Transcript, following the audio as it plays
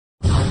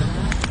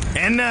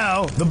And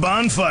now, The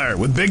Bonfire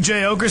with Big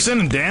J. Oakerson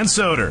and Dan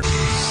Soder.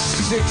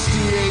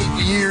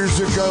 68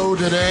 years ago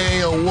today,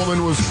 a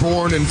woman was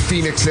born in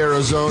Phoenix,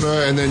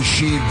 Arizona, and then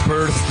she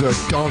birthed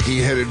a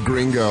donkey-headed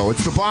gringo.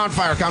 It's The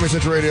Bonfire, Comedy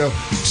Central Radio,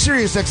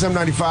 Sirius XM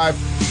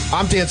 95.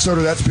 I'm Dan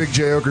Soder, that's Big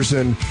J.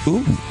 Oakerson.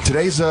 Ooh.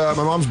 Today's my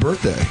mom's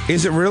birthday.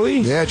 Is it really?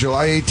 Yeah,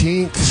 July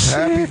 18th. Sick.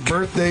 Happy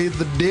birthday,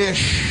 The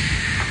Dish.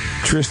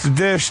 Tris the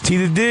Dish, T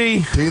the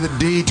D. T the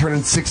D,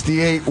 turning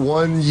 68,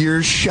 1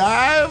 year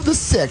shy of the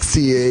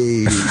sexy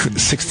age.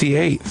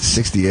 68.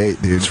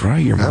 68, dude. That's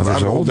right, your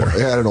mother's older. I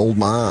had an old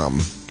mom.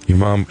 Your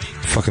mom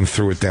fucking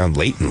threw it down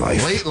late in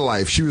life. Late in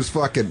life. She was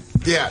fucking,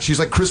 yeah, she's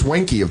like Chris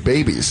Wenke of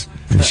babies.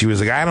 And she was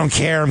like, I don't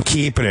care, I'm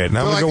keeping it.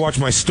 Now I'm going to go watch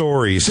my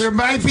stories. There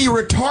might be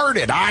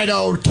retarded. I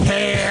don't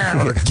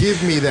care.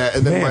 Give me that.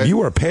 And then Man,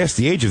 you are past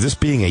the age of this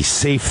being a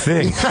safe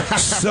thing.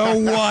 So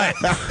what?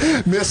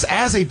 Miss,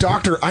 as a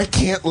doctor, I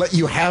can't let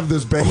you have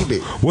this baby.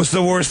 What's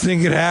the worst thing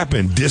that could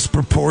happen?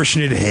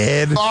 Disproportionate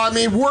head? I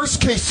mean,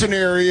 worst case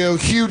scenario,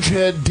 huge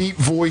head, deep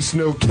voice,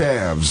 no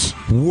calves.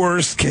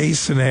 Worst case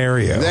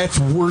scenario. That's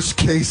worst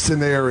case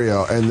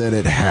scenario. And then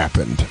it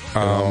happened. It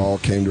all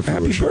came to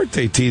fruition. Happy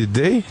birthday, T the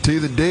D. T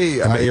the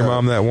D. I met your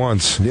mom that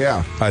once.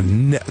 Yeah.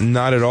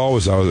 Not at all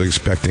as I was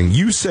expecting.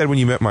 You said when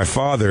you met my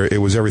father, it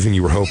was everything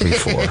you were hoping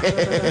for.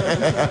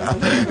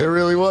 It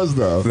really was,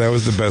 though. That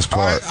was the best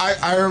part.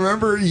 I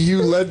remember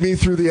you led me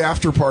through the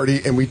after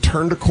party, and we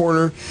turned a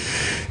corner,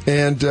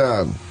 and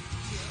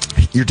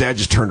your dad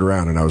just turned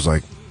around, and I was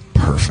like,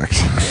 perfect.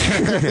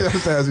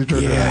 As he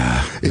turned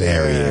around.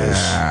 There he is.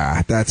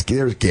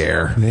 There's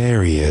Gare.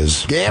 There he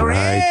is. Gary!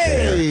 Right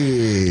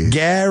there.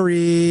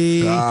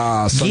 Gary!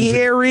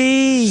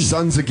 Gary!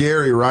 Sons of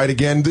Gary, right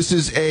again. This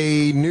is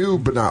a new,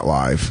 but not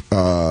live,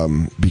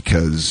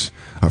 because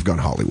I've gone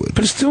Hollywood.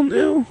 But it's still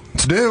new.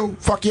 It's new.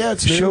 Fuck yeah,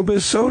 it's new.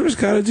 Showbiz Soder's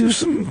got to do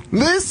some...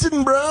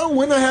 Listen, bro,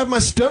 when I have my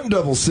stunt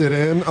double sit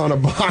in on a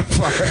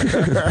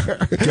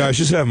bonfire. Guys,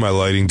 just have my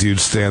lighting dude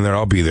stand there.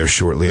 I'll be there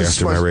shortly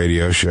after my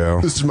radio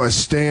show. This is my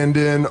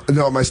stand-in.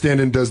 No, my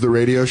stand-in does the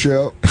radio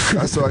show.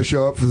 So I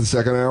show up for the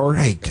second hour.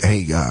 Hey,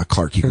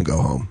 Clark, you can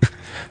go home.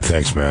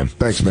 Thanks, man.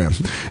 Thanks, man.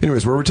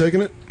 Anyways, where are we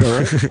taking it? All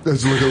right.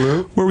 Let's look at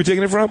Lou. Where are we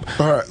taking it from?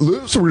 All right,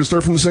 Lou. So we're going to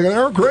start from the second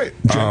hour? Great.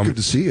 Jack, good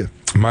to see you.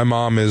 My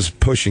mom is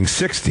pushing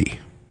 60.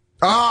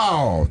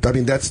 Oh, I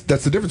mean, that's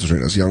the difference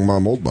between us, young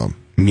mom, old mom.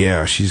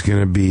 Yeah, she's going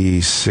to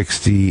be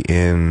 60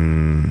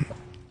 in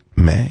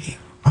May.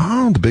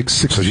 Oh, the big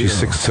 60.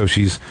 So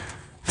she's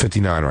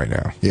 59 right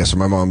now. Yeah, so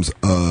my mom's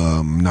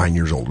 9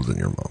 years older than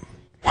your mom.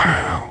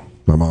 Wow.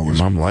 My mom was...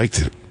 Your mom liked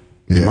it.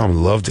 Yeah. Your mom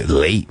loved it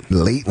late.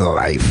 Late in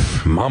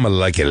life. Mama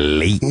like it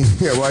late.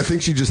 Yeah, well, I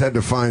think she just had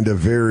to find a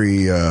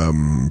very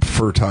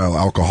fertile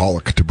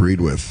alcoholic to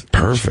breed with.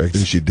 Perfect.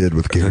 And she did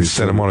with Gary. And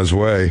sent him on his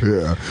way.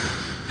 Yeah.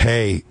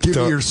 Hey, give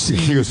me your seed.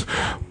 He goes,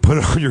 put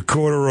on your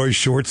corduroy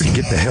shorts and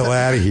get the hell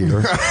out of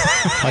here.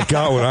 I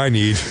got what I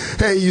need.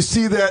 Hey, you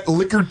see that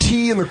liquor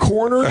tea in the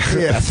corner?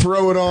 Yeah,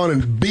 throw it on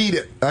and beat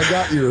it. I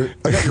got your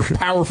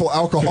powerful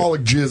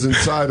alcoholic jizz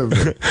inside of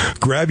it.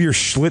 Grab your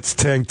Schlitz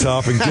tank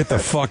top and get the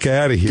fuck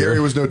out of here. Gary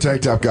was no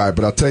tank top guy,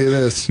 but I'll tell you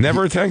this.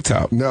 Never a tank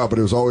top. No, but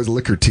it was always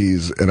liquor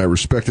tees, and I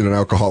respected an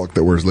alcoholic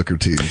that wears liquor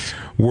tees.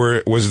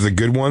 Was it the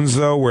good ones,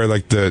 though, where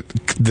like the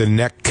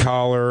neck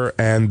collar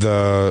and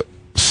the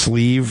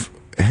sleeve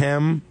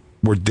hem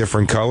were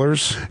different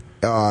colors?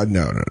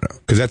 No.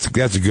 Because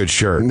that's a good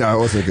shirt. No, it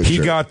wasn't a good shirt.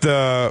 He got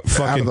the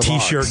fucking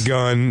T-shirt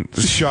gun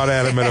shot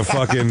at him in a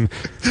fucking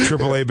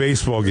AAA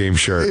baseball game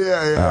shirt.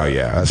 Yeah. Oh,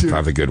 yeah, that's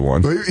not the good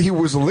one. He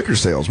was a liquor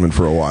salesman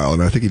for a while,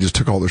 and I think he just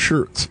took all the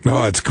shirts.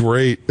 Oh, it's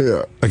great.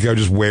 Yeah. Like, guy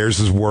just wears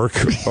his work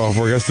off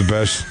work. That's the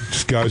best.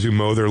 Just guys who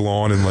mow their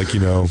lawn and, like,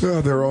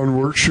 their own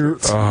work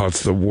shirts. Oh,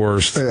 it's the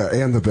worst. Yeah,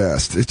 and the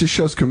best. It just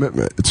shows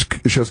commitment.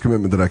 It shows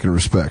commitment that I can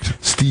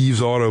respect.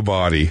 Steve's Auto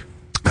Body.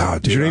 Oh,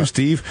 dude, is your name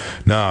Steve?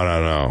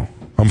 No.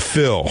 I'm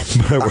Phil.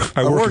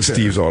 I work at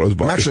Steve's Auto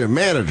Body. I'm actually a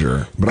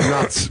manager, but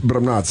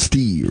I'm not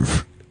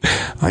Steve.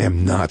 I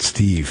am not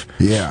Steve.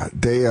 Yeah,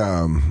 they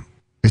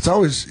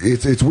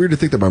it's weird to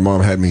think that my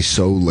mom had me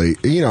so late.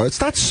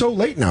 It's not so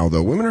late now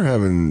though. Women are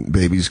having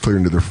babies clear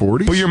into their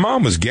 40s. But your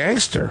mom was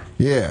gangster.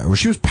 Yeah, well,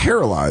 she was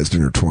paralyzed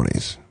in her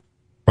 20s.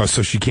 Oh,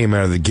 so she came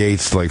out of the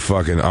gates like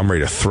fucking, I'm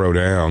ready to throw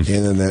down.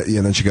 And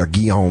then she got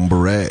Guillaume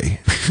Beret,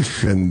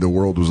 and the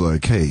world was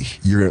like, "Hey,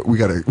 we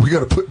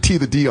gotta put T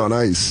the D on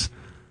ice."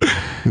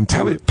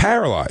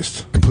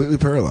 Paralyzed, completely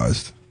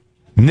paralyzed,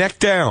 neck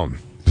down,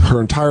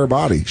 her entire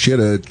body. She had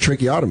a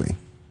tracheotomy.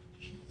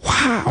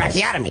 Wow.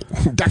 Tracheotomy.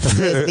 Dr.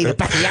 Smith needed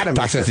tracheotomy.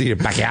 Dr. Smith needed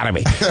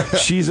tracheotomy.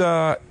 She's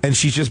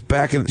just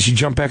back in, she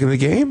jumped back in the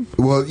game?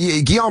 Well,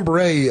 yeah,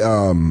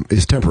 Guillain-Barré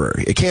is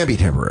temporary. It can be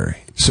temporary.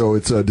 So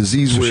it's a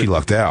disease where... she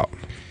lucked out.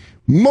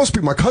 Most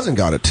people, my cousin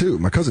got it too.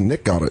 My cousin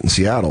Nick got it in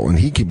Seattle, and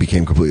he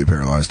became completely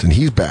paralyzed, and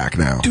he's back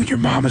now. Dude, your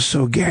mom is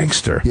so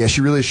gangster. Yeah, she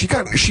really is.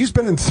 She's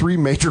been in 3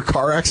 major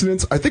car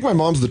accidents. I think my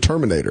mom's the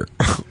Terminator.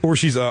 Or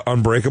she's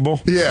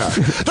unbreakable. Yeah.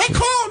 They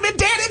called me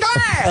Danny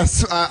Glass!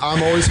 Glass.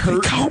 I'm always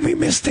hurt. They call me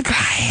Mr.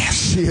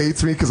 Glass. She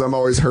hates me because I'm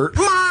always hurt.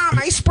 Mom,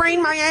 I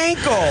sprained my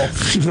ankle.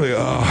 She's like,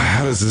 oh,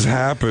 how does this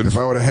happen? If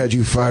I would have had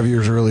you 5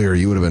 years earlier,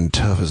 you would have been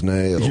tough as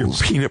nails. Your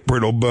peanut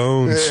brittle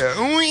bones. Yeah.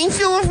 Oh, I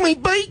fell off my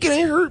bike and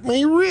I hurt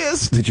my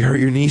wrist. Did you hurt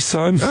your knee,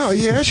 son? Oh,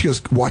 yeah. She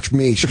goes, watch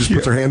me. She just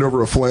puts her hand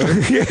over a flare.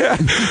 Yeah.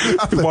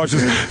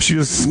 Watches. She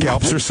just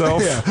scalps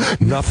herself. Yeah.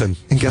 Nothing.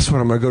 And guess what?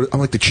 I'm like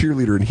the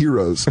cheerleader in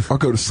Heroes. I'll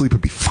go to sleep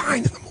and be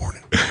fine in the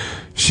morning.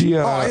 She,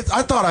 I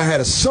thought I had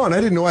a son. I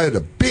didn't know I had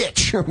a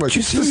bitch. I'm like,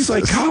 just the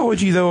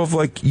psychology, though, of,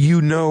 like,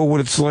 you know what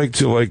it's like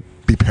to, like,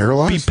 be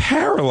paralyzed? Be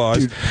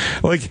paralyzed.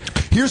 Dude, like,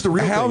 here's the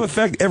real how thing. the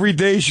fact every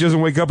day she doesn't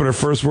wake up and her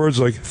first words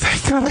are like,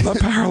 thank God I'm not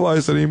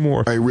paralyzed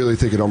anymore. I really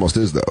think it almost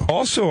is, though.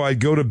 Also, I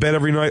go to bed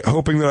every night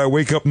hoping that I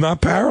wake up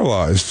not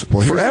paralyzed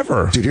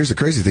forever. Dude, here's the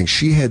crazy thing.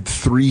 She had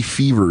 3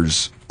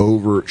 fevers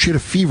she had a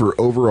fever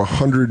over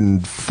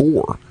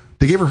 104.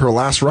 They gave her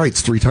last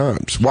rites 3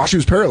 times while she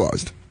was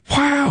paralyzed.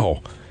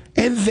 Wow.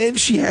 And then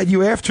she had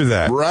you after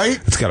that. Right?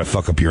 It's got to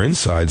fuck up your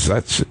insides.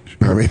 That's.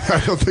 I mean, I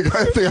think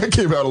I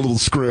came out a little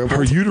scrambled.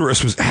 Her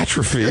uterus was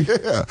atrophy.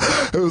 Yeah.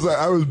 It was like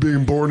I was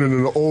being born in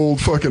an old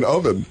fucking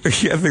oven.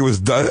 Yeah, I think it was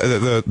done.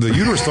 The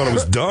uterus thought it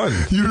was done.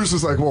 Uterus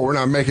was like, well, we're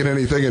not making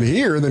anything in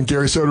here. And then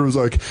Gary Soder was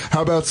like,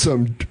 how about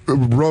some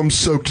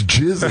rum-soaked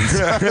jizzes?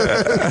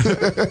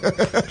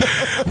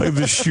 Like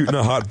just shooting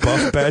a hot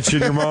buff batch in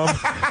your mom.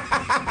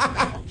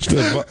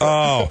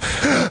 I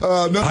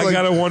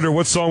gotta wonder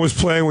what song was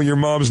playing when your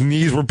mom's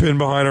knees were pinned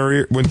behind her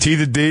ear, when T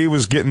to D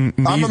was getting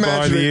knees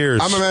behind the ears.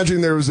 I'm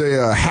imagining there was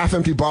a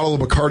half-empty bottle of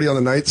Bacardi on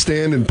the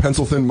nightstand and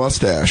pencil-thin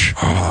mustache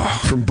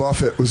from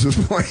Buffett was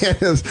just playing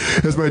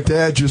as my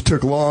dad just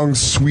took long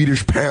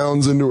Swedish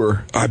pounds into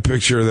her. I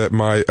picture that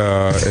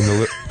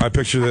I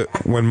picture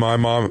that when my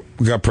mom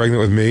got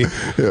pregnant with me,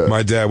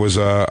 my dad was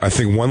I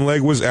think one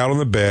leg was out on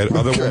the bed,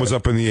 other one was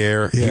up in the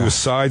air. Yeah. He was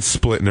side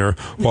splitting her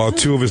while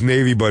 2 of his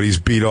Navy buddies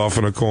beat off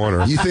in a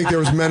corner. You think there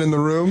was men in the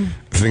room?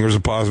 I think there was a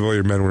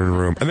possibility men were in the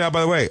room. And now,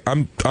 by the way,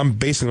 I'm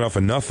basing it off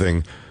of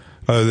nothing.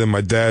 Other than my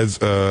dad's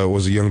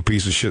was a young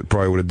piece of shit,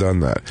 probably would have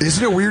done that.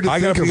 Isn't it weird to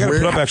think of we gotta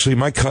put up, actually,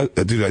 my cut,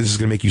 dude, this is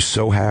going to make you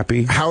so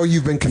happy. How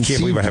you've been conceived,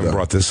 I can't believe I haven't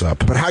brought this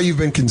up. But how you've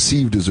been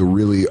conceived is a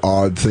really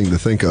odd thing to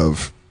think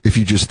of if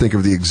you just think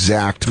of the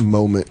exact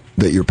moment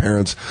that your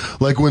parents...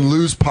 Like when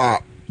Lou's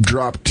pop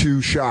dropped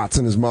 2 shots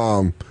in his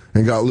mom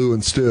and got Lou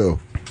and Stu.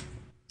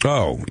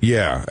 Oh,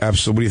 yeah,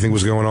 absolutely. What do you think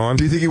was going on?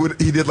 Do you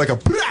think he did like a...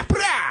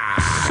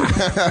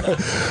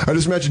 I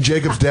just imagine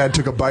Jacob's dad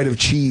took a bite of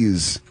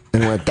cheese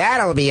and went,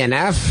 that'll be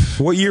enough.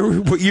 What year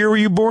were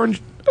you born,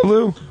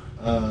 Lou?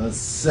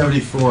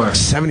 74.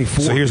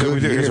 74. So here's what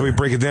we do. Here's what we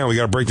break it down. We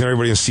got to break down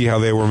everybody and see how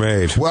they were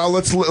made. Well,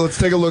 let's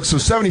take a look. So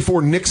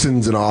 74,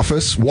 Nixon's in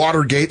office.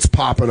 Watergate's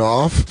popping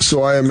off.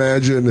 So I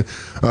imagine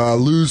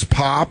Lou's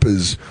pop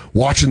is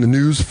watching the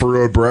news,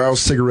 furrowed brow,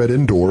 cigarette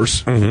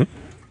indoors. Mm-hmm.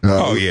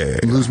 Yeah.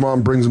 Lou's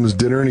mom brings him his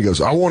dinner, and he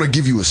goes, I want to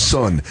give you a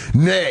son.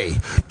 Nay,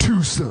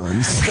 2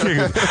 sons.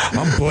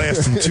 I'm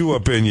blasting 2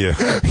 up in you.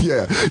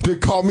 Yeah. They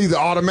call me the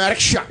automatic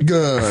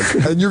shotgun.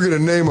 And you're going to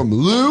name them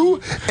Lou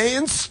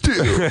and Stu.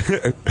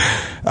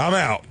 I'm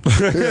out.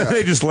 Yeah.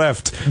 They just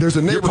left. There's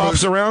a neighborhood. Your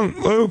pop's around,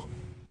 Lou?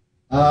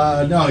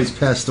 No, he's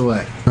passed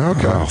away.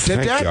 Okay. Oh,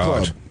 Dead Dad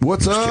God. Club.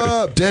 What's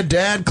up? Dead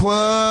Dad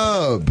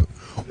Club.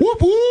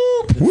 Whoop,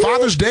 whoop.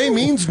 Father's Day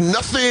means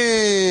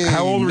nothing.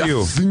 How old were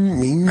you?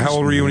 How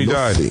old were you when he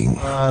died?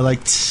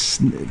 Like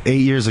 8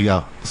 years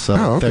ago. So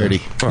okay.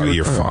 30. Oh,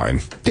 you're fine.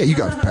 Yeah, you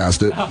got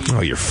past it.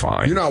 Oh, you're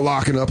fine. You're not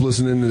locking up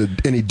listening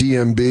to any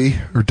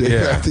DMB or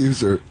Dave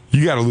Matthews or...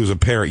 You got to lose a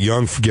parent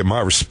young to get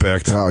my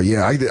respect. Oh,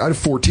 yeah. I had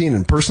 14,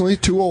 and personally,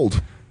 too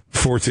old.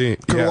 14.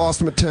 Could have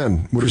lost him at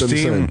 10.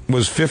 Christine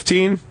was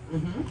 15?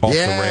 Off the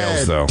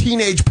rails, though.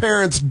 Teenage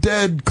Parents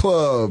Dead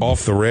Club.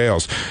 Off the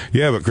rails.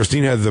 Yeah, but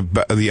Christine had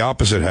the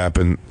opposite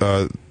happen.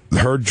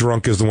 Her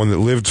drunk is the one that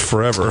lived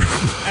forever.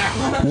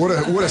 What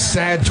a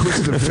sad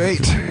twist of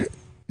fate.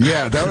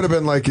 Yeah, that would have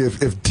been like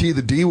if T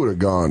the D would have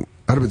gone.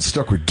 I'd have been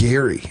stuck with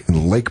Gary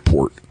in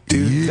Lakeport.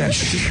 Dude,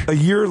 a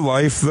year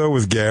life, though,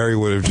 with Gary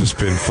would have just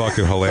been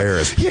fucking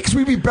hilarious. Yeah, because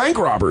we'd be bank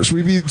robbers.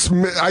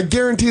 I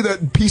guarantee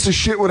that piece of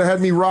shit would have had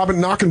me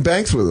knocking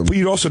banks with him. But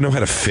you'd also know how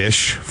to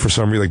fish for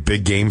some reason, like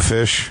big game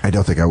fish. I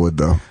don't think I would,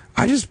 though.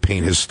 I just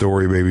paint his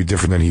story maybe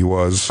different than he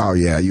was. Oh,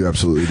 yeah, you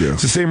absolutely do.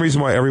 It's the same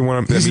reason why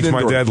everyone that meets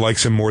my dad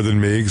likes him more than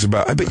me.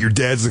 I bet your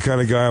dad's the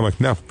kind of guy. I'm like,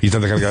 no, he's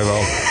not the kind of guy at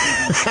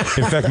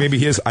all. In fact, maybe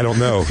he is. I don't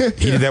know.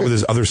 He did that with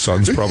his other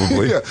sons,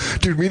 probably. Yeah.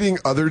 Dude, meeting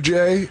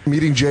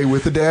Jay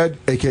with the dad,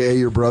 a.k.a.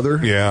 your brother,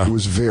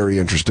 was very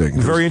interesting.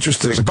 Very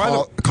interesting. There's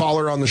a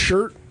collar on the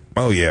shirt.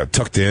 Oh, yeah,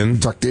 tucked in.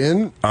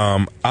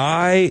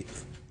 I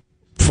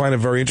find it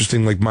very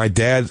interesting, like my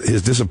dad,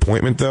 his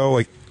disappointment, though,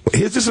 like,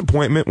 his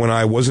disappointment when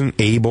I wasn't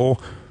able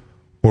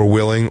or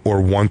willing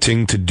or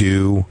wanting to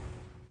do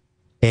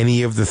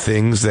any of the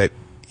things that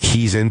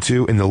he's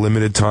into in the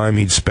limited time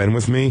he'd spend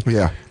with me.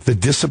 Yeah. The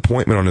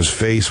disappointment on his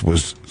face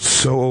was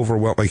so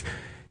overwhelming. Like,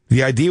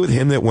 the idea with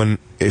him that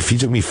if he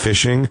took me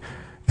fishing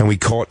and we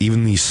caught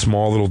even these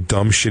small little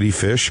dumb shitty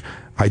fish,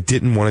 I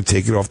didn't want to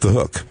take it off the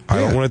hook. I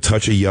don't want to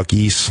touch a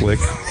yucky, slick,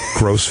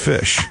 gross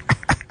fish.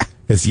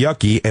 It's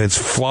yucky, and it's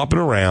flopping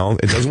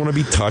around. It doesn't want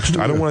to be touched.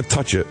 I don't want to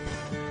touch it.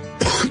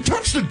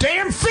 Touch the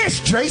damn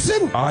fish,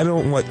 Jason! I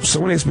don't like.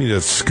 Someone asked me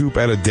to scoop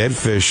out a dead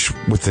fish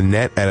with the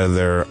net out of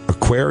their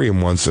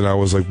aquarium once, and I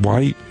was like,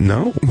 "Why?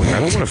 No, like, I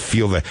don't want to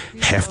feel the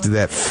heft of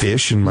that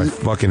fish in my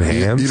fucking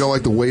hands." You don't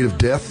like the weight of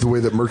death, the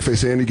way that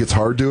Merkface Andy gets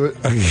hard to it?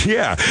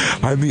 Yeah,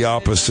 I'm the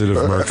opposite of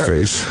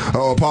Merkface.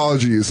 Oh,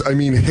 apologies. I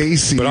mean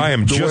hayseed. But I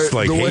am just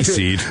like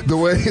hayseed. The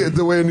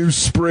way a new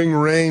spring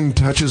rain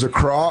touches a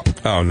crop.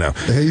 Oh no,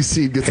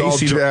 Hayseed gets all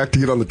Hayseed- jacked to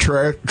get on the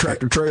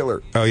tractor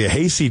trailer. Oh yeah,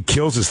 hayseed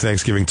kills his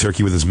Thanksgiving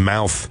turkey with his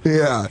mouth.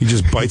 Yeah. He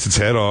just bites its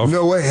head off.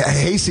 No way.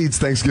 Hayseed's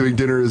Thanksgiving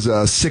dinner is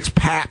 6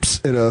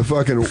 Paps and a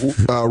fucking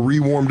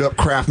re-warmed up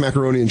Kraft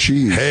macaroni and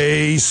cheese.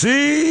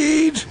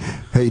 Hayseed!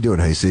 How you doing,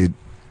 Hayseed?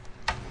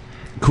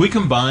 Can we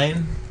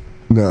combine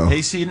No.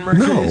 hayseed and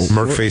Merkface?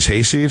 Merkface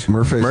hayseed?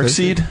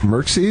 Merkseed?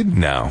 Merkseed?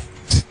 No.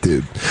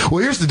 Dude.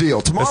 Well, here's the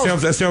deal. Tomorrow.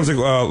 That sounds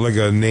like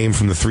a name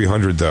from the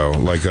 300 though.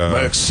 Like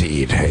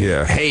Merkseed.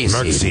 yeah. Hayseed.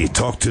 Merkseed.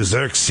 Talk to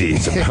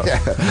Xerxes.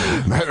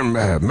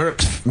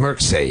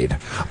 Merkseed.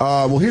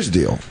 Well, here's the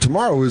deal.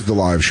 Tomorrow is the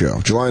live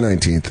show, July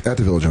 19th, at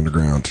the Village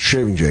Underground,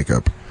 Shaving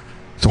Jacob.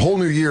 It's a whole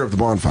new year of the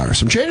Bonfire.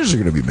 Some changes are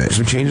going to be made.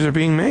 Some changes are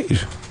being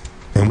made.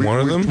 And one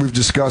of them? We've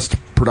discussed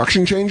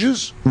production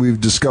changes. We've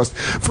discussed...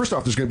 First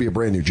off, there's going to be a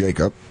brand new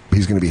Jacob.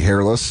 He's going to be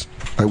hairless,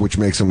 which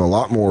makes him a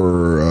lot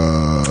more...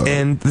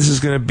 And this is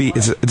going to be...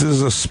 This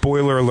is a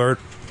spoiler alert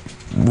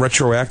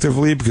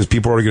retroactively, because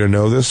people are already going to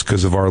know this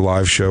because of our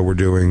live show we're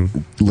doing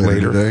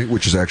later today,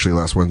 which is actually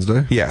last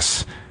Wednesday.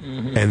 Yes.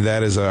 And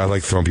that is... I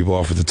like throwing people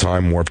off with the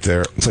time warp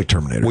there. It's like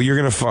Terminator. Well, you're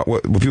going to...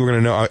 What people are going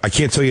to know... I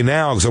can't tell you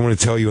now because I'm going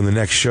to tell you in the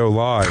next show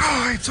live. Oh,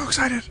 I'm so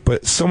excited.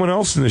 But someone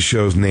else in the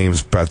show's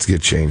name's about to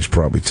get changed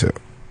probably too.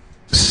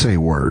 Say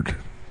word.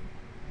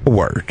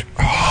 Word.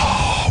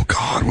 Oh,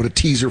 God, what a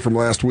teaser from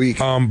last week.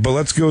 But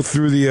let's go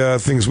through the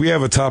things. We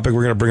have a topic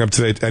we're going to bring up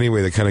today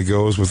anyway that kind of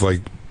goes with,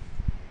 like,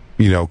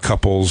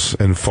 couples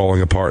and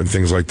falling apart and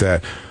things like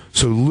that.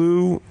 So,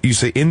 Lou, you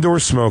say indoor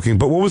smoking,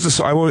 but what was the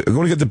song? I want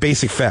to get the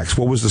basic facts.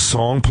 What was the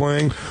song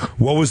playing?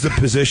 What was the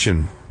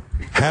position?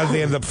 How did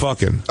they end up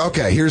fucking?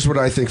 Okay, here's what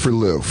I think for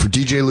Lou. For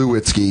DJ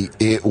Lewitsky,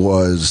 it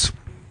was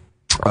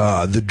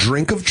the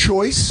drink of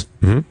choice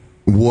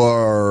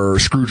were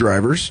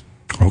screwdrivers.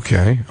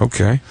 Okay.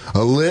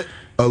 A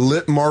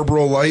lit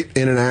Marlboro Light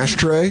in an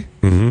ashtray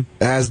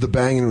as the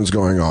banging was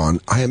going on.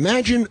 I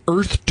imagine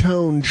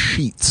earth-toned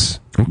sheets.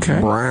 Okay.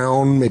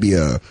 Brown, maybe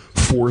a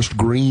forest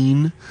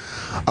green.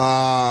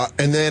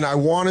 And then I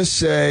want to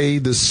say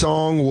the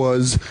song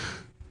was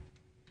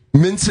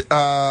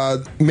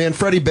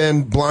Manfredi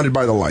Ben, Blinded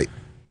by the Light.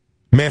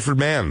 Manfred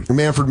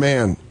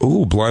Mann.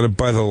 Ooh, Blinded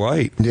by the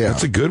Light. Yeah.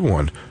 That's a good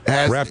one.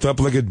 Wrapped up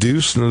like a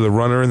deuce into the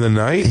runner in the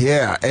night.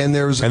 Yeah, and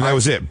that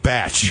was it.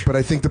 Batch. But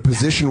I think the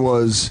position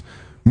was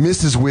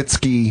Mrs.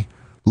 Witzke,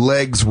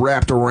 legs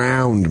wrapped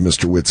around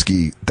Mr.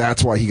 Witzke.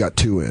 That's why he got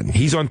 2 in.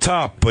 He's on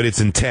top, but it's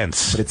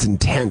intense. But it's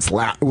intense.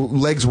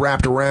 Legs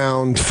wrapped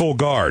around. Full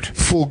guard.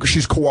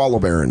 She's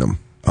koala bearing him.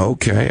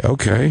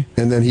 Okay.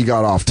 And then he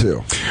got off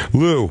too.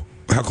 Lou,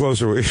 how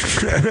close are we?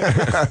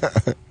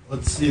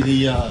 Let's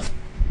see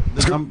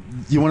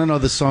you want to know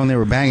the song they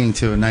were banging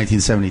to in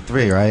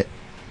 1973, right?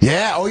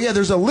 Yeah. Oh, yeah.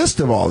 There's a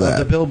list of all that.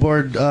 The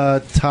Billboard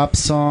top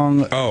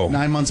song. Oh.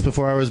 9 months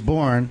before I was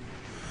born.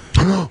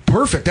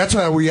 Perfect. That's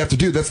what we have to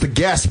do. That's the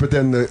guess, but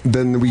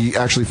then we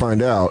actually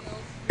find out.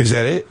 Is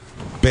that it?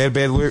 Bad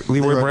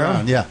Leroy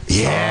Brown? Yeah.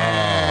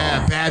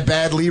 Yeah.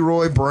 Bad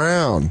Leroy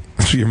Brown.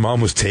 That's what your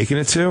mom was taking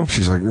it to?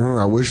 She's like,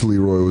 I wish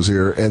Leroy was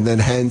here. And then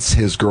hence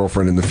his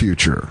girlfriend in the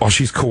future. Oh,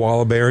 she's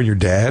koala bearing your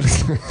dad?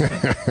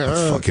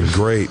 That's fucking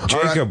great.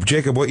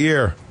 Jacob, what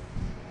year?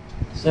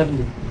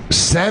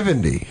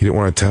 70. He didn't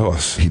want to tell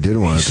us. He did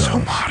want He's to tell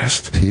so us.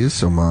 modest. He is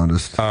so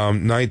modest.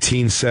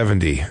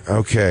 1970.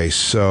 Okay,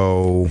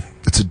 so...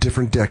 It's a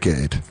different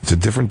decade. It's a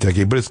different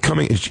decade, but it's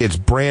coming... It's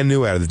brand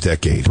new out of the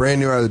decade. Brand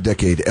new out of the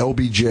decade.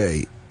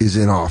 LBJ is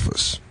in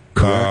office.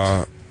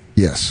 Correct?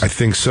 Yes. I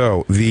think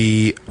so.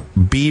 The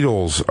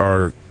Beatles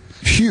are...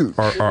 Huge.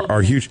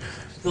 Are huge.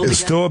 It's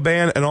still a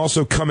band, and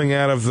also coming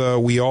out of the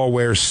we all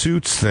wear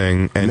suits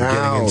thing and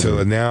getting into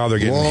it. Now they're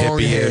getting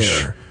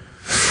hippie-ish. Hair.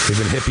 They've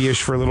been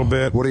hippie-ish for a little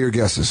bit. What are your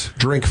guesses?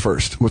 Drink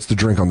first. What's the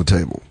drink on the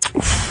table?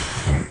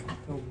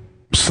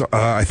 So,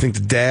 I think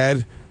the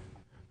dad...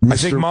 I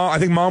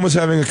think mom was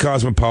having a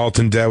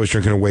Cosmopolitan. Dad was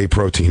drinking a whey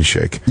protein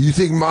shake. You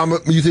think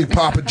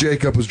Papa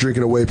Jacob was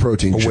drinking a whey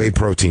protein shake? A whey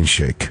protein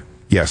shake.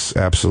 Yes,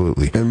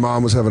 absolutely. And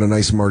mom was having a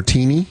nice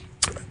martini?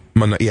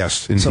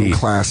 Yes, indeed. Something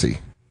classy.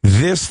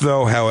 This,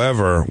 though,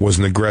 however, was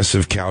an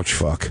aggressive couch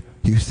fuck.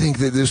 You think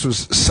that this was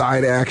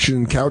side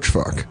action couch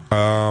fuck?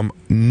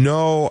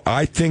 No,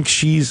 I think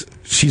she's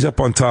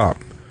up on top.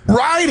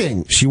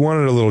 Riding! She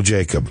wanted a little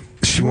Jacob.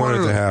 She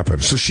wanted it to happen.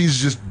 So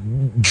she's just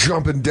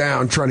jumping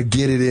down, trying to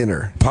get it in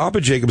her.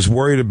 Papa Jacob's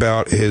worried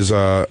about his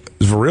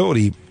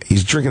virility.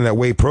 He's drinking that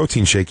whey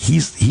protein shake.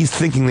 He's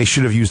thinking they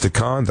should have used a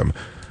condom.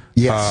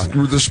 Yes, the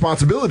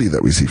responsibility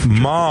that we see from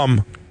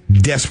Mom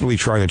desperately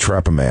trying to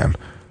trap a man.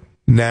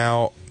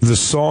 Now, the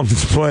song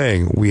that's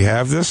playing, we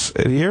have this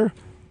in here?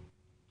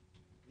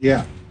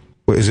 Yeah.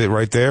 Is it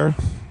right there?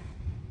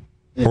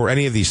 Or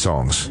any of these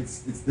songs?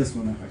 It's this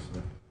one,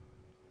 actually.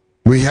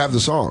 We have the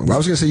song. I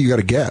was going to say you got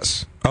to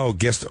guess. Oh,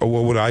 guess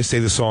what would I say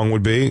the song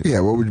would be? Yeah,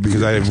 what would it be?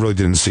 Because I really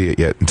didn't see it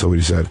yet until what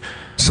he said.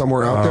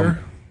 Somewhere out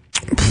there?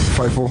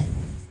 Fightful?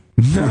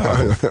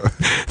 No,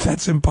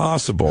 that's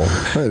impossible.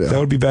 I know. That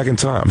would be back in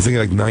time. I'm thinking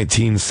like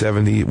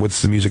 1970.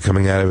 What's the music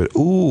coming out of it?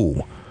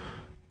 Ooh,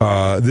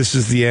 This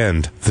Is the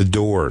End. The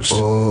Doors.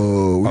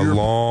 Oh,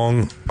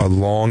 a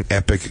long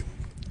epic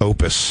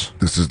opus.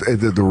 This is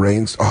the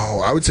rains.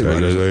 Oh, I would say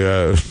this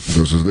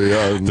is the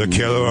end. The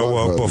killer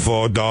awoke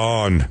before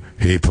dawn.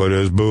 He put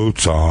his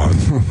boots on.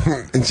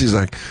 And she's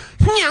like,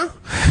 meow,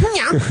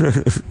 meow.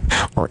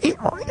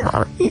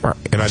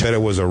 And I bet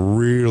it was a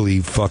really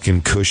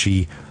fucking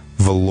cushy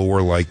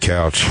velour-like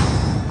couch.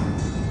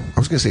 I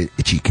was going to say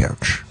itchy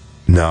couch.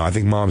 No, I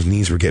think Mom's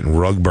knees were getting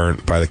rug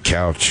burnt by the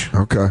couch.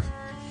 Okay.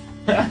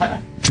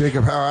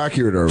 Jacob, how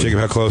accurate are we? Jacob,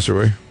 how close are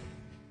we?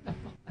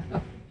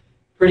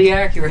 Pretty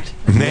accurate.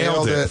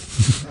 Nailed it.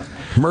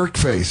 Merc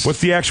face.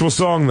 What's the actual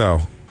song,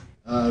 though?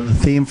 The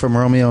theme from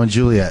Romeo and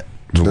Juliet.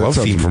 The love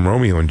theme from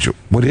Romeo and Juliet.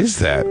 What is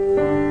that?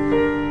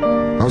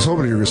 I was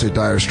hoping you were going to say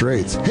Dire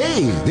Straits.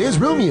 Hey, there's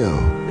Romeo.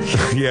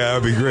 Yeah,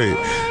 that'd be great.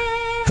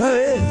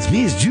 Hey, it's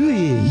me, it's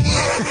Juliet.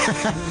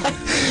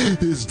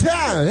 It's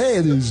time.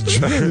 Hey,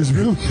 there's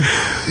Romeo.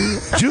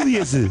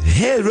 Juliet's a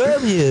hey,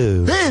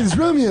 Romeo. Hey, it's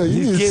Romeo.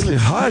 You gave me a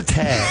heart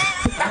attack.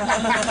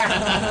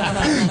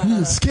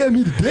 You scared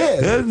me to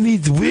death. I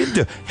need the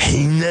window.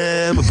 Hey,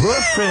 now, my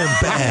boyfriend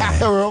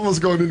back. We're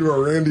almost going into a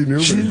Randy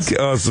Newman.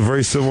 Oh, it's a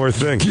very similar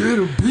thing. Get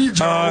a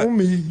beach on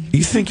me.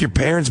 You think your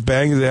parents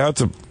banged it out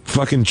to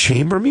fucking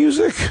chamber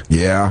music?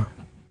 Yeah.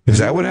 Is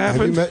that what Have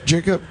you happened? met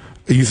Jacob?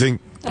 You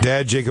think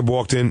Dad, Jacob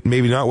walked in,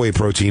 maybe not whey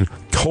protein,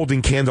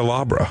 holding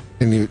candelabra.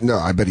 And no,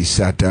 I bet he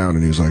sat down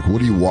and he was like, "What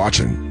are you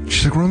watching?"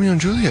 She's like, "Romeo and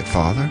Juliet,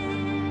 Father."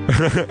 And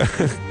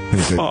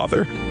he said,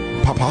 Father.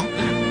 Papa?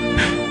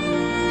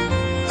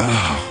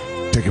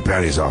 Oh, take your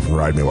panties off and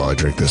ride me while I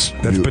drink this.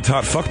 That's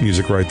Batat fuck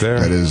music right there.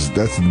 That's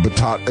the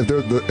Batat.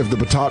 If the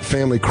Batat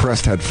family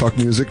crest had fuck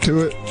music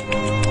to it.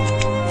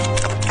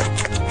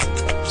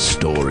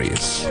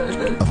 Stories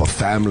of a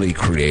family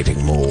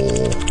creating more.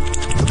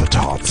 The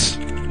Batats.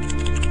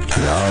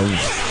 Love,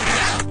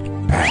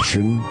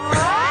 passion,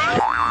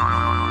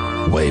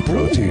 whey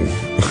protein,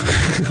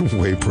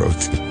 Whey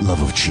protein.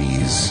 love of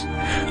cheese,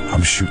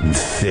 I'm shooting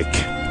thick,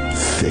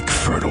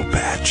 fertile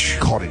batch.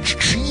 cottage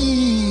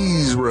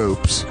cheese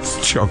ropes.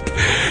 It's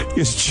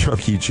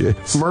chunky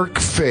jizz. Merc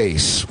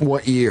face.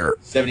 What year?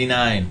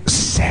 79.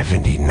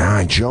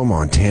 79. Joe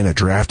Montana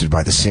drafted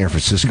by the San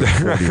Francisco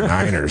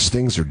 49ers.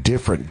 Things are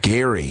different.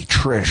 Gary,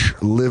 Trish,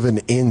 living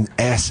in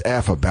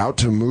SF, about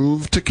to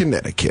move to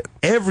Connecticut.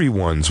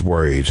 Everyone's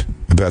worried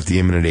about the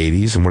imminent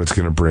 80s and what it's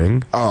going to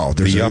bring. Oh,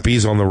 the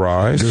yuppies on the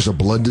rise. There's a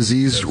blood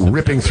disease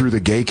ripping through the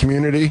gay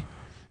community.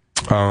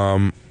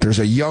 There's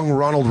a young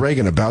Ronald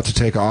Reagan about to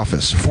take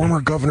office.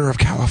 Former governor of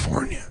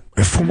California.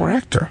 A former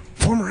actor.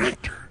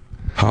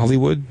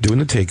 Hollywood doing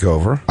the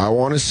takeover. I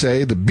want to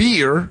say the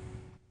beer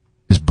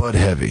is Bud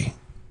Heavy.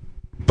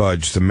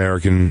 Budge, the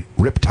American.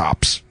 Rip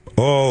tops.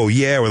 Oh,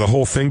 yeah, where the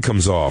whole thing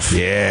comes off.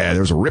 Yeah,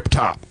 there's a rip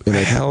top in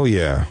it. Hell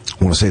yeah.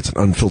 I want to say it's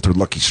an unfiltered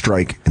Lucky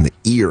Strike in the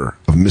ear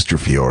of Mr.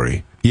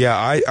 Fiore.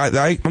 Yeah,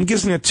 I'm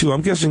guessing that too.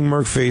 I'm guessing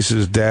Merc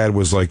Face's dad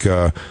was like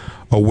a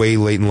way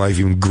late in life,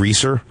 even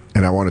greaser.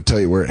 And I want to tell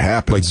you where it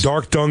happens. Like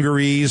dark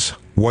dungarees,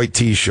 white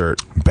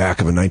t-shirt. Back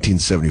of a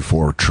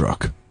 1974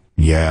 truck.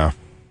 Yeah.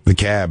 The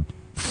cab.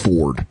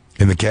 Ford.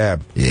 In the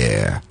cab.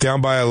 Yeah. Down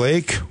by a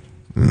lake.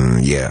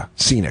 Yeah.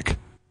 Scenic.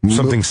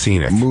 Something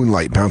scenic.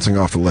 Moonlight bouncing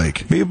off the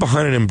lake. Maybe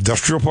behind an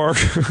industrial park.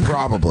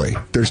 Probably.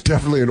 There's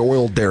definitely an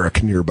oil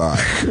derrick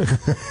nearby.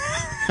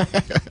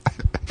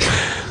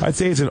 I'd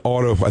say it's an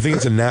auto. I think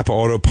it's a Napa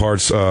Auto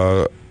Parts.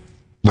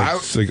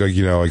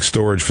 Like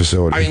storage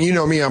facility. I mean, you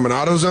know me, I'm an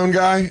AutoZone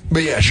guy,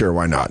 but yeah, sure,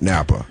 why not?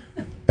 Napa.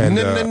 And,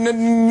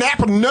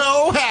 Napa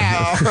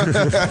know-how.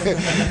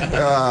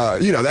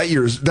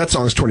 That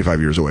song's 25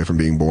 years away from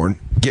being born.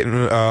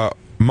 Getting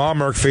Mom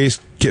Merc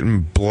Face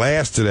getting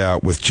blasted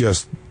out with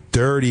just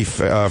dirty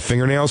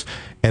fingernails,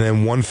 and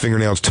then one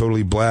fingernail's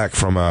totally black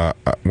from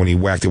when he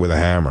whacked it with a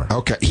hammer.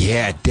 Okay,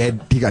 yeah,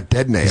 dead. He got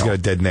dead nail. He's got a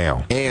dead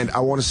nail. And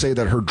I want to say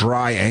that her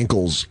dry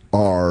ankles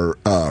are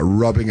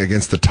rubbing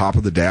against the top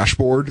of the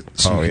dashboard,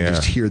 so you can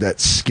just hear that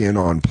skin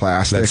on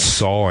plastic. That's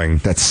sawing.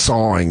 That's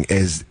sawing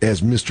as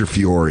Mr.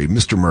 Fiore,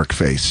 Mr.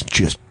 Merkface,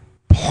 just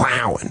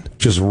plowing.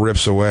 Just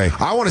rips away.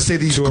 I want to say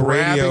that he's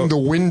grabbing the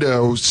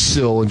window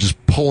sill and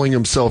just pulling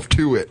himself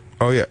to it.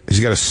 Oh, yeah. He's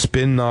got a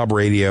spin knob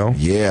radio.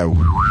 Yeah.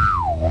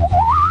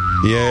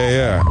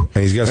 Yeah.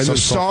 And he's got the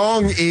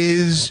song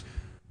is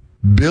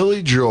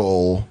Billy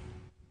Joel,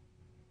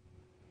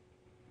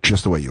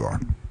 Just the Way You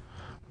Are.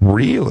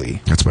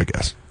 Really? That's my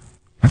guess.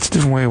 That's a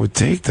different way I would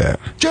take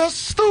that.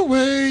 Just the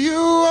way you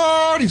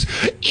are. He's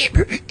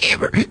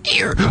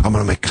I'm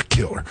gonna make a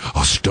killer,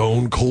 a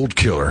stone cold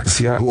killer,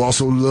 who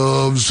also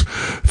loves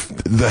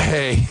the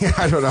hay.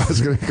 I don't know. I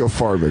was gonna go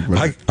far, big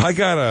man. I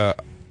got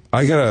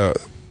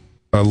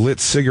a lit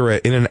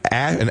cigarette in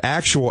an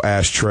actual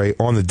ashtray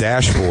on the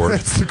dashboard.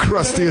 That's the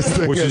crustiest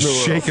thing which in is the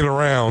world. shaking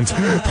around.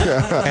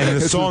 And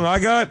the song I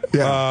got,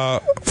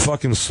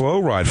 fucking Slow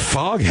Ride,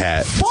 Fog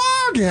Hat.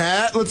 Fog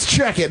Hat? Let's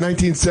check it,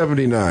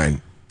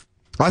 1979.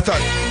 I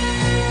thought...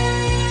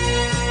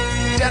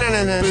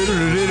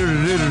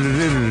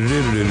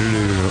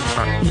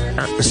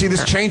 See,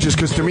 this changes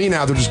because to me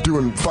now they're just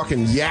doing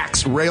fucking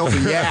yaks, rail to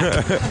yak.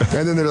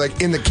 And then they're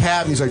like in the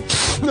cab and he's like,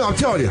 no, I'm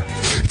telling you,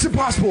 it's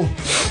impossible.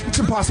 It's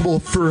impossible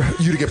for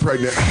you to get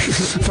pregnant.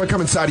 If I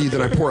come inside of you,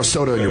 then I pour a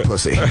soda in your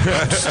pussy.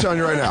 I'm just telling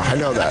you right now. I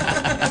know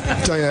that.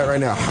 I'm telling you that right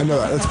now. I know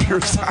that. That's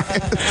pure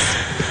science.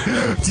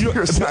 A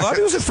lot of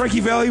people said Frankie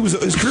Valli,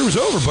 his career was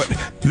over, but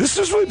this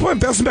is really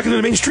bouncing back into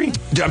the mainstream.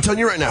 Dude, I'm telling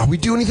you right now, we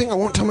do anything, I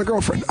won't tell my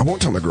girlfriend.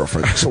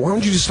 So why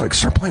don't you just like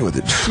start playing with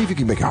it? Just see if you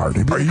can make it hard.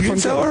 Are you going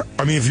to tell her?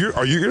 I mean,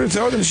 are you going to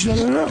tell her? Then she's not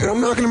going to know. Dude,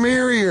 I'm not going to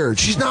marry her.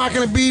 She's not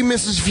going to be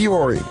Mrs.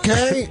 Fiore,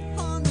 okay?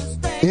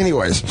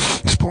 Anyways,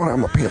 just pulling out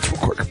my pants real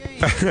quick.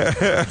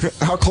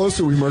 How close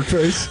are we, Mark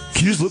Face?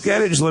 Can you just look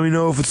at it? Just let me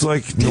know if it's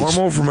like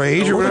normal for my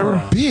age or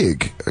whatever.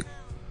 Big.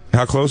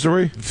 How close are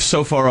we?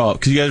 So far off,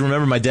 because you guys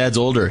remember my dad's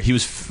older. He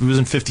was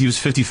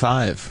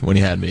 55 when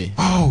he had me.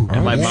 Oh,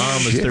 and my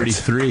mom was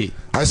 33.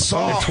 I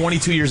saw. They're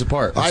 22 years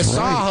apart. I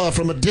saw her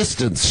from a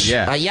distance.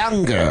 Yeah, a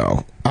young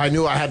girl. I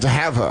knew I had to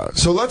have her.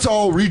 So let's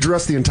all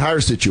redress the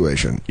entire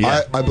situation.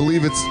 Yeah. I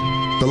believe it's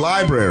the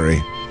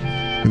library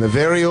in the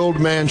very old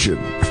mansion.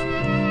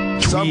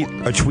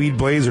 A tweed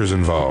blazer's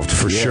involved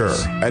for sure.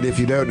 And if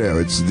you don't know,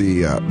 it's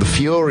the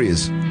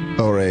Fiories.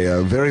 Or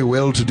a very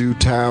well-to-do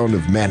town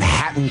of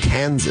Manhattan,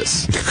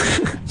 Kansas.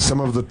 Some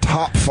of the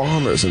top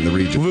farmers in the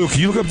region. Luke, can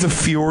you look up the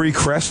Fiore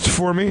crest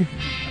for me?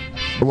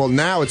 Well,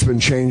 now it's been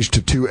changed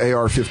to 2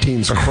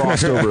 AR-15s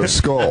crossed over a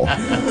skull.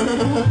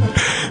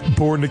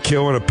 Born to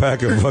kill in a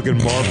pack of fucking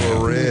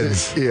Marlboro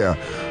Reds. Yeah.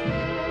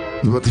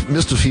 But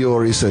Mr.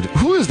 Fiore said,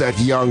 "Who is that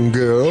young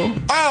girl?"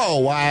 "Oh,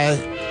 why,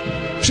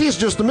 she's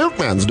just the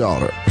milkman's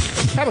daughter.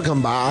 Have her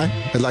come by.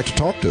 I'd like to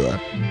talk to her."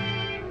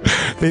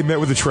 They met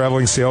with the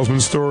traveling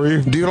salesman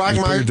story. Do you like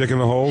put your dick in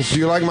the holes? Do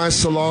you like my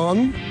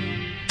salon?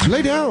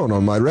 Lay down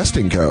on my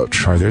resting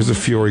couch. All right, there's the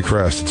Fiore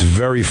crest. It's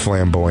very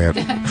flamboyant.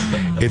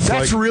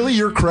 That's really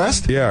your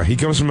crest? Yeah, he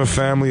comes from a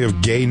family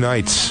of gay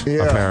knights,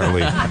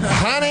 apparently.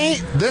 Honey,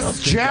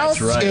 this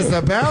joust is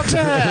about to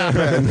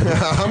happen.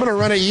 I'm going to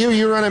run at you,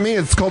 you run at me.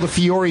 It's called a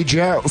Fiore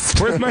joust.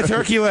 Where's my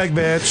turkey leg,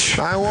 bitch?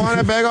 I want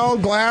a big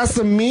old glass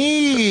of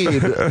mead.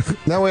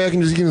 That way you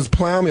can just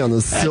plow me on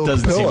this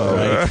silk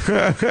pillow.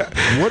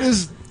 What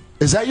is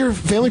that your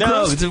family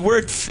crest? No, we're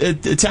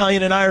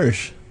Italian and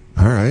Irish.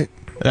 All right.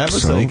 That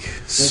was like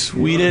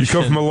Swedish. You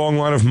come from a long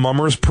line of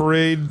Mummers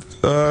Parade.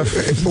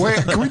 Wait,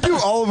 can we do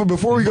all of them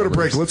before we go to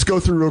break? Let's go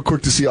through real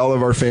quick to see all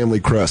of our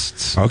family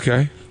crests.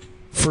 Okay.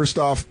 First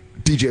off,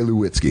 DJ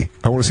Lewitsky.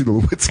 I want to see the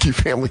Lewitsky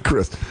family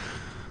crest.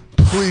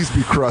 Please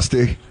be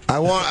crusty.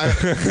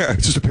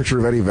 It's just a picture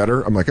of Eddie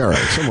Vedder. I'm like, all right,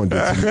 someone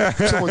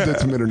did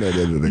some internet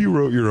editing. You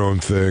wrote your own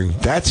thing.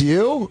 That's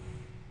you?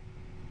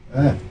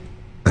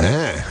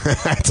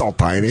 That's all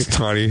tiny. It's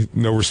tiny.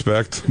 No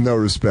respect. No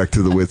respect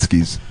to the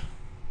Witskys.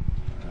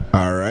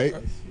 All right.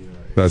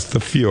 That's the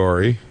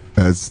Fiore.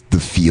 That's the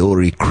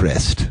Fiore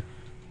crest. You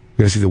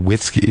gotta see the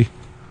Witsky.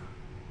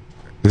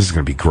 This is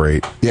gonna be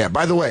great. Yeah.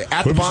 By the way,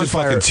 at the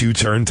bonfire, fucking 2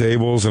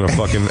 turntables and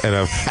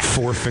a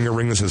 4-finger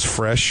ring that says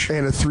fresh,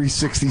 and a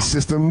 360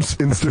 systems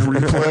instant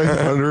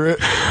replay under it.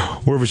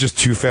 Or if it's just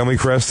 2 family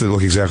crests that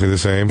look exactly the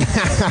same.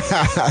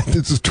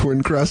 This is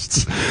twin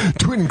crests.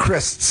 Twin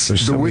crests.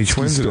 There's so many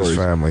twins in this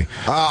family.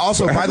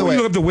 Also, by the way,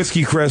 you look up the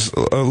whiskey crest,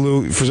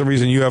 Lou. For some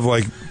reason, you have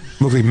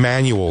look like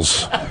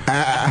manuals.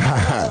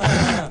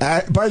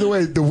 By the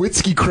way, the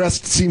Witsky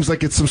crest seems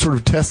like it's some sort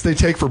of test they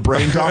take for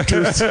brain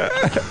doctors.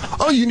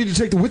 Oh, you need to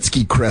take the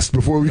Witsky crest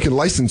before we can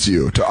license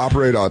you to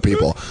operate on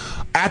people.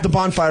 At the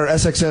Bonfire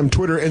SXM,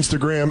 Twitter,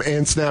 Instagram,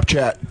 and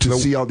Snapchat to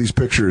see all these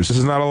pictures. This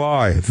is not a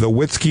lie. The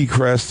Witsky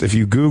crest, if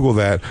you Google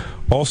that,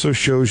 also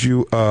shows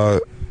you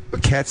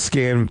CAT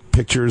scan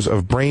pictures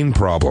of brain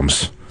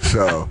problems.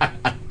 So,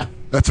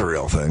 that's a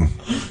real thing.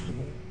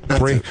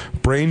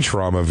 Brain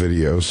trauma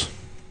videos.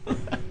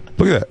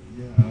 Look at that.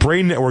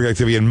 Brain network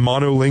activity in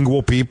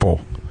monolingual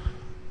people.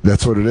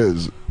 That's what it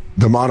is.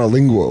 The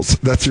monolinguals.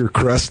 That's your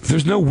crest.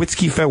 There's no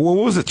Witsky what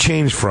was it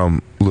changed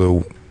from,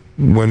 Lou,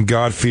 when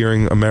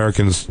God-fearing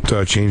Americans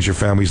changed your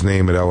family's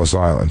name at Ellis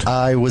Island?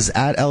 I was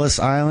at Ellis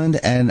Island,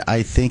 and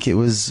I think it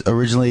was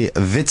originally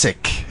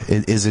Witzig.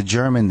 It is a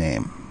German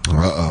name.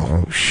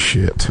 Uh-oh. Oh,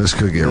 shit. This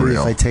could get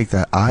real. If I take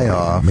that I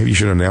off. Maybe you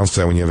should announce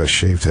that when you have a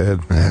shaved head.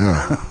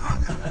 Yeah.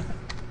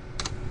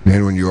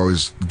 And when you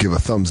always give a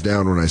thumbs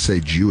down when I say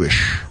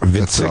Jewish.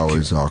 That's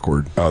always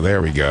awkward. Oh,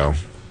 there we go.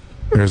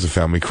 There's the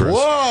family crest.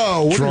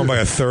 Whoa! Drawn by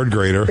a 3rd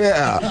grader.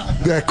 Yeah.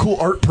 That cool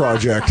art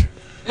project.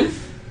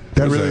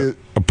 That really...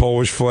 A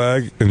Polish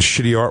flag and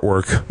shitty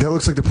artwork. That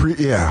looks like the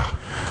yeah.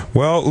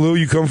 Well, Lou,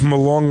 you come from a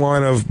long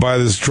line of, by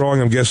this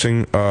drawing, I'm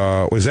guessing,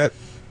 what is that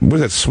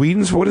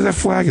Sweden's? What is that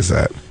flag? Is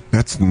that?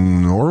 That's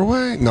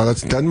Norway? No,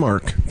 that's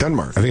Denmark.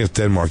 Denmark. I think it's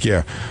Denmark,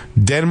 yeah.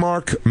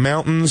 Denmark,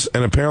 mountains,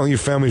 and apparently your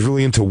family's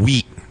really into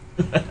wheat.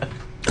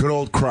 Good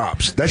old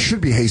crops. That should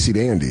be Hayseed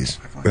Andes.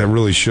 That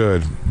really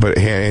should. But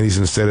Andy's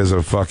instead is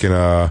a fucking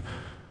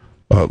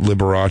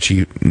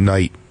Liberace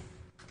knight.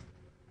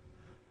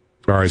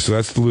 All right, so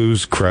that's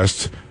Lou's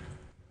crest.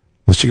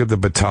 Let's check out the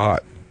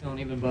Batat. Don't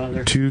even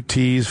bother. 2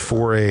 T's,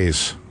 4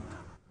 A's.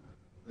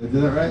 Did I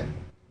do that right?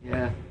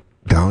 Yeah.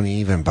 Don't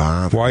even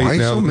bother. Why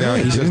now, so now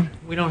mad, he says, dude?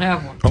 We don't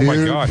have one. oh my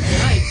God.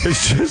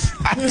 It's just,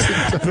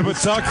 the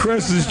Batat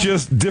crest is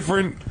just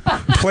different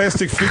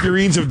plastic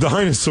figurines of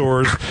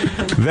dinosaurs.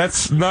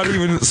 That's not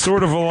even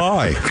sort of a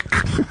lie.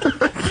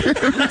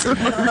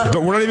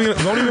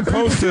 Don't even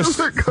post this.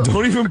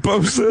 Don't even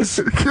post this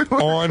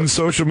on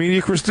social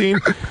media, Christine.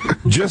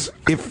 Just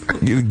if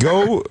you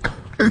go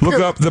look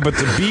up the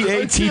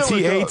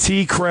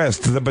BATTAT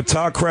crest. The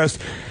Batat crest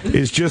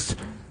is just.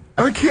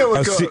 I can't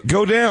look up.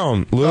 Go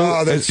down, Lou.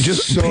 Oh, that's it's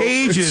just so,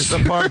 pages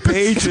upon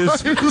pages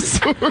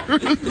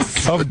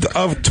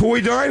of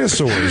toy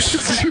dinosaurs.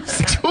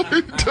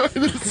 Toy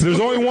dinosaurs. There's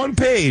only one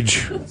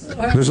page. I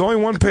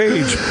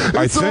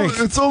think.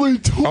 It's only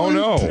toy. Oh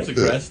no! There's a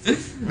crest.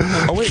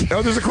 Oh wait!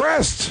 Oh, there's a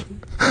crest.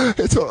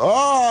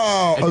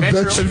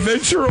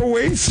 Adventure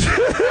awaits.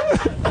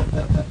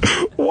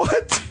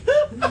 What?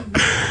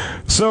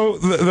 So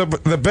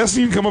the best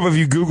thing you can come up if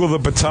you Google the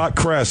Batat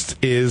crest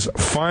is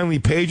finally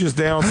pages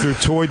down through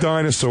toy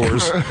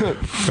dinosaurs.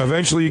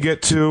 Eventually, you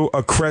get to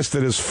a crest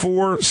that is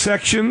 4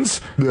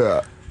 sections.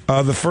 Yeah.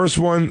 The first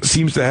one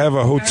seems to have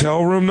a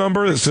hotel room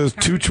number that says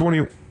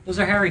 220. Those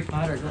are Harry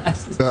Potter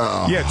glasses.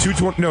 Yeah,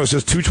 220. No, it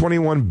says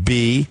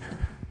 221B,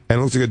 and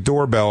it looks like a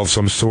doorbell of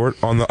some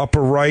sort. On the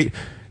upper right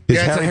is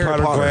Harry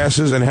Potter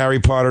glasses, and Harry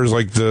Potter's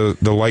like the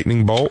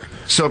lightning bolt.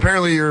 So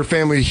apparently your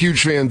family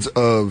huge fans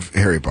of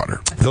Harry Potter.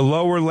 The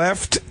lower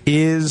left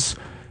is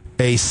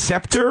a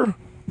scepter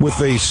with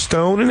a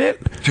stone in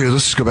it. Dude,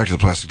 let's just go back to the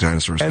plastic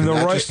dinosaurs. And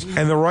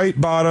the right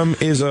bottom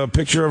is a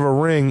picture of a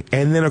ring,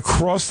 and then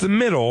across the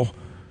middle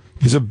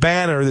is a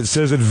banner that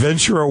says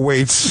 "Adventure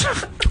awaits."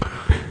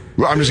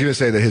 Well, I'm just going to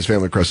say that his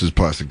family crest is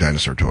plastic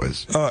dinosaur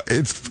toys.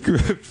 It's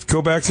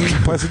go back to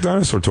plastic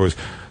dinosaur toys.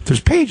 There's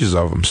pages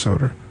of them,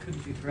 Soder.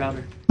 Couldn't be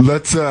prouder.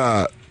 Let's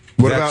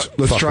Let's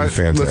try.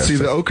 Fantastic. Let's see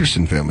the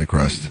Oakerson family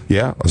crest.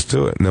 Yeah, let's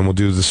do it, and then we'll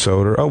do the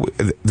Soder. Oh,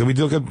 did we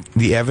look at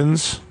the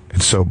Evans?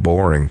 It's so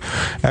boring.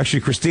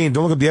 Actually, Christine,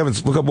 don't look up the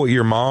Evans. Look up what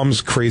your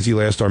mom's crazy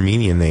last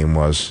Armenian name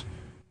was.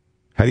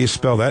 How do you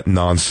spell that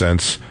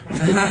nonsense?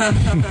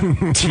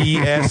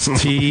 TSTNKIS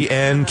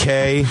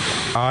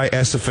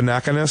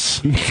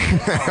Phanakinus?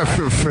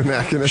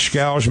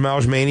 Schkauj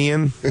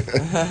Maujmanian?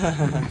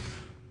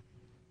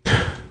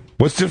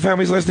 What's the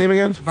family's last name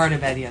again?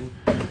 Varnavedian.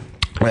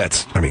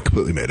 That's,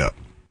 completely made up.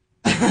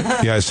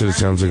 Yeah, I said it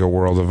sounds like a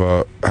world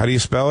of how do you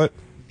spell it?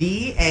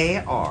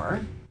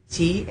 VARTABEDIAN.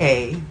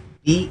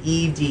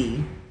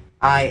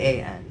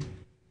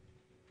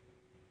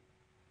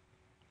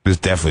 This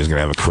definitely is going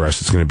to have a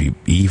crest. It's going to be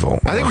evil.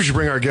 I think we should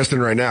bring our guest in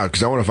right now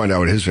because I want to find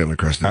out what his family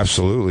crest is.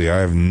 Absolutely. I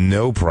have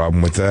no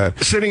problem with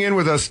that. Sitting in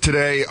with us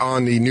today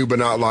on the New But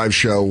Not Live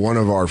show, one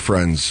of our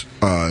friends,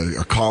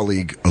 a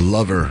colleague, a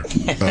lover,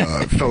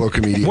 fellow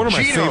comedian. One of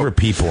my favorite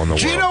people in the world.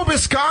 Gino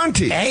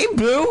Bisconti. Hey,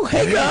 Boo.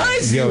 Hey,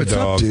 guys. Yo, What's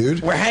dog. up,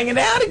 dude? We're hanging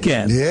out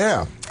again.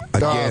 Yeah.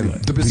 Again.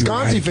 The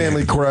Bisconti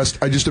family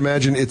crest, I just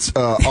imagine it's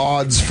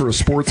odds for a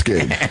sports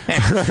game.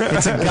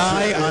 It's a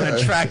guy on a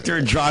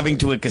tractor driving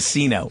to a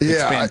casino.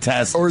 It's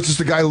fantastic. Or it's just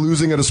a guy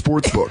losing at a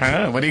sports book.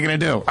 What are you going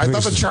to do? I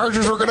thought the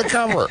Chargers were going to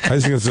cover. I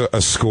just think it's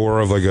a score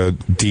of like a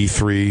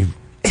D3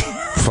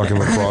 fucking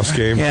lacrosse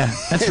game. Yeah,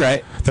 that's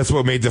right. That's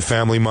what made the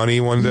family money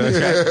one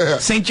day.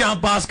 St.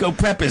 John Bosco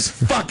Prep is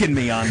fucking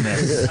me on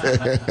this.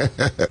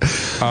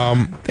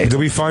 Did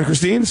we find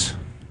Christine's?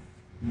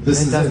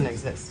 This Doesn't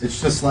exist.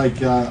 It's just like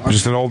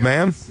Just an old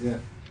man? Yeah.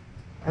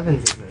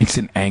 Evans exists. It's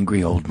an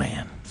angry old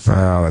man.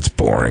 Oh, that's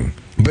boring.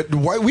 But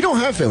why we don't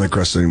have family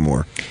crests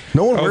anymore?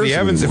 No one Oh, wears the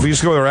them Evans. If anymore. we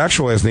just go with their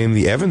actual last name,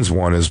 the Evans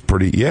one is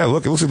pretty. Yeah,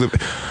 look, it looks like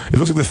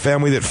the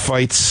family that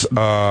fights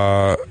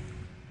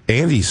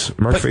Andy's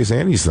Face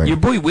Andy's thing. Your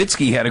boy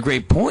Witzke had a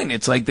great point.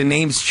 It's like the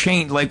names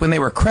changed. Like when they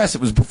were Crest,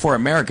 it was before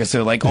America.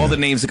 So like all the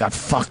names that got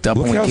fucked up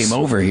Look when how we came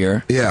over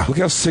here. Yeah. Look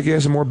how sick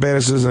ass and more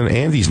badass is than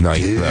Andy's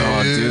night.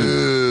 Oh,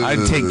 dude.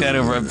 I'd take that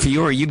over a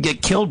Fiore. You'd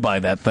get killed by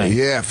that thing.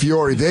 Yeah,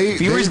 Fiore.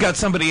 Fiore's got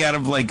somebody out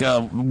of like,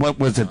 what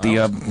was it?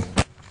 The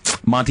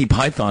Monty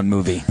Python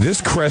movie.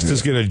 This crest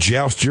is going to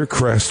joust your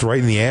crest right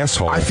in the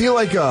asshole. I feel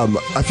like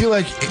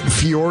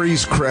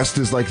Fiore's crest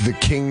is like the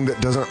king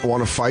that doesn't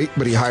want to fight,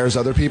 but he hires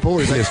other people.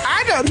 He's like,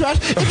 I don't want.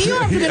 If you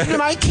want to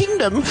my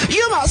kingdom,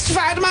 you must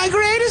fight my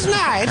greatest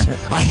knight.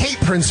 I hate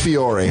Prince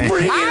Fiore.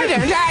 I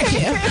don't like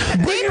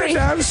you. Bring a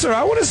dancer.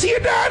 I want to see a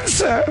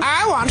dancer.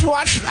 I want to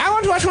watch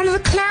one of the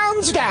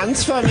clowns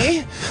dance for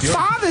me.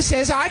 Father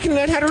says I can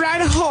learn how to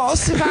ride a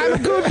horse if I'm a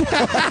good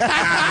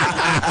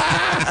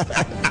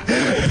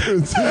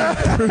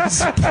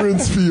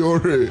Prince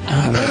Fiore.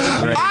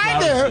 I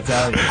know.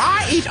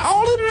 I eat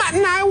all the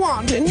mutton I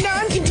want, and no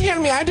one can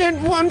tell me I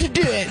don't want to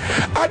do it.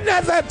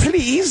 Another,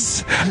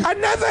 please.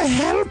 Another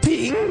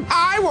helping.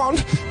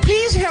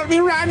 Please help me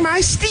ride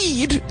my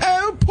steed.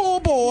 Oh, poor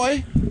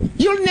boy.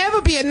 You'll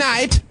never be a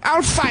knight.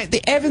 I'll fight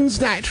the Evans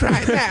Knight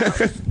right now.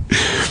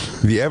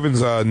 The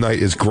Evans Knight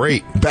is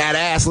great.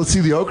 Badass. Let's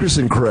see the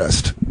Oakerson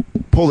crest.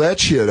 Pull that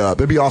shit up.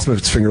 It'd be awesome if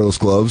it's fingerless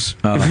gloves.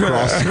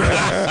 It's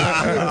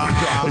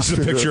a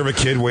picture of a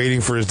kid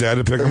waiting for his dad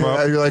to pick him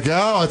up. You're like,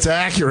 oh, it's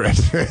accurate.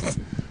 Dude,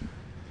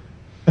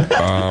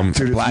 it's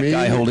Black me.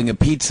 guy holding a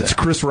pizza. It's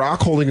Chris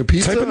Rock holding a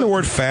pizza. Type in the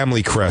word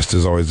family crest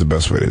is always the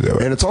best way to do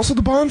it. And it's also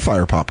the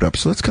bonfire popped up,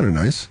 so that's kind of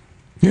nice.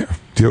 Yeah,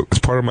 it's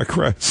part of my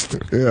crest.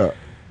 Yeah.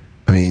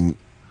 I mean,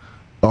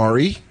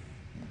 Ari,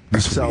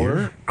 Seller,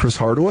 weird. Chris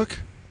Hardwick.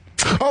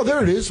 Oh,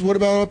 there it is. What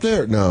about up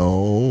there?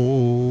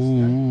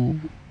 No.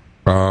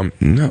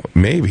 No,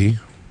 maybe.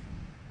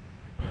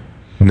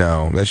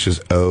 No, that's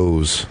just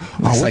O's.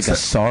 It's like a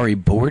sorry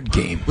board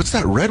game. What's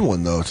that red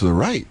one, though, to the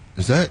right?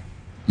 Is that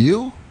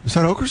you? Is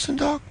that Oakerson,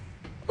 Doc?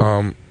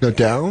 No,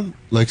 down?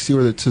 Like, see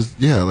where it says,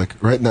 yeah, like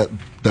right in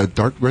that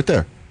dark, right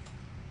there.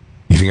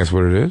 You think that's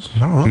what it is? I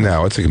don't know.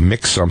 No, it's like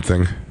mix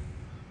something.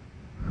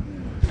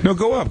 No,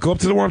 go up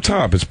to the one up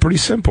top. It's pretty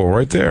simple,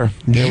 right there.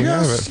 There we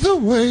have Just it. the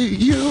way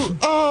you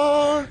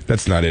are.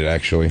 That's not it,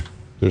 actually.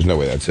 There's no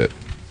way that's it.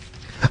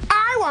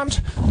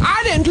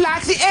 I don't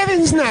like the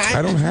Evans Knight.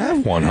 I don't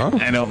have one, huh?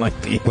 I don't like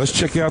the. Let's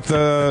check out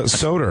the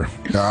Soder.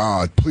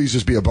 Please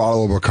just be a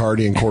bottle of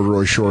Bacardi and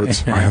corduroy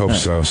shorts. I hope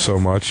so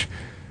much.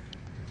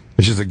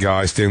 It's just a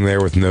guy standing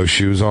there with no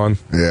shoes on,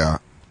 Yeah.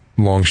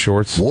 long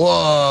shorts.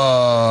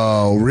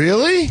 Whoa,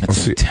 really?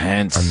 That's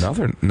intense.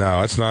 Another?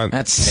 No, it's not.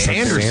 That's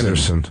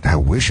Sanderson. I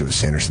wish it was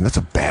Sanderson. That's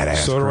a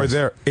badass. Soder right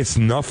there. It's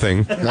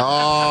nothing.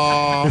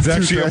 Oh, It's dude,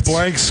 actually a that's-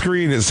 blank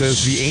screen. It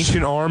says the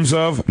ancient arms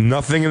of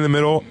nothing in the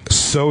middle.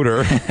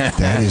 Soder.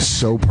 That is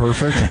so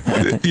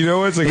perfect. You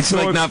know, it's like It's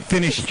like not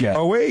finished yet.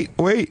 Oh wait,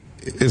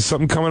 is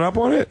something coming up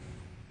on it?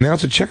 Now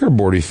it's a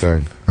checkerboardy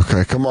thing.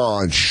 Okay, come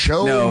on,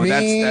 show No, me.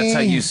 that's how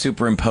you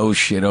superimpose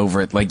shit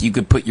over it. Like you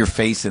could put your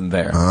face in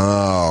there.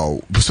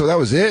 Oh, so that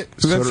was it?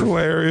 That's Sort of-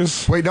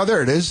 hilarious. Wait, no,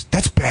 there it is.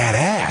 That's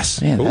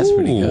badass. Man, that's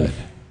pretty Ooh. good.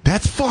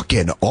 That's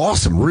fucking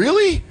awesome.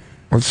 Really?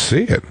 Let's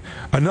see it.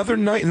 Another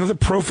night, another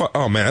profile.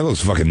 Oh man, that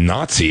looks fucking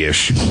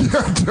Nazi-ish.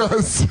 It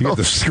does. You got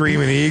the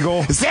screaming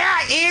eagle.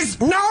 There is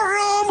no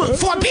room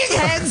for big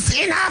heads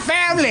in our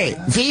family.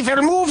 We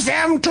will move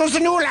them to the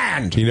new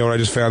land. You know what I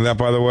just found out,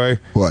 by the way?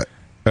 What?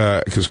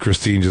 Because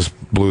Christine just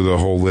blew the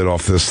whole lid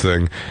off this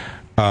thing.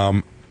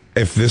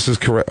 If this is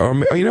correct,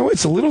 you know,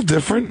 it's a little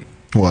different.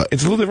 What?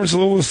 It's a little different. It's a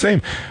little the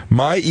same.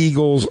 My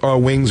eagle's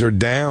wings are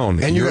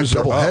down. And you have Yours are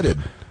up. double-headed.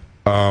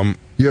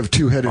 You have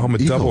two-headed I'm a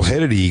eagles.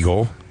 double-headed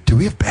eagle. Do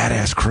we have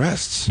badass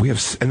crests? We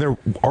have, and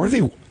are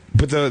they?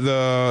 But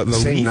the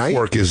Same leaf night?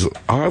 work is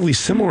oddly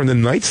similar, and the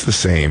night's the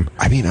same.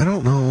 I mean, I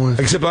don't know.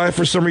 Except I,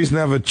 for some reason,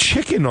 have a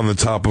chicken on the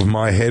top of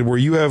my head where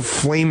you have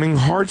flaming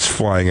hearts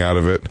flying out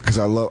of it, Because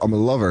I'm a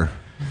lover.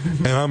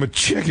 and I'm a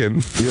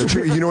chicken.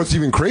 You know what's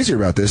even crazier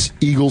about this?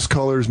 Eagles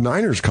colors,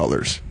 Niners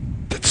colors.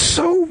 That's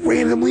so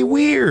randomly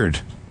weird.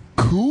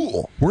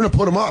 Cool. We're going to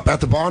put them up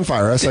at the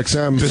Bonfire,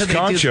 SXM.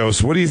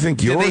 Bisconchos, what do you think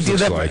Did they yours do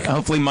looks that? like?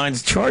 Hopefully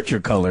mine's Charger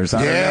colors.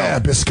 I Yeah,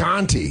 don't know.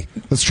 Bisconti.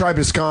 Let's try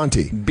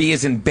Bisconti. B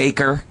as in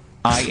Baker.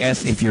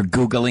 IS if you're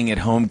Googling at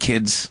home,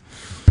 kids.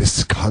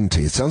 Bisconti.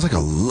 It sounds like a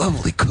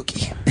lovely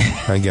cookie.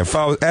 And again,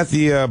 follow at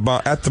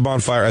the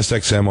Bonfire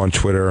SXM on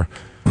Twitter.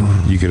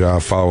 You could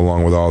follow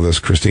along with all this.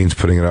 Christine's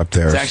putting it up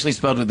there. It's actually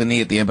spelled with an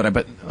E at the end, but I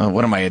bet,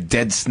 what am I, a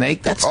dead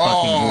snake? That's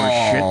fucking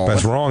horseshit.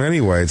 That's wrong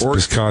anyway. It's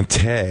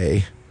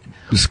Bisconte.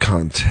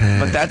 Bisconti.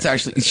 But that's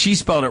actually, she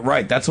spelled it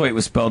right. That's the way it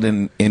was spelled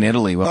in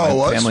Italy when my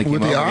what? family came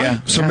With the over. I?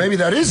 Yeah. So maybe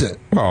that is it.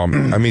 Well, I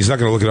mean, he's not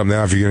going to look it up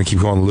now if you're going to keep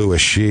calling Lou a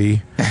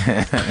she.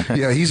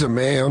 Yeah, he's a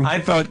man. I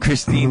thought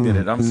Christine did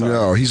it. I'm sorry.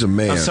 No, he's a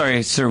man. I'm sorry,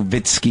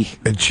 Servitsky.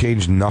 It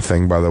changed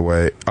nothing, by the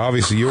way.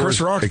 Obviously, yours.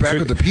 Chris Rock's it back could-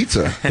 with the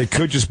pizza. It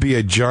could just be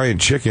a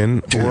giant chicken,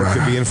 or it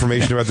could be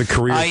information about the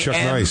career of Chuck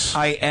Nice.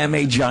 I am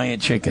a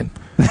giant chicken.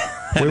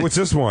 Wait, what's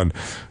this one?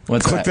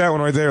 What's Click that? that one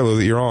right there, Lou,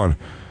 that you're on.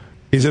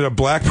 Is it a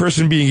black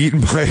person being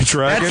eaten by a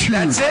dragon?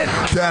 That's it.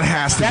 That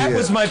has to That be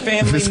was it. my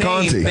family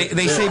Visconti. name.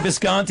 They say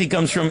Visconti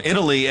comes from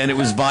Italy, and it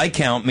was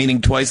Viscount,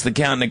 meaning twice the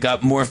count, and it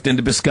got morphed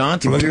into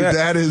Visconti. Look Dude, at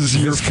that is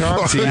your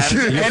Visconti.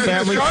 fucking- Your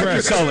family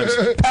crest. colors.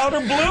 Powder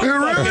blue, It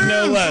really fucking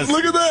no is. less.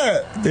 Look at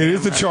that. It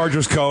is the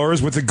Chargers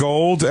colors with the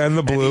gold and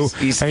the blue.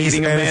 He's And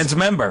eating a and man's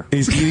member.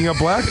 He's eating a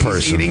black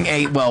person.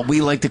 Eating we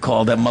like to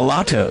call them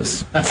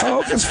mulattoes.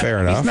 Oh, that's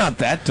fair enough. He's not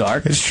that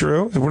dark. It's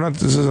true. We're not.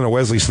 This isn't a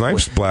Wesley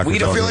Snipes black. We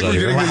don't I feel like we're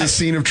getting to the Black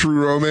scene of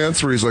True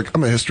Romance where he's like,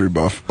 I'm a history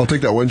buff. I'll take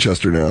that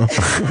Winchester now.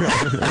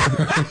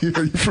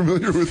 Are you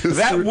familiar with history?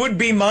 That would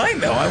be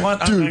mine, though. I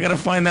gotta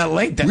find that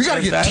link. That's we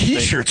gotta get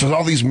T-shirts with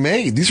all these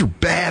made. These are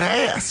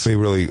badass.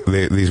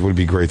 These would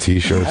be great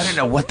T-shirts. I don't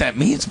know what that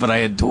means, but I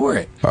adore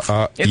it.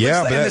 It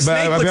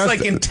looks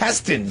like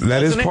intestines.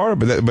 That is it? part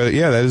of it. But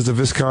yeah, that is the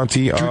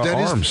Visconti Dude,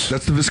 arms.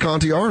 That's the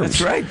Visconti arms.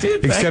 That's right,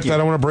 dude. Except I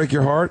don't want to break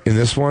your heart. In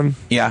this one,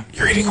 yeah,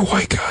 you're eating a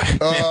white guy.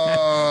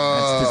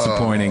 That's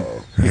disappointing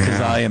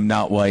because I am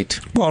not white.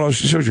 Well, it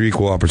shows your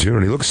equal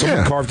opportunity. Look,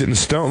 someone carved it in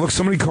stone. Look,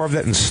 somebody carved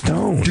that in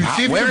stone. Dude,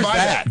 see if you can buy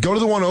that. Go to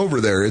the one over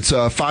there. It's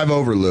 5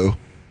 over, Lou.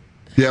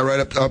 Yeah, right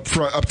up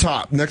front, up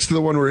top, next to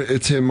the one where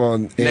it's him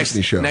on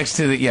Anthony's show. Next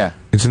to the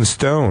it's in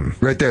stone.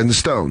 Right there in the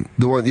stone.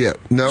 The one,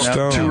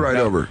 Stone. 2 right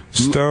over.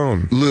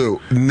 Stone. Lou,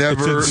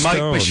 never.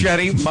 Mike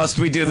Machete. Must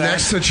we do that?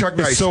 Next to Chuck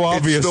Nice. It's so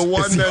obvious. It's the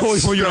one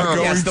that's one you're not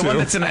going Yes, the to. one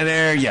that's in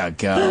there. You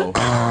go.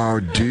 Oh,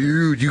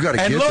 dude, you got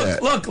to get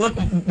that. Look.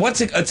 What's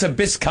it? It's a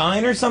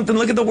Biscayne or something.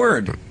 Look at the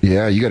word.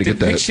 Yeah, you got to get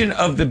that. Depiction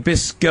of the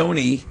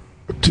Biscone.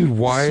 Dude,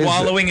 why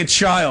swallowing a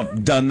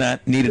child? Done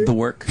that. Needed the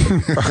work.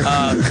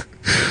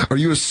 Are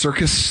you a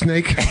circus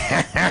snake?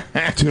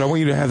 Dude, I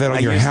want you to have that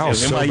on your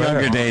house. In my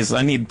younger days,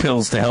 I need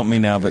pills to help me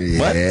now. But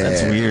what?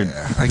 That's weird.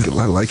 I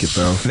like it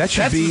though. That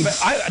should be.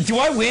 Do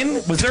I win?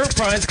 Was there a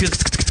prize? Because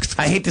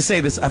I hate to say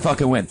this, I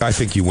fucking win. I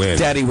think you win.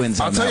 Daddy wins.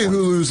 I'll tell you who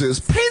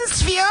loses.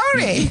 Prince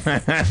Fiore.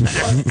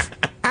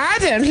 I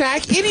don't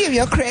like any of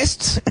your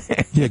crests.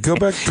 Yeah, go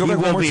back one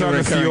more time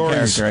to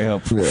Fiore's I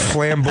hope.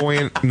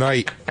 flamboyant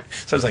night.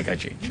 Sounds like I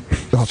changed.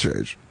 I'll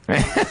change.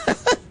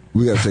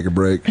 We got to take a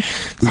break.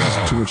 This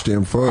is too much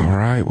damn fun. All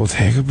right, we'll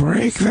take a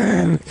break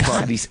then.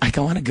 God, I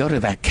don't want to go to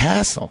that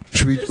castle.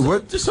 Should we?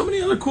 What? There's so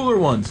many other cooler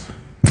ones.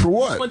 For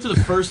what? I went to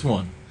the first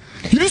one.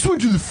 You just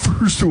went to the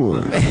first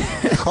one.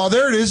 Oh,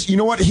 there it is. You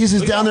know what? His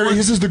is down there.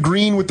 His is the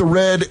green with the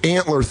red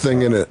antler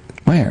thing in it.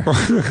 Where?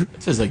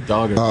 It says like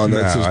Dogger. Oh,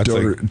 that says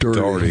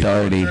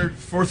Doherty.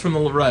 Fourth from the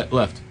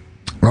left.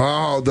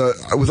 Oh,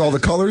 with all the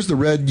colors, the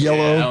red, yellow.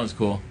 Yeah, that one's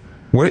cool.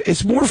 What?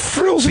 It's more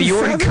frills and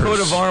Fiore feathers.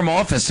 coat of arm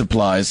office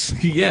supplies.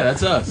 Yeah,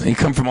 that's us. You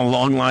come from a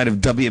long line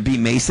of W.B.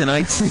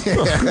 Masonites.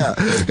 Yeah,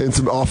 and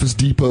some Office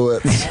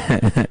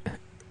Depot-ettes.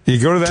 You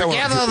go to that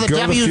Together, one. the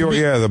Go to the Fiore.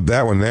 Yeah,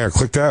 that one there.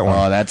 Click that one.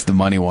 Oh, that's the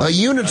money one. A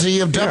unity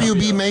of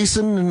W.B.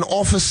 Mason and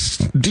Office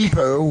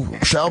Depot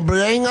shall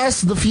bring us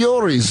the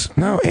Fiores.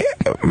 No,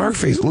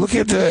 Murphy, look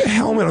at the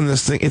helmet on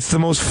this thing. It's the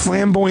most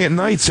flamboyant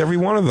knights, every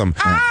one of them.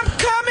 I'm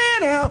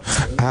coming out.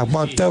 I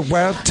want the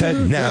world to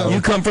know.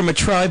 You come from a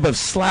tribe of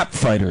slap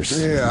fighters.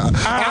 Yeah.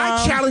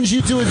 I challenge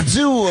you to a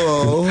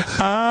duel.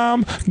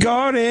 I'm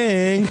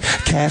guarding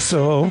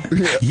castle.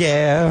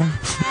 Yeah.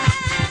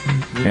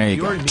 There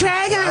you go.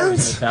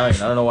 Dragons. Italian. I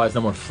don't know why it's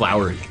not more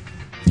flowery.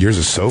 Yours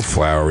is so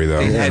flowery, though.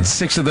 They had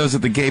 6 of those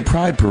at the Gay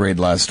Pride Parade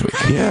last week.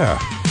 Yeah.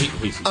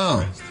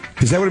 Oh.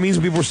 Is that what it means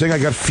when people were saying I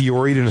got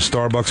Fiori'd in a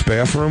Starbucks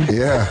bathroom?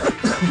 Yeah.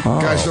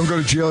 Guys, don't go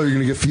to jail. You're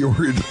going to get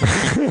Fiori'd.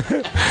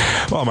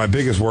 Well, my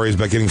biggest worry is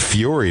about getting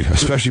Fiori'd,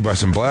 especially by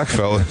some black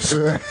fellas.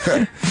 From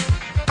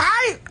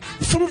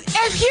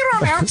here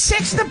on out,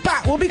 sex in the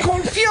butt will be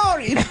called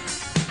Fiore.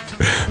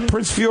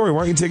 Prince Fiore, why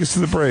don't you take us to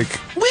the break?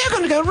 We're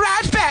going to go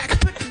right back,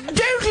 but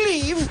don't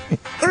leave,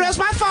 or else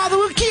my father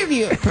will kill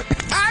you.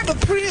 I'm a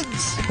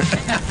prince.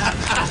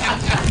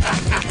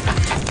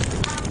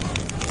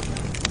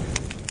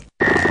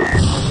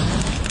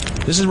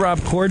 This is Rob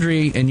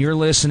Corddry, and you're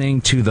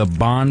listening to The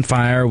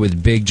Bonfire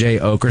with Big J.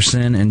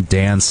 Oakerson and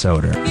Dan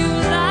Soder.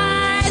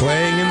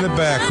 Playing in the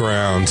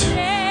background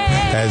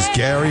as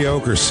Gary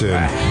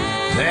Oakerson,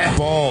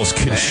 balls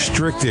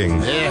constricting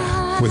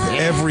with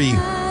every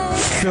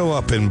fill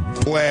up and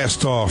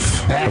blast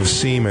off of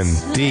semen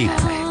deep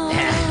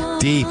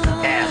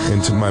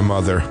into my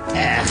mother.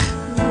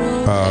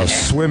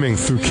 Swimming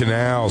through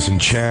canals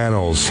and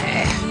channels,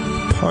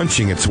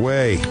 punching its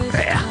way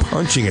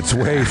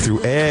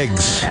through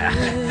eggs,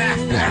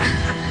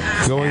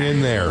 going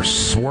in there,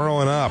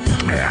 swirling up,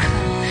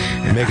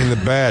 making the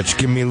batch,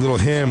 give me a little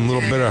him, a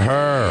little bit of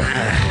her.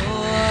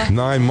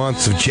 9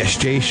 months of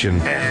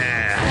gestation.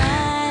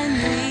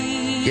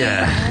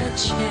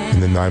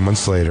 And then 9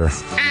 months later, a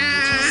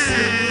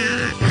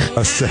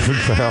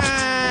 7-pound,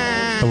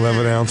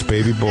 11-ounce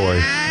baby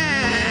boy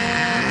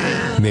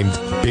named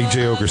Big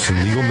J.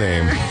 Oakerson, legal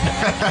name.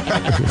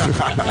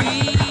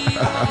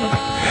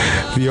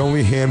 The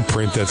only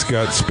handprint that's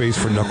got space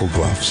for knuckle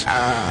gloves.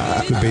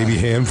 The baby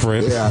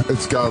handprint. Yeah,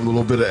 it's got a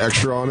little bit of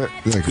extra on it.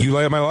 You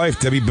Light Up My Life,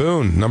 Debbie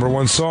Boone,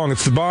 #1 song.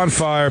 It's The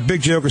Bonfire.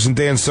 Big J. Oakerson,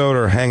 Dan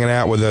Soder hanging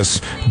out with us.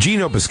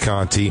 Gino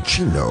Bisconti,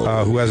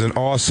 who has an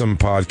awesome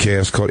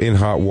podcast called In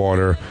Hot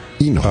Water.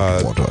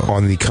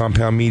 On the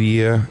Compound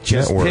Media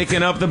Network.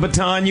 Picking up the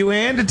baton you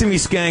handed to me,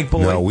 skank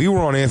boy. No, we were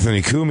on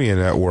Anthony Cumia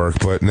Network,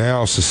 but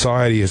now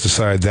society has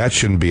decided that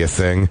shouldn't be a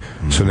thing,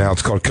 so now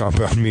it's called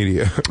Compound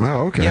Media.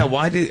 Oh, okay. Yeah,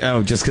 why did...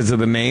 Oh, just because of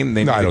the name?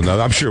 No, I don't know.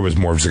 I'm sure it was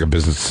more of just like a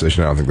business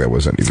decision. I don't think that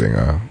was anything.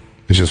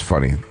 It's just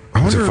funny.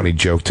 It's a funny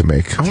joke to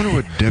make. I wonder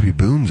what Debbie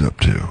Boone's up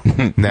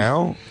to.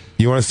 Now?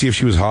 You want to see if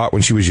she was hot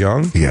when she was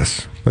young?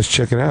 Yes. Let's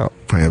check it out.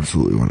 I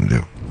absolutely want to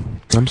do.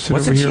 I'm sitting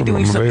Wasn't over she here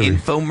doing with my some baby.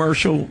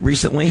 infomercial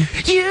recently?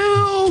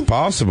 You.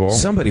 Possible.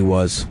 Somebody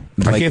was.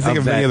 I can't think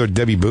of any other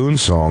Debbie Boone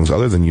songs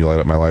other than "You Light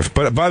Up My Life."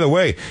 But by the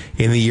way,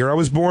 in the year I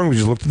was born, we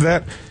just looked at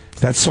that.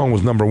 That song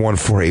was #1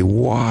 for a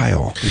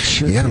while.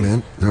 Yeah,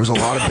 man. There was a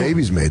lot of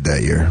babies made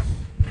that year.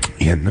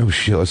 Yeah, no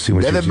shit. Let's see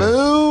what Debbie she's doing.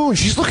 Boone,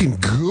 she's looking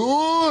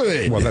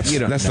good. Well,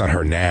 that's not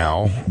her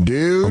now,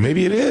 dude. Or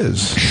maybe it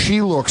is.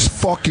 She looks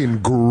fucking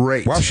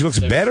great. Wow, she looks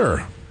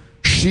better.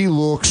 She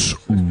looks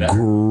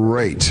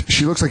great.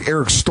 She looks like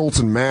Eric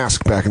Stoltz in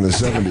Mask back in the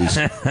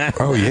 70s.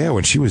 Oh, yeah.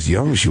 When she was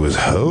young, she was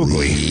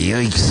holy.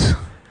 Yikes.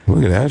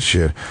 Look at that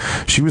shit.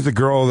 She was the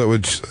girl that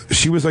would.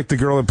 She was like the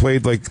girl that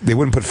played like they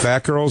wouldn't put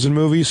fat girls in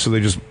movies, so they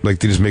just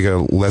make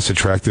a less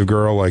attractive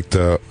girl. Like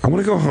I want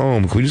to go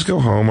home. Can we just go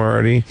home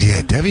already?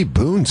 Yeah, Debbie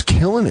Boone's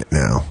killing it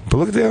now. But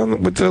look at that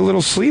with the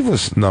little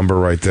sleeveless number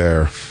right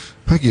there.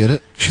 I get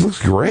it. She looks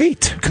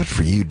great. Good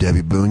for you,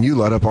 Debbie Boone. You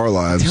light up our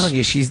lives. I'm telling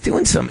you, she's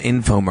doing some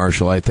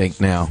infomercial, I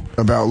think, now.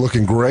 About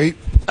looking great?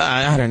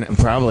 I don't know.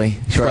 Probably.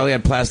 She probably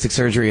had plastic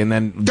surgery and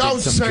then. Don't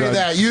did some say drugs.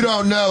 that. You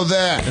don't know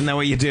that. Isn't that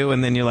what you do?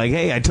 And then you're like,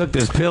 hey, I took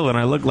this pill and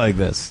I look like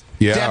this.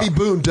 Yeah. Debbie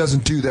Boone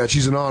doesn't do that.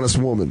 She's an honest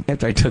woman.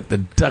 After I took the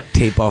duct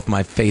tape off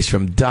my face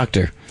from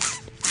Doctor.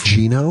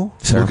 Gino,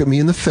 Sir? look at me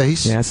in the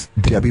face. Yes.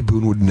 Debbie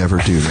Boone would never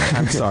do that.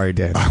 I'm sorry,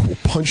 Dad. I will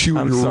punch you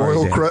in I'm your sorry,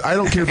 royal Dad. crest. I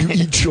don't care if you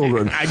eat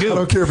children. I do. I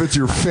don't care if it's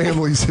your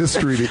family's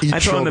history to eat I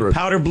throw in children. the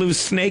powder blue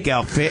snake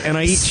outfit and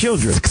I eat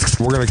children.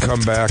 We're gonna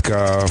come back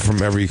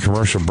from every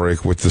commercial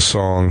break with the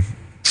song.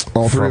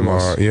 All three From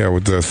of us.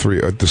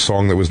 with the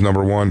song that was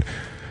 #1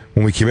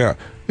 when we came out.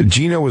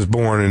 Gino was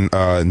born in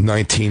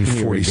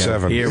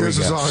 1947. Here we Here's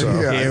the go.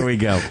 song. Yeah. Here we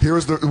go. Here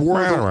was the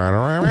war.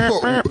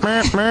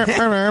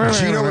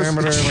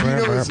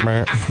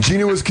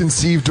 Gino was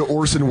conceived to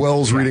Orson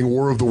Welles reading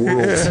War of the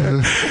Worlds.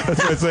 That's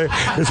what I say.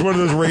 It's one of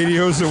those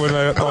radios that when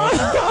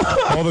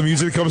all the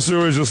music comes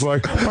through is just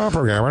like. And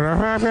also,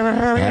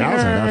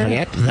 don't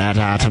forget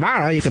that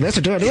tomorrow you can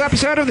listen to a new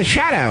episode of The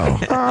Shadow.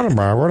 That's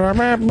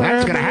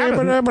gonna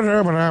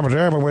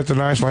happen. With the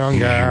nice young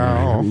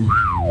gal.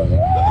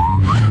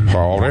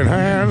 Holding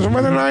hands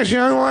with a nice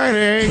young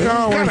lady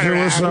going to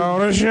a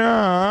soda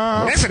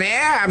shop. Listen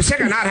here, I'm sick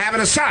of not having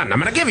a son. I'm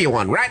going to give you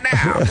one right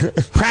now.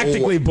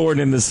 Practically born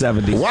in the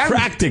 70s. What?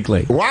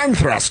 Practically. One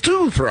thrust,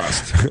 two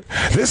thrust.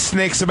 This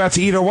snake's about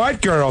to eat a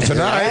white girl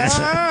tonight.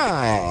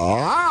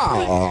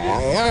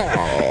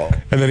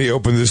 And then he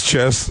opened his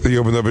chest. He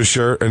opened up his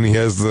shirt, and he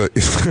has the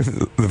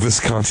the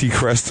Visconti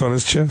crest on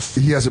his chest.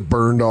 He has it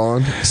burned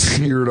on,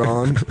 seared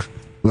on.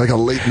 Like a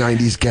late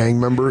 90s gang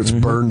member, it's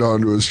burned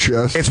onto his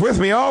chest. It's with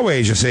me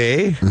always, you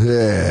see.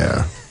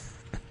 Yeah.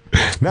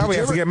 Now we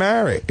have to get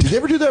married. Did you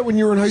ever do that when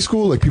you were in high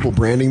school? Like people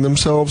branding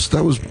themselves?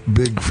 That was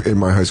big in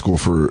my high school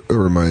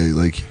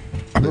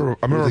I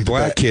remember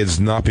black kids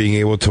not being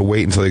able to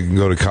wait until they can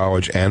go to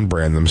college and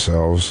brand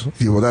themselves.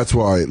 Yeah, well, that's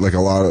why like a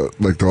lot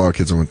of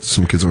kids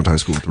some kids went to high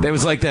school. It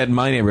was like that in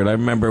my neighborhood. I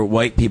remember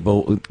white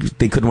people,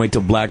 they couldn't wait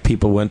till black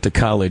people went to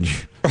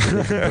college.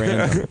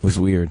 It was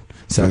weird.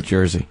 South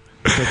Jersey.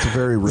 That's a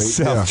very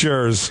South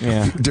Jersey.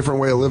 Yeah. different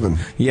way of living.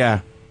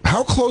 Yeah.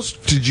 How close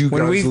did you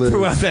When guys we live?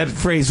 threw out that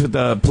phrase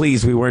with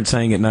please, we weren't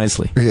saying it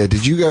nicely. Yeah,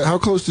 did you guys? How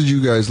close did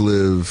you guys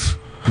live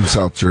in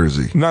South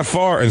Jersey? Not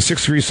far, in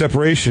 6 degrees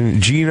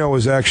separation. Gino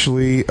is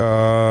actually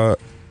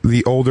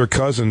the older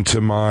cousin to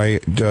my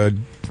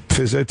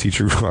phys ed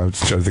teacher. I was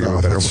trying to think of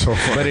a better That's one.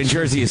 so funny. But in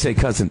Jersey, you say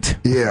cousin.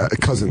 Yeah, a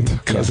cousin.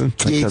 Cousin?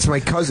 Yeah, it's my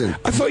cousin.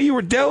 I thought you were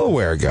a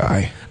Delaware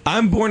guy.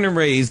 I'm born and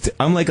raised,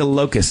 I'm like a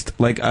locust.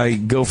 Like, I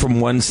go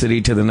from one city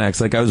to the next.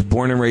 Like, I was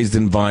born and raised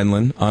in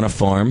Vineland on a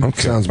farm.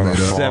 Okay. Sounds made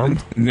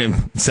up.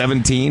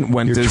 17,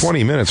 went You're to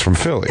 20 minutes from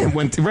Philly.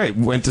 Went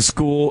to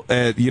school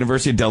at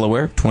University of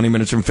Delaware, 20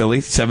 minutes from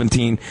Philly.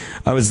 17,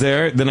 I was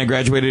there. Then I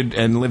graduated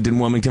and lived in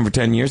Wilmington for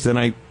 10 years. Then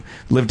I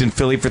lived in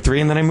Philly for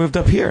 3, and then I moved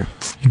up here.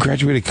 You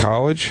graduated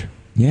college,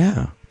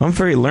 Yeah, I'm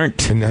very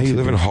learned. and now you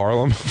live in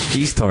Harlem?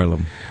 East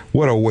Harlem.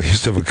 What a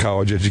waste of a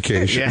college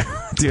education.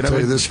 Yeah, dude, I'll tell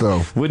you this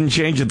though. wouldn't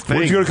change a thing.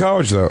 Where'd you go to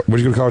college, though? What'd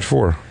you go to college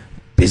for?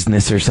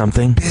 Business or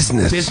something?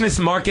 Business.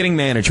 Marketing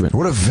management.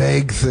 What a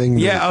vague thing.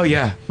 Yeah, oh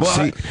yeah. Well,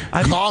 See,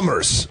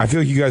 Commerce. I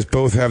feel like you guys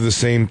both have the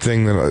same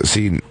thing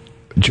that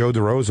Joe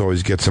DeRose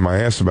always gets in my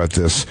ass about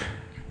this.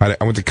 I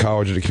went to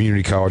college at a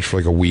community college for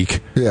like a week.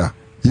 Yeah.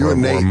 You Or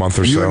and Nate. a month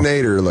or you so. and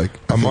Nate are like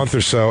A month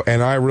or so,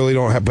 and I really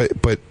don't have.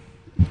 But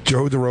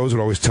Joe DeRose would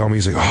always tell me,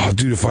 he's like, "Oh,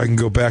 dude, if I can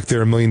go back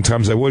there a million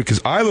times, I would."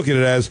 Because I look at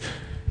it as,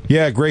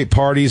 yeah, great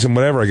parties and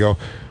whatever. I go,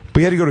 but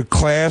you had to go to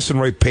class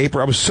and write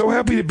paper. I was so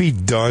happy to be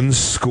done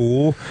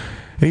school.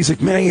 And he's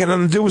like, "Man, I ain't got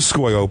nothing to do with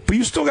school." I go, "But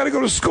you still got to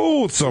go to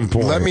school at some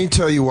point." Let me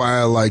tell you why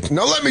I liked.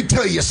 No, let me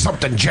tell you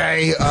something,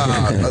 Jay.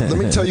 Let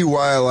me tell you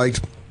why I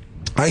liked.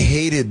 I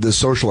hated the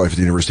social life at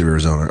the University of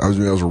Arizona. I was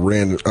a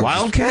random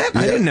Wildcat?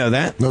 I didn't know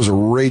that. I was a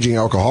raging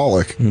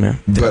alcoholic, Yeah.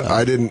 but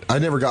I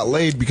never got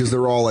laid because they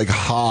were all like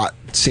hot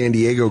San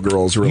Diego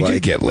girls who were You like.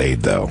 did get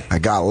laid though. I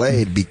got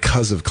laid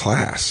because of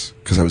class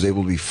because I was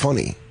able to be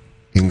funny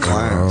in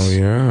class. yes. Oh,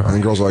 yeah.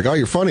 And girls were like, "Oh,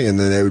 you're funny," and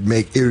then it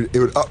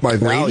would up my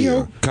value.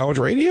 Radio? College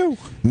radio?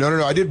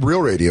 No. I did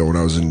real radio when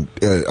I was in.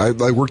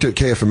 I worked at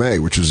KFMA,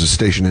 which was a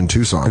station in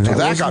Tucson. So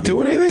that wasn't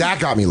doing anything? That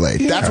got me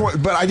laid. Yeah. That's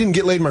what. But I didn't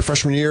get laid my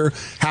freshman year.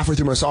 Halfway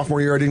through my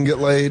sophomore year, I didn't get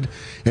laid,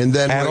 and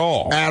then At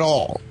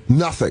all?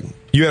 Nothing.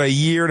 You had a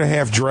year and a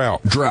half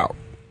drought.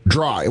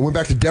 Dry. I went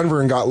back to Denver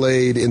and got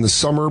laid in the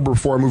summer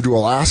before I moved to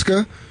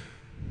Alaska.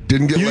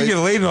 Didn't get You laid. didn't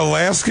get laid in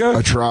Alaska?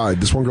 I tried.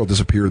 This one girl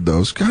disappeared,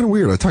 though. It's kind of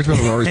weird. I talked about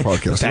it on Ari's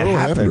podcast. That I don't know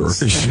what happened to her.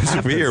 happens. She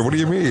disappeared. What do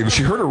you mean?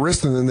 She hurt her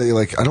wrist, and then they,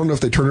 I don't know if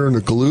they turned her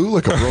into glue,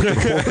 like a broken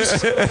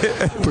horse.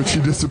 But she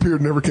disappeared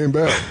and never came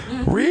back.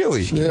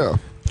 Really? Yeah.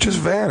 Just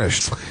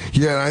vanished.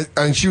 Yeah,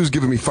 and she was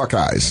giving me fuck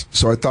eyes.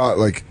 So I thought,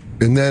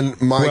 and then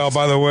my... Well,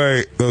 by the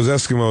way, those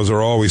Eskimos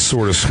are always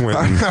sort of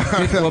squinting.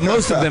 Well,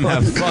 most of them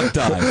have fucked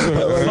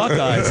eyes. Fuck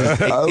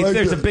eyes.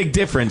 There's a big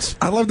difference.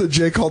 I love that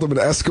Jay called him an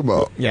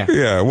Eskimo. Yeah.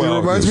 Yeah, well,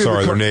 It reminds me of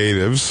sorry, the they're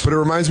natives. But it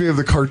reminds me of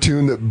the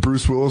cartoon that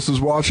Bruce Willis is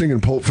watching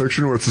in Pulp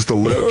Fiction, where it's just a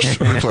lich.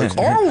 And it's like,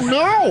 oh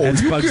no,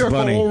 That's you Bugs can't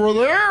Bunny. go over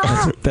there.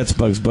 That's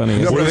Bugs Bunny.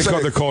 Yeah, What but are they it's called?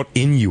 like- They're called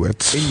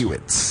Inuits.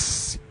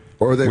 Inuits.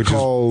 Or they're Which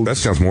called... that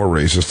sounds more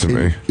racist to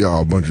me. Yeah,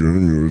 a bunch of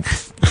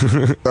Inuits.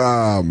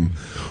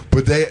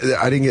 But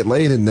I didn't get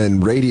laid, and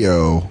then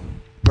radio...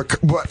 But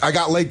I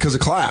got laid because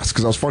of class,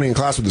 because I was funny in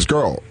class with this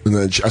girl, and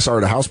then I saw her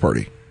at a house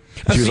party.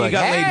 So She was you like,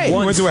 got laid "Hey!"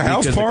 once went to a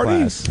house because of party?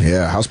 class.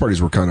 Yeah, house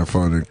parties were kind of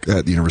fun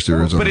at the University of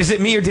Arizona. But is it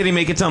me, or did he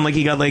make it sound like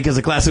he got laid because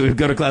of class? He would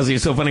go to class. He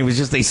was so funny. It was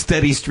just a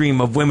steady stream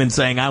of women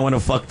saying, "I want to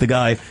fuck the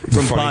guy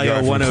from funny guy Bio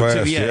from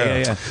 102." class,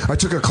 Yeah. I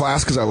took a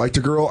class because I liked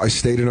a girl. I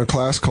stayed in a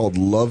class called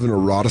Love and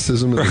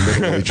Eroticism in the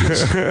Middle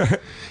Ages.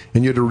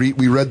 And you had to read,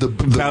 we read the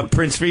About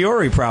Prince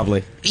Fiore,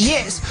 probably.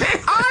 Yes,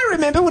 I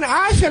remember when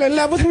I fell in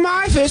love with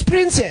my first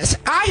princess.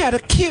 I had her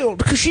killed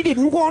because she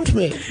didn't want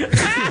me.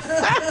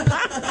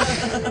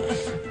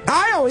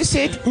 I always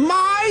said,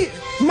 my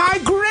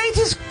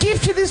greatest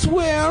gift to this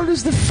world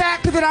is the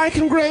fact that I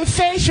can grow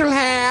facial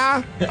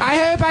hair. I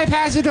hope I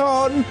pass it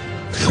on.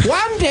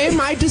 One day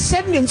my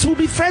descendants will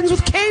be friends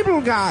with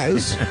cable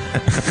guys.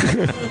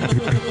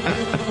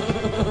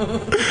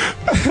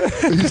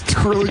 He's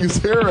twirling his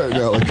hair right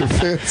now like a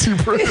fancy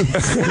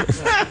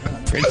prince.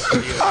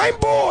 I'm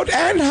bored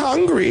and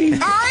hungry.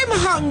 I'm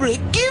hungry.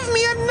 Give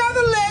me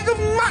another leg of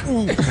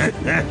mutton.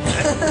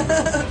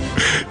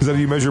 Is that how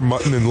you measure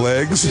mutton in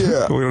legs?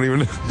 Yeah. We don't even.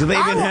 Do they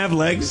even I- have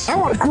legs? I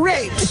want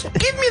grapes.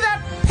 Give me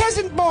that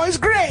peasant boy's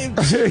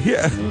grapes.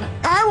 Yeah.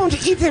 I want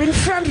to eat them in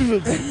front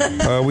of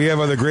him. We have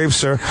other grapes,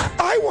 sir.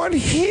 I want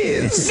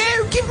his.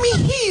 No, give me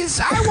his.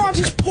 I want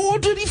his poor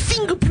dirty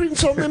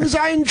fingerprints on them as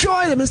I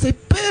enjoy them as they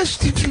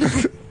burst into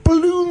little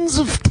balloons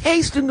of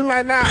taste into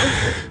my mouth.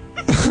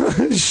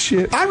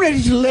 Shit. I'm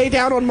ready to lay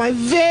down on my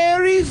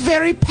very,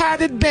 very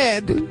padded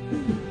bed.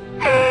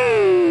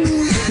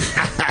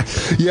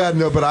 Yeah,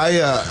 no, but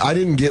I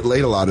didn't get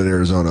laid a lot in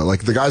Arizona.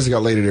 Like, the guys that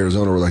got laid in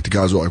Arizona were like the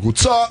guys who were like,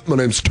 "What's up? My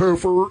name's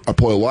Topher. I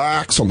play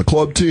lax on the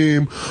club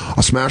team.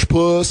 I smash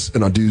puss,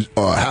 and I do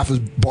half a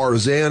bar of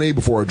Xanny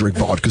before I drink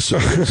vodka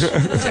sodas."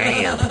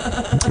 Damn.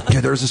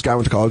 Yeah, there was this guy I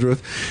went to college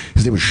with.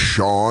 His name was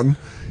Sean,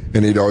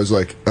 and he'd always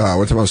like,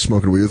 one time I was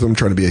smoking weed with him,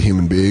 trying to be a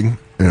human being,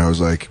 and I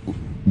was like,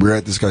 we were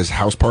at this guy's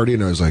house party,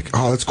 and I was like,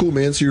 "Oh, that's cool,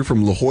 man. So you're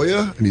from La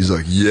Jolla?" And he's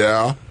like,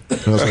 "Yeah."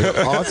 And I was like,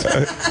 "Oh,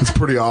 it's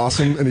pretty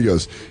awesome." And he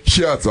goes,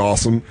 "Yeah, it's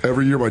awesome.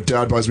 Every year my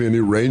dad buys me a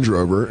new Range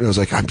Rover." And I was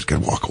like, "I'm just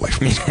going to walk away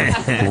from this."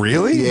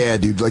 Really? Yeah,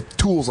 dude, like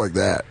tools like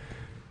that.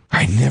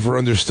 I never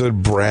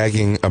understood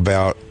bragging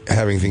about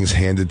having things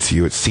handed to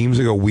you. It seems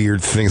like a weird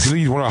thing. It seems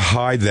like you want to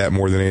hide that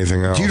more than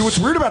anything else. Dude, what's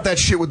weird about that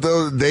shit with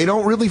they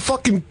don't really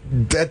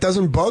that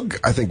doesn't bug,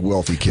 I think,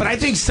 wealthy kids. But I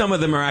think some of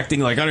them are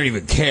acting like I don't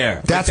even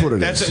care. That's what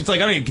it is. It's like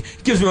I don't even,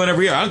 it gives me one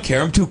every year. I don't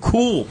care. I'm too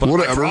cool. But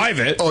I drive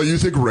it. Oh, you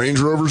think Range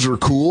Rovers are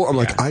cool? I'm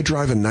like, I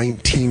drive a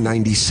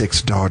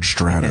 1996 Dodge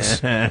Stratus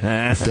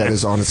that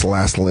is on its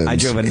last limbs. I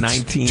drove a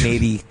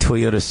 1980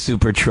 Toyota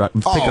Super Truck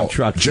pickup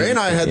truck. Jay and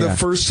I had the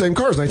first same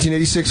cars,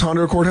 1986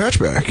 Honda Accord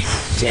hatchback.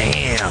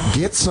 Damn.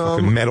 Get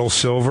some. metal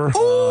silver.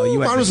 Oh,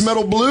 mine was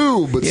metal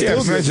blue, but Yeah,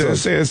 still it's good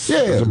nice. stuff.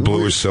 It's a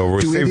bluish silver.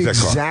 Dude, we had Save the that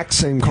car. exact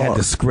same Had car.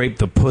 to scrape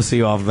the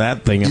pussy off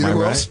that thing. Am I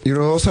right? You know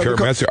who else had the Kurt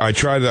car? Metzger,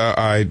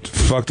 I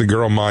fucked a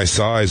girl my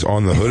size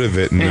on the hood of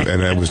it, and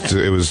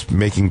it was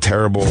making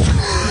terrible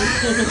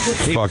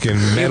fucking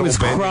metal was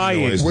bending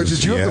crying. noises. Wait,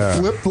 did you have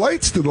the flip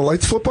lights? Did the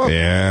lights flip up?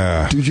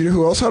 Yeah. Dude, you know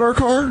who else had our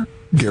car?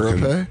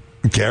 Garapay.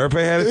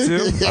 Carapace had it too?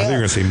 I think you're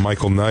going to say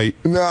Michael Knight.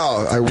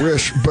 No, I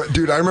wish. But,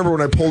 dude, I remember when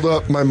I pulled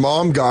up, my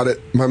mom got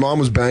it. My mom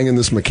was banging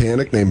this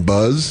mechanic named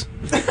Buzz.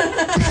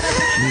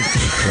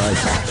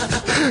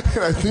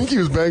 And I think he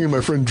was banging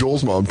my friend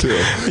Joel's mom, too.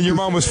 And your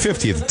mom was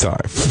 50 at the time.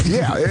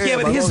 Yeah,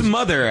 but my his mom's-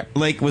 mother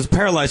was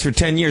paralyzed for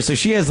 10 years, so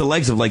she has the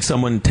legs of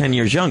someone 10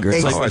 years younger.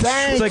 It's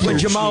like when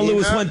Jamal Gina.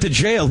 Lewis went to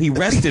jail. He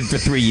rested for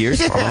 3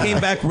 years, came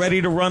back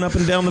ready to run up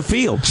and down the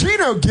field.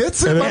 Gino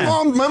gets it. My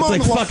mom It's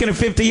like lost- fucking a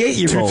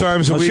 58-year-old. 2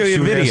 times a I'll week. show you a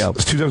she would video.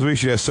 ask- 2 times a week,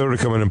 she'd ask Soder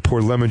to come in and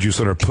pour lemon juice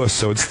on her puss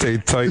so it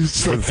stayed tight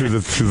through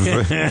the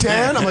thing.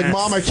 Dad, I'm like,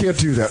 Mom, I can't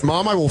do that.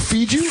 Mom, I will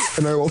feed you,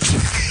 and I will...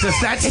 Does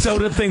that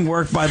soda thing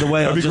work, by the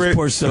way? I'll That'd be just great.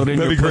 pour soda in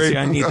That'd your be pussy.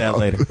 great. I need that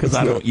later, because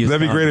I don't use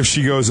That'd be condoms. great if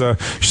she goes,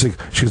 she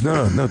goes,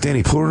 no,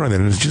 Danny, pour it on there.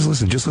 And just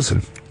listen. That's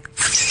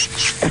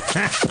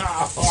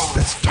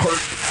tart.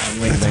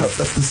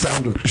 That's the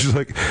sound of... She's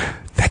like,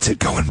 that's it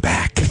going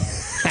back.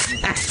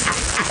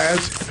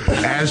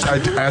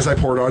 As I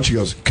pour it on, she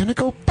goes, can I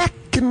go back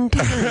in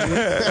time?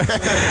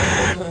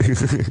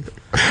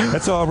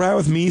 That's all right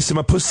with me, so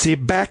my pussy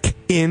back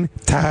in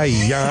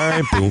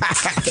time.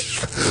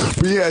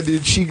 But yeah,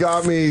 dude, she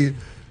got me,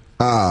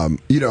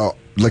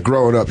 like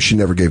growing up, she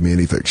never gave me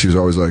anything. She was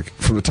always like,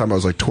 from the time I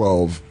was like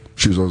 12,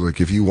 she was always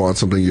like, if you want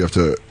something, you have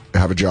to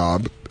have a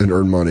job and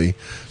earn money.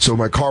 So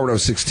my car when I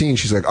was 16,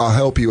 she's like, I'll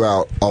help you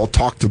out. I'll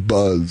talk to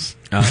Buzz.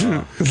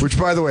 Which,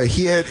 by the way,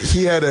 he had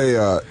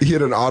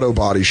an auto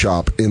body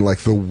shop in like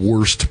the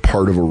worst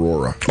part of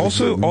Aurora.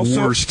 Also,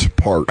 worst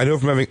part. I know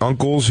from having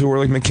uncles who are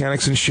like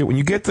mechanics and shit. When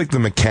you get like the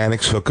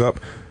mechanics hookup,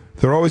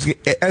 they're always,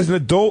 as an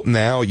adult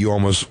now, you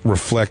almost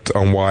reflect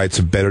on why it's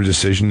a better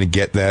decision to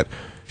get that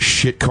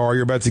shit car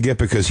you're about to get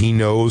because he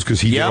knows,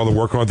 because he did all the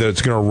work on it, that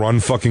it's going to run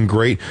fucking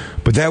great.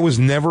 But that was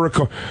never a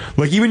car.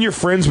 Like, even your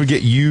friends would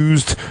get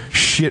used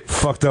shit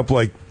fucked up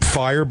like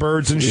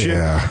Firebirds and shit.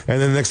 Yeah.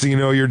 And then next thing you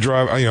know, you're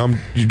driving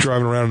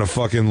around in a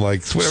fucking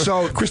like.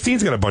 So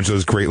Christine's got a bunch of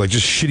those great, like,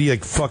 just shitty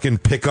like fucking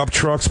pickup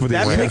trucks, but they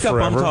That last pickup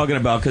forever. I'm talking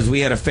about, because we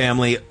had a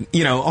family,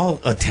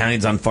 all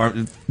Italians on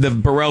farm. The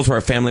Burrells were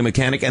a family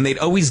mechanic, and they'd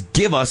always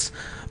give us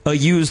a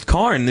used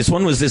car, and this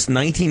one was this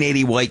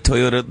 1980 white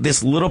Toyota,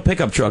 this little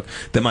pickup truck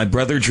that my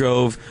brother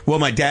drove. Well,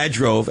 my dad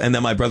drove, and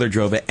then my brother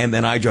drove it, and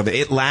then I drove it.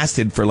 It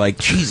lasted for like,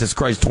 Jesus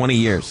Christ, 20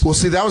 years. Well,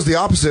 see, that was the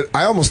opposite.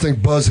 I almost think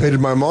Buzz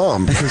hated my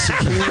mom because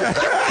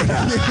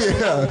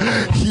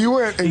he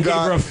went and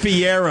got her a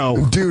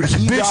Fiero. Dude,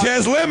 he Bitch got,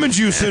 has lemon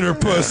juice in her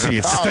pussy.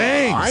 It stinks.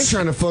 I ain't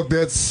trying to fuck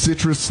that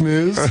citrus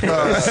snooze.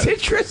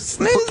 Citrus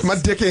snooze. My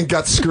dick ain't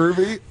got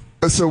scurvy.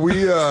 So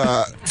we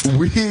got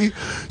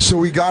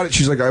it.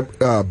 She's like,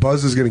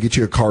 Buzz is going to get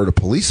you a car at a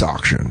police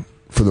auction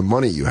for the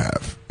money you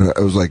have. And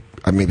I was like,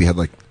 I maybe had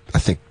like, I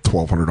think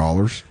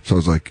 $1,200. So I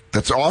was like,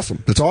 that's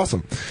awesome. That's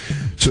awesome.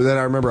 So then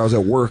I remember I was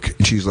at work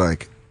and she's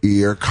like,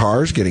 your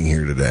car's getting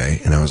here today.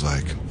 And I was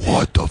like,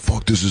 what the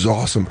fuck? This is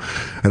awesome.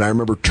 And I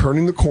remember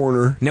turning the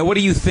corner. Now, what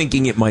are you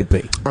thinking it might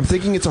be? I'm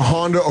thinking it's a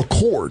Honda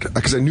Accord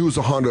because I knew it was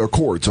a Honda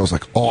Accord. So I was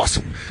like,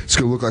 awesome. It's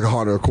going to look like a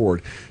Honda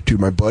Accord. Dude,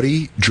 my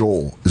buddy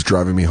Joel is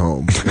driving me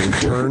home. And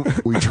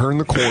we turn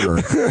the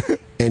corner,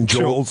 and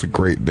Joel's a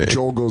great name.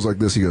 Joel goes like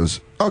this. He goes,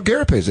 oh,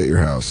 Garapay's at your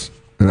house.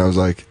 And I was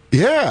like,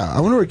 yeah,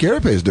 I wonder what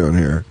Garapay's doing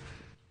here.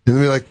 And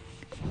then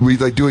we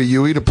do a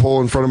Yui to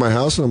pull in front of my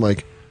house. And I'm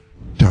like,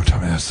 don't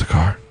tell me that's the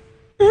car.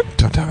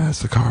 Don't tell me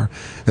that's the car.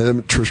 And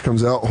then Trish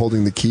comes out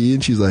holding the key,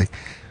 and she's like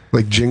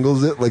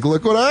jingles it, like,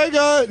 look what I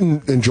got.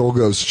 And Joel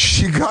goes,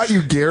 she got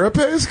you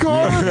Garapay's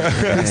car?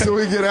 And so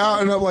we get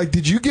out, and I'm like,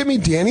 did you give me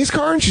Danny's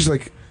car? And she's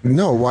like,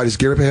 no, why does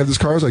Garapay have this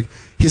car? I was like,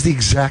 he has the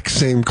exact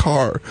same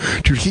car.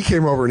 Dude, he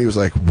came over and he was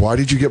like, why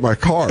did you get my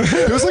car?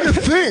 It was like a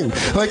thing.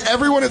 Like,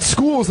 everyone at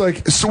school was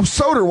like, so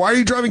Soder, why are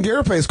you driving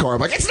Garapay's car?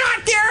 I'm like, it's not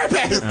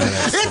Garapay's.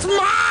 It's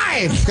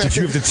mine. Did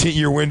you have to tint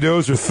your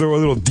windows or throw a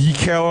little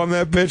decal on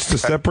that bitch to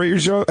separate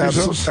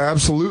yourselves?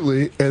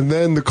 Absolutely. And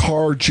then the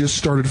car just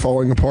started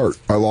falling apart.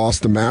 I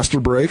lost the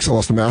master brakes. I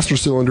lost the master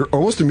cylinder.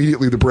 Almost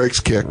immediately, the brakes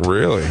kicked.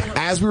 Really?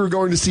 As we were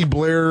going to see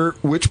Blair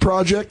Witch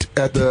Project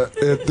at the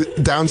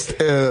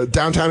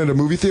downtown at a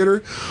movie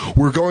theater,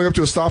 we're going up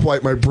to a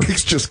stoplight. My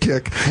brakes just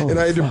kick, and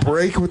I had to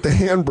brake with the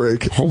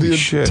handbrake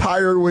the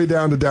entire way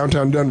down to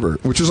downtown Denver,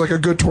 which is like a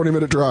good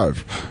 20-minute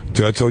drive.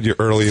 Dude, I told you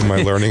early in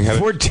my learning how to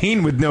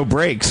 14 with no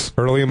brakes.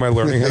 Early in my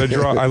learning how to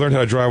drive, I learned how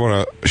to drive on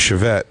a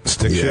Chevette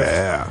stick shift.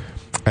 Yeah.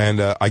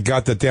 And I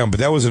got that down, but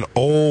that was an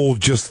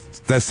old,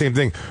 just that same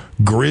thing,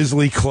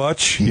 grizzly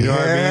clutch. You know what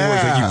I mean? Where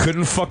it's like you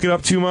couldn't fuck it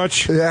up too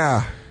much.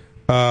 Yeah.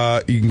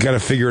 You can kind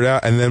of figure it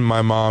out. And then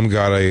my mom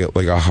got a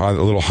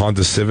little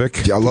Honda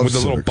Civic. Yeah, I love with the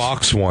Civics. little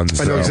box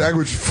ones. I know though. exactly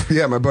which.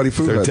 My buddy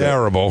Food They're had that.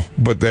 terrible,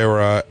 but they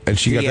were. And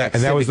she got DX, that,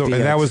 and that was the Civic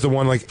and that DX. was the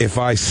one. Like, if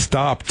I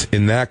stopped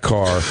in that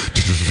car,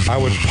 I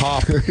would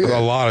pop. A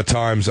lot of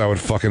times, I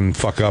would fucking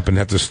fuck up and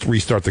have to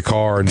restart the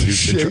car and do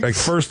like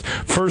first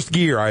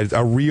gear. I had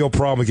a real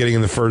problem with getting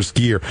in the first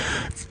gear.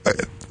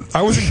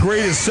 I wasn't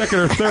great at second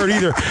or third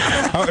either.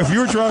 If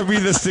you were driving me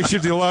in the stick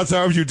shifting, a lot of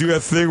times you do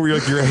that thing where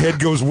your head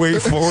goes way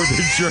forward and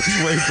jerks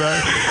way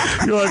back.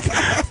 You're like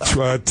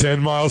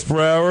 10 miles per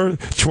hour,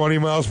 20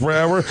 miles per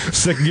hour.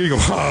 Second gear, you go,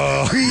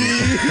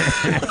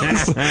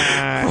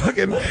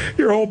 fucking,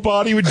 your whole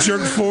body would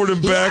jerk forward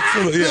and back.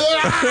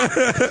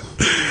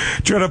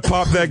 trying to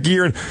pop that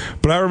gear.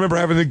 But I remember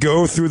having to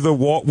go through the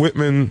Walt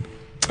Whitman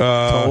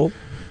toll.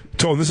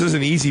 This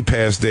isn't Easy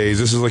Pass days.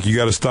 This is like you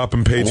got to stop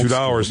and pay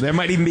 $2. There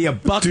might even be a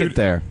bucket Dude,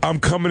 there. I'm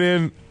coming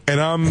in, and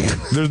I'm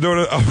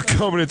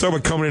coming in. Talking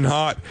about coming in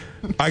hot.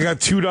 I got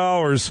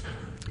 $2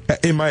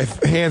 in my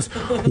hands,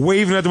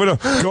 waving at the window,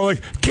 going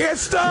like, "Can't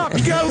stop!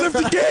 You gotta lift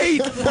the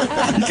gate!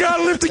 You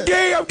gotta lift the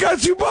gate! I've got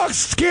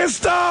 $2! Can't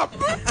stop!"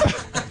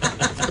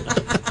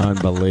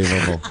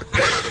 Unbelievable.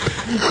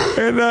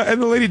 And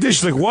the lady did.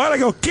 She's like, "What?" I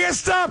go, "Can't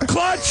stop!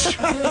 Clutch!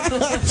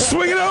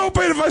 Swing it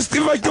open!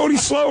 If I go any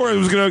slower, it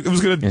was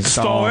gonna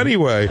stall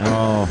anyway."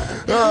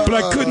 Oh. But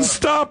I couldn't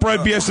stop. Right?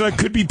 I said I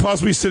could be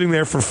possibly sitting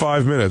there for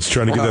 5 minutes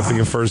trying to get that thing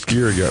in first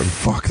gear again.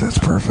 Fuck, that's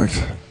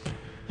perfect.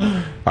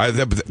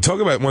 Talk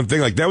about one thing.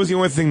 Like that was the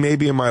only thing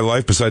maybe in my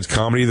life besides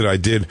comedy that I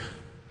did,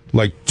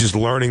 like just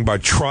learning by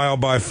trial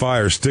by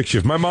fire, stick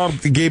shift. My mom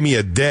gave me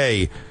a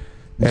day.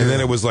 And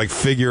then it was like,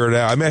 figure it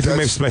out. I mean, I think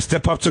my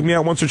step-pop took me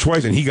out once or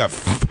twice, and he got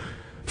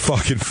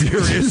fucking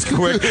furious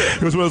quick.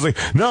 It was one of those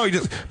like, no,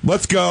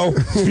 let's go.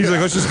 He's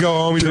like, let's just go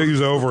home. He was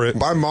over it.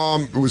 My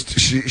mom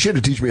she had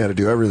to teach me how to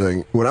do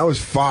everything. When I was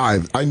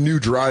 5, I knew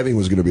driving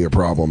was going to be a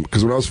problem.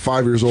 Because when I was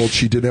 5 years old,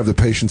 she didn't have the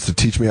patience to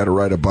teach me how to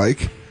ride a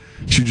bike.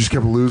 She just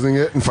kept losing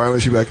it, and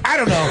finally she'd be like, I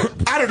don't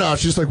know.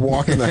 She's just like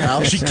walking the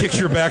house. She kicks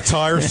your back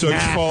tire so you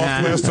fall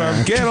off last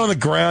time. Get on the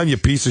ground, you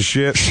piece of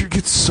shit. She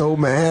gets so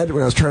mad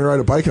when I was trying to ride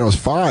a bike, and I was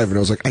 5, and I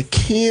was like, I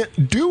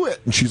can't do it.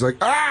 And she's like,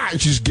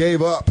 and she just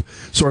gave up.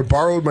 So I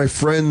borrowed my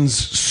friend's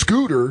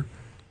scooter,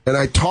 and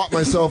I taught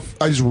myself,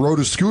 I just rode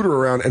a scooter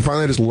around, and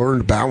finally I just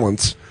learned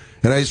balance.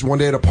 And I just one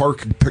day at a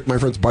park picked my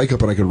friend's bike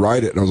up and I could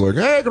ride it. And I was like,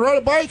 hey, I can ride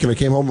a bike. And I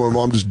came home and my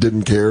mom just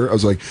didn't care. I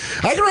was like,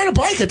 I can ride a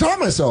bike. I taught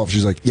myself.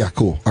 She's like, yeah,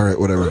 cool. All right,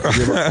 whatever.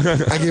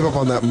 I gave up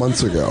on that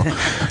months ago.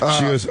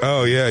 She goes,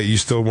 oh, yeah, you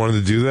still wanted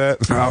to do that?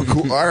 Oh,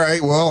 cool. All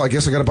right, well, I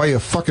guess I got to buy you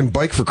a fucking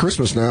bike for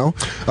Christmas now.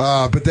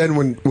 But then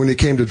when it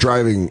came to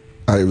driving,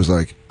 I was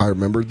like, I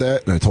remembered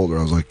that. And I told her,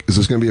 I was like, is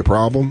this going to be a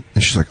problem?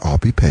 And she's like, oh,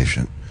 be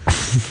patient.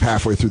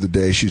 Halfway through the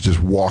day, she's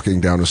just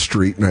walking down a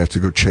street, and I have to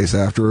go chase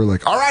after her.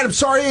 Like, all right, I'm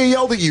sorry I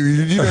yelled at you.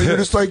 You're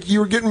just like,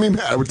 you were getting me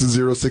mad. I went to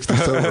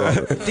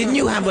 0-67. Didn't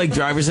you have like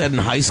driver's ed in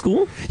high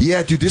school?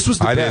 Yeah, dude, this was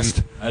the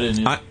best. I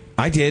didn't.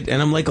 I did,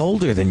 and I'm like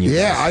older than you.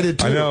 Yeah, I did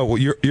too. I know. Well,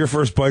 your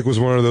first bike was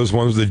one of those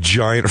ones with the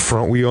giant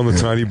front wheel and the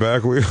tiny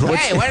back wheel.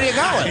 Hey, where are you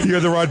going? You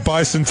had to ride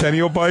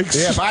bicentennial bikes?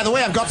 Yeah, by the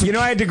way, I've got some... You know,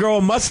 I had to grow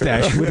a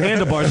mustache with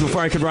handlebars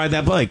before I could ride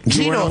that bike. You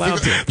Gino, weren't allowed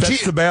to.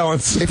 That's the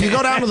balance. If you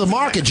go down to the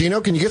market,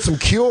 Gino, can you get some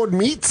cured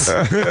meats?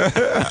 I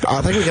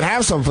think we can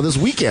have some for this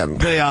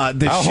weekend. The I'll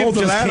ship hold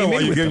the just ladder came while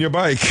in you're with getting them. your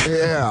bike.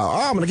 Yeah,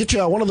 I'm going to get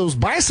you one of those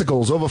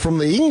bicycles over from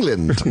the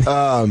England.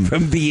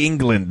 From the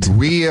England.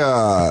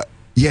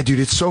 Yeah, dude,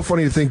 it's so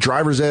funny to think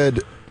driver's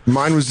ed.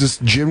 Mine was this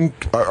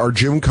our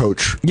gym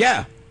coach.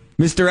 Yeah,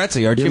 Mr.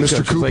 Etsy, our gym Mr.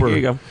 coach. Cooper. Like, here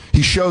you go.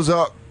 He shows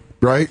up,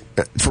 right,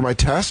 for my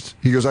test.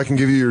 He goes, I can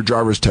give you your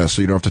driver's test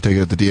so you don't have to take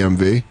it at the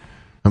DMV.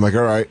 I'm like,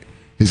 all right.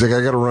 He's like,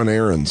 I got to run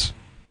errands.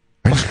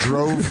 I just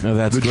drove Oh,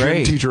 that's the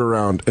great. gym teacher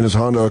around in his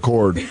Honda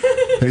Accord.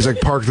 And he's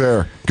like, park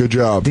there. Good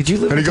job. Did you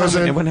live and in he goes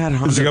town when in. everyone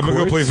had He's like, I'm going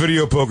to go Accords? play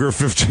video poker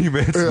 15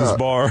 minutes in this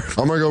bar.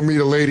 I'm going to go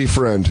meet a lady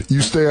friend. You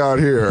stay out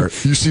here.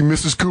 You see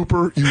Mrs.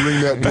 Cooper, you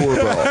ring that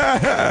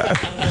doorbell.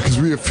 Because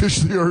we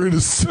officially are in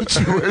a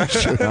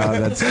situation. Oh,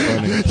 that's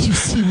funny. You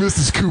see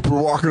Mrs. Cooper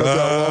walking up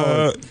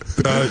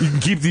that lawn. You can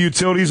keep the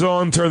utilities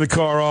on, turn the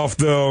car off,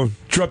 though.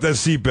 Drop that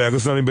seat back.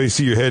 Let's not anybody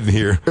see your head in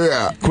here.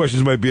 Yeah.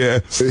 Questions might be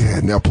asked. Yeah,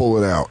 now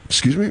pull it out.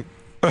 Excuse me?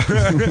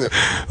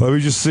 Let me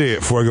just see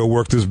it before I go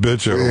work this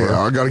bitch over. Yeah,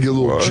 I got to get a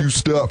little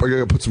juiced up. I got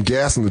to put some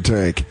gas in the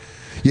tank.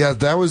 Yeah,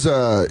 that was,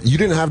 you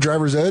didn't have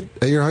driver's ed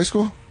at your high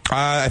school?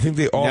 I think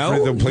they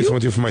offered the place I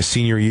went to for my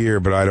senior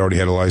year, but I'd already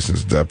had a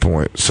license at that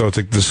point. So it's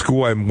like the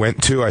school I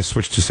went to, I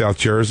switched to South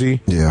Jersey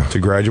to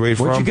graduate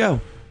from. Where'd you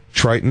go?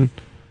 Triton.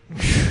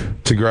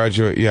 To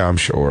graduate, yeah, I'm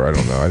sure. I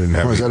don't know. I didn't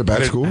have. Oh, is that a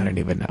bad school? I don't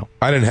even know.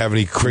 I didn't have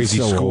any crazy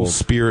So school old.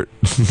 spirit.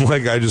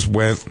 Like I just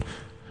went.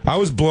 I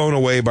was blown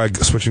away by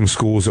switching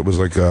schools. It was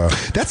like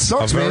That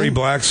sucks, a very man.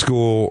 black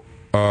school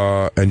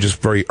and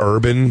just very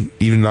urban,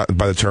 even not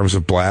by the terms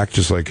of black,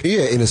 just like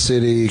Yeah, in a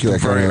city. That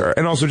very, kind of,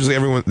 and also just like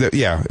everyone.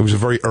 Yeah, it was a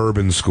very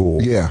urban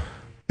school. yeah.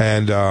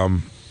 And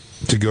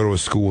to go to a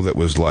school that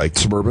was like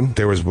Suburban?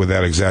 there was,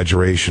 without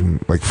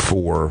exaggeration, like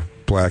 4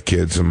 black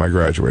kids in my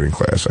graduating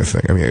class. I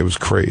think. I mean, it was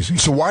crazy.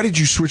 So why did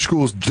you switch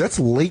schools? That's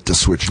late to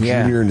switch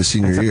Yeah. junior into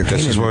senior year.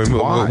 This is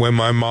when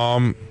my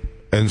mom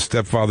and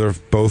stepfather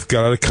both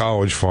got out of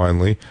college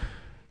finally,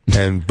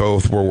 and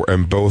both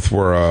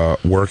were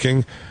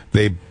working.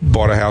 They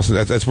bought a house.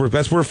 That's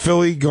where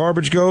Philly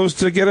garbage goes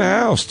to get a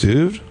house,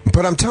 dude.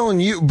 But I'm telling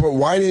you, but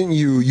why didn't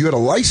you? You had a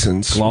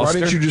license. Gloucester? Why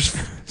didn't you just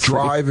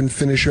drive and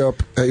finish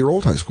up at your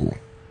old high school?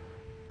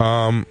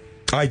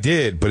 I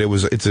did, but it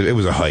was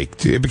a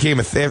hike. It became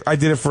I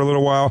did it for a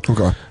little while.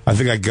 Okay. I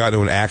think I got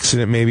into an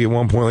accident maybe at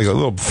one point, like a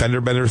little fender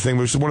bender thing.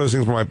 But it was one of those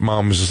things where my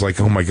mom was just like,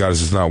 "Oh my god,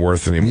 this is not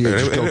worth it anymore." Yeah,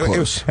 just go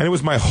close. And it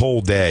was my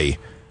whole day.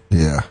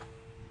 Yeah.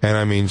 And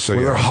I mean, so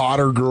Were there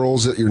hotter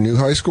girls at your new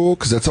high school?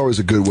 Because that's always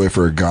a good way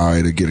for a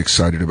guy to get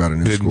excited about a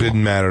new school. It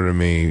didn't matter to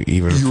me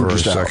even You were for a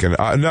just out.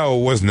 second. No,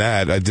 it wasn't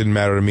that. It didn't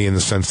matter to me in the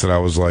sense that I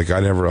was like,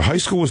 high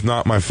school was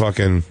not my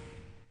fucking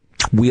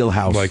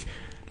wheelhouse. like,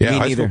 yeah, Me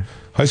high neither. school.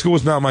 High school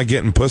was not my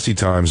getting pussy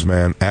times,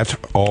 man, at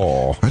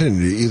all. I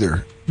didn't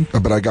either,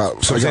 but I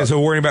got. So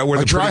worrying about where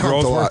I the dry pretty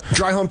humped girls a were. lot.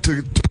 Dry hump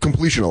to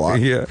completion a lot.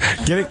 Yeah,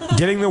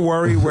 getting the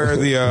worrying where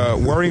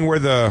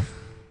the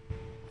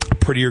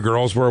prettier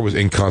girls were was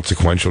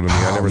inconsequential to me.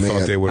 I never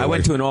thought they would. I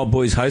went to an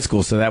all-boys high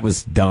school, so that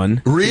was done.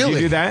 Really? Did you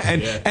do that?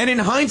 And in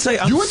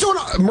hindsight... You went to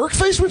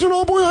Merkface went to an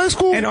all-boy high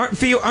school? And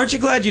aren't you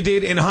glad you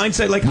did? In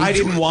hindsight, like, I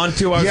didn't want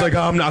to. I was like,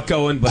 oh, I'm not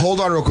going. But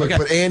hold on real quick. Okay.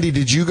 But Andy,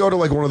 did you go to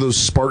like one of those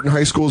Spartan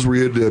high schools where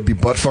you had to be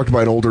butt-fucked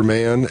by an older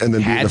man and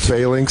then be in a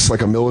phalanx,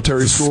 like a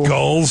military school?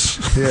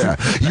 Skulls? Yeah.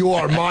 You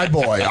are my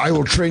boy. I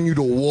will train you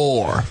to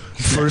war.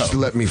 First,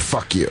 let me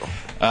fuck you.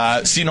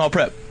 Seton Hall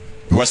Prep,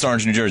 West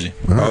Orange, New Jersey.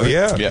 Oh,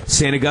 yeah. Yeah.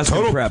 St.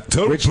 Augustine Prep.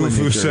 Total Richmond,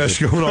 New foo-foo Jersey.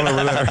 sesh going on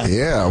over there.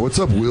 Yeah. What's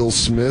up, Will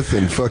Smith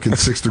and fucking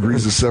 6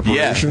 Degrees of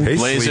Yeah, Separation? Hey,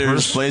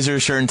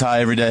 Blazers, shirt and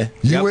tie every day.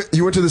 You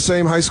went to the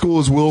same high school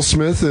as Will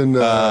Smith and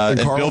And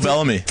Bill Carlton?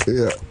 Bellamy.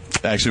 Yeah.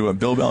 Actually,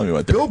 Bill Bellamy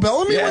went there. Bill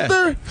Bellamy Yeah. went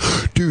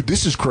there? Dude,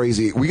 this is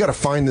crazy. We got to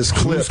find this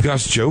clip. Who's got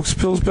jokes,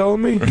 Pills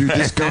Bellamy? Dude,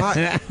 this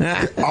guy,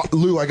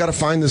 Lou, I got to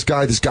find this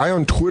guy. This guy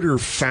on Twitter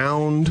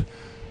found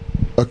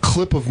a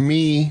clip of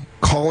me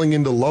calling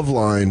into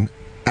Loveline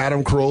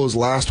Adam Carolla's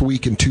last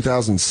week in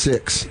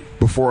 2006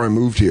 before I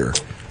moved here.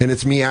 And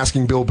it's me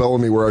asking Bill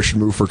Bellamy where I should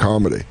move for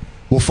comedy.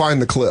 We'll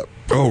find the clip.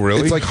 Oh,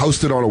 really? It's like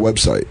hosted on a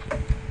website.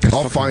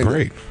 I'll find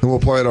great. it, and we'll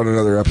play it on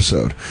another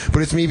episode.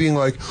 But it's me being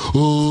like,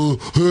 oh,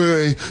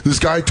 hey. This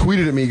guy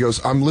tweeted at me, he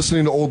goes, I'm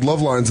listening to old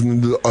Love Lines,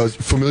 and then a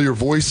familiar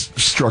voice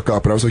struck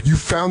up. And I was like, you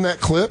found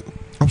that clip?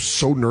 I was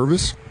so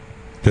nervous.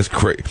 That's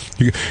great.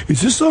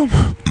 Is this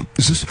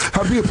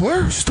How to Be a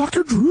Player? It's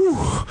Dr. Drew.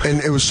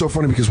 And it was so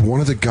funny because one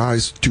of the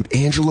guys, dude,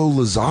 Angelo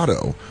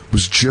Lozado,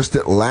 was just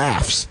at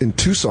Laughs in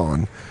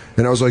Tucson.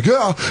 And I was like,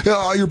 yeah,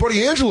 your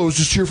buddy Angelo was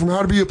just here from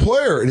How to Be a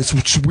Player. And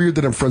it's weird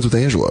that I'm friends with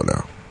Angelo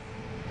now.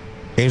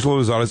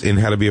 Angelo Lozada's in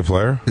How to Be a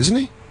Player? Isn't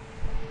he?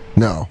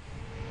 No.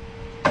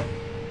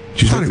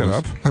 Did you look that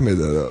up? I made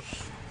that up.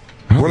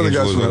 One of the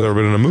guys has never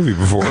been in a movie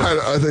before.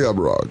 I think I'm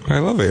wrong. I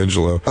love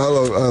Angelo. I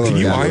love Can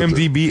you Angelo, too.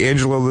 IMDb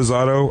Angelo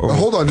Lozado? Oh.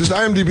 Hold on, just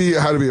IMDb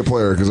How to Be a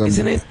Player because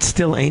Isn't it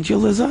still Angel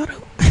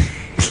Lozado?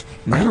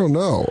 I don't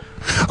know.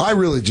 I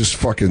really just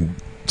fucking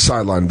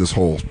sidelined this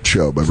whole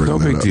show by bringing No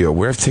that big up. deal.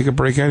 We have to take a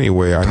break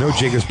anyway. I know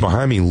Jacob's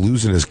behind me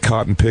losing his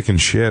cotton picking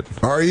shit.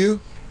 Are you?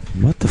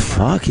 What the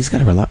fuck? He's got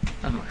to relax.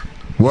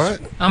 What?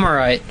 I'm all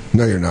right.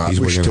 No, you're not. He's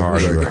We working should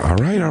hard. do it. All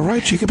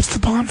right, Jacob. It's the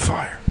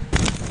bonfire.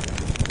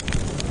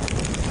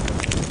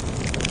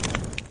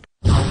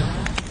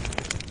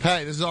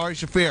 Hey, this is Ari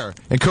Shafir,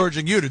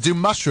 encouraging you to do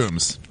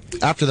mushrooms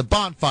after the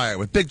bonfire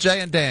with Big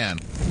J and Dan.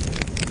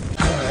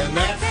 And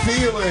that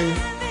feeling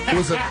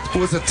was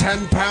a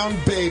 10-pound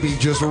baby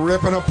just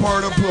ripping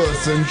apart a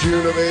puss in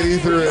June of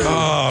 '83.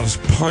 Oh,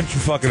 just punch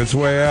fucking its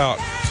way out.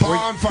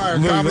 Bonfire,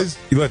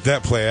 You let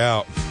that play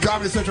out.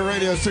 Comedy Central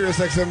Radio, Sirius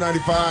XM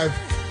 95.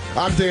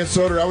 I'm Dan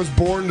Soder. I was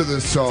born to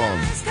this song.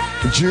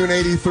 June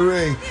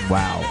 '83.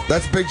 Wow.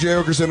 That's Big J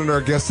Oakerson and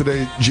our guest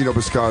today, Gino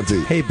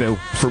Bisconti. Hey, Boo.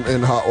 From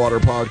In Hot Water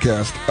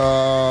Podcast.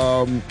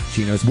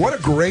 Gino's what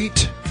a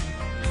great...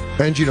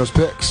 And Gino's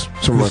Picks.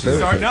 Some of my favorite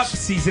Starting picks. up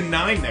season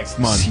 9 next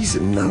month.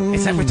 Season 9.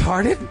 Is that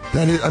retarded?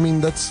 That is, I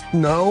mean, that's...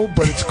 No,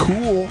 but it's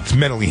cool. It's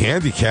mentally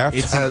handicapped.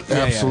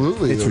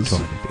 Absolutely. It's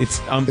retarded. It's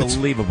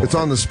unbelievable. It's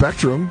on the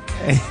spectrum.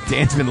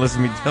 Dan's been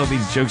listening to me tell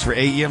these jokes for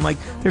 8 years. I'm like,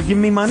 they're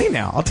giving me money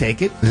now. I'll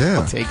take it. Yeah.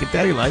 I'll take it.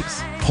 Daddy likes.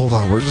 Hold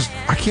on,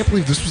 I can't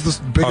believe this was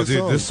the biggest dude,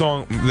 song. this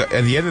song,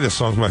 and the end of this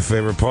song's my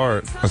favorite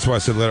part. That's why I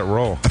said let it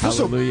roll. I feel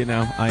Hallelujah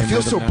now. I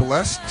feel so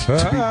blessed to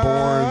be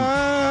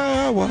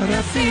born. What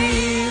a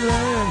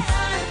feeling.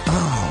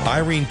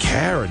 Irene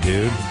Cara,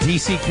 dude.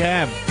 DC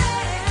Cab.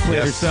 Played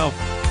Yes. herself.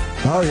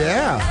 Oh,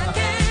 yeah.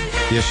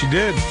 Yes, she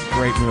did.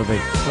 Great movie.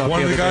 Saw it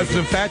One of the other guys day.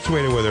 was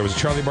infatuated with her. Was it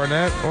Charlie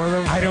Barnett? One of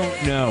them? I don't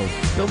know.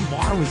 Bill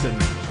Maher was in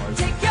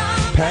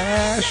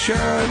Passion.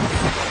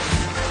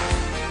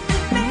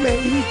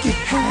 Make it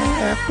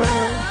happen.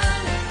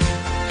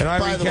 And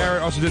Irene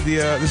Cara also did the.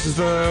 This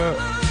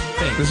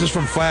is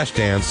from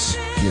Flashdance.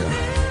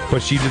 Yeah.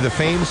 But she did the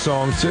Fame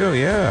song too.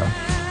 Yeah.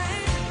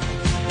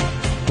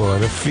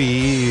 What a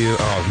feel.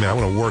 Oh man, I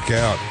want to work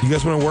out. You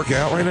guys want to work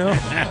out right now?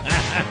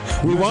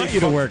 We want you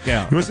to work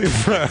out. You wanna say-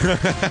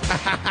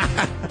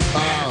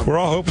 We're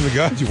all hoping to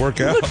God you work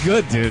out. You look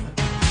good, dude.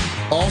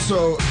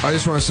 Also, I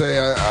just want to say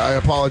I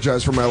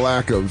apologize for my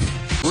lack of...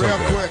 Real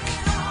quick,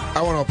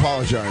 I want to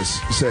apologize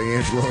saying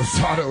Angelo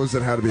Lozado was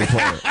in How to Be a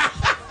Player.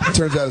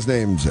 Turns out his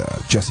name's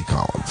Jesse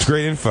Collins. It's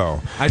great info.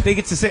 I think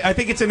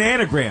it's an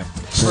anagram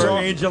for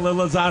Angelo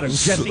Lozado.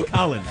 Jesse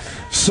Collins.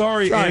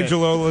 Sorry,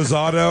 Angelo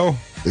Lozado.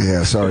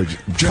 Yeah, sorry.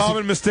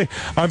 Common mistake.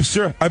 I'm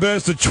sure. I bet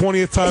it's the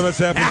 20th time that's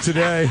happened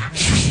today.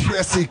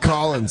 Jesse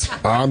Collins.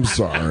 I'm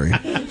sorry.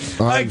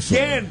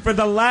 Again, for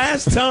the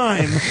last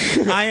time,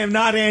 I am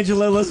not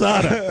Angela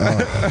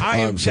Lozada. I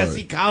am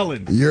Jesse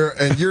Collins.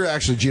 You're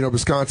actually Gino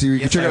Bisconti. You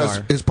can check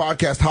out his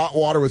podcast, Hot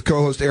Water, with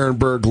co-host Aaron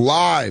Berg,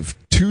 live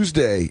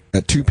Tuesday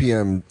at 2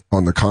 p.m.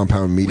 on the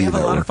Compound Media We have a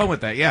lot of Network. fun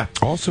with that, yeah.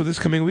 Also, this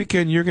coming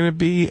weekend, you're going to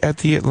be at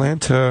the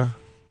Atlanta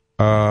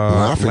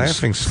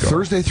Laughing Skull.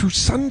 Thursday through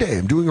Sunday.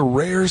 I'm doing a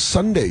rare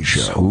Sunday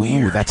show. So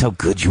weird. That's how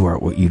good you are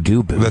at what you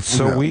do, Bill. That's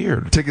so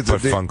weird. Tickets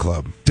but at Fun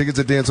Club. Tickets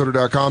at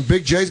dansoder.com.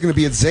 Big J's going to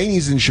be at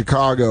Zany's in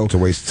Chicago. It's a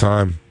waste of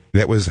time.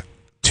 That was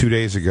 2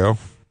 days ago.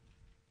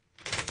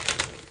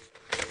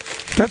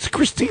 That's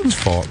Christine's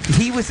fault.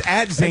 He was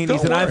at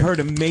Zany's, and I've heard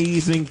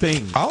amazing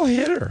things. I'll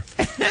hit her.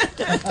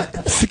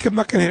 Think I'm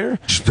not going to hit her?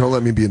 Just don't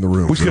let me be in the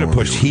room. We could have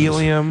pushed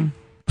Helium,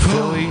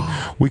 Philly.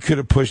 We could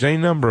have pushed any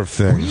number of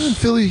things. Where are you in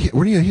Philly?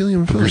 Where are you at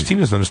Helium in Philly? Christine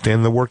doesn't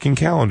understand the working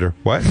calendar.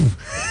 What?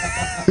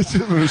 She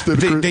doesn't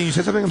understand. Dan, you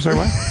said something? I'm sorry,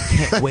 what?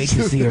 Can't wait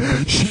to see her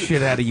beat the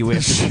shit out of you after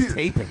this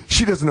taping.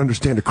 She doesn't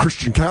understand a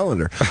Christian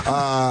calendar.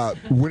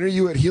 When are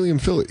you at Helium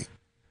Philly?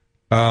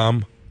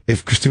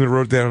 If Christina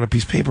wrote that on a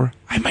piece of paper,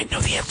 I might know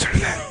the answer to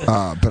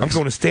that. But I'm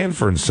going to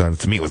Stanford and Sons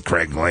to meet with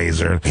Craig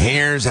Glazer.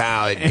 Here's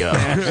how it goes.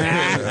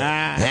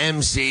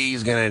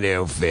 MC's gonna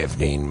do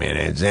 15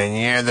 minutes,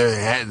 and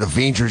the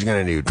feature's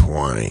gonna do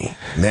 20.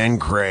 Then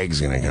Craig's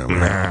gonna come.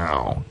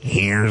 Now,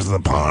 here's the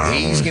part.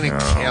 He's gonna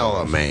kill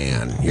a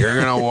man. You're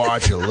gonna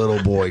watch a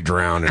little boy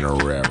drown in a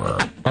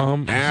river.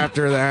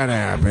 After that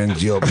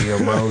happens, you'll be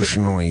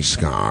emotionally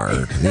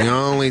scarred. The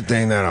only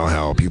thing that'll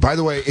help you. By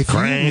the way, if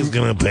Craig's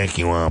gonna pick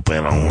you up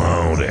in a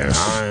Lotus.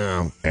 I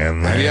am.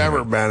 And have you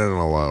ever been in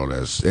a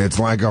Lotus? It's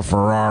like a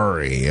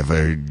Ferrari if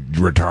a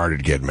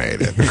retarded kid made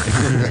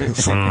it.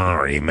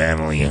 Sorry,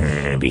 mentally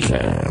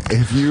handicapped.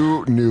 If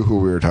you knew who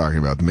we were talking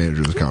about, the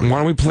manager of this company. Why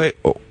don't we play?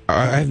 Oh,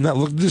 I have not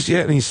looked at this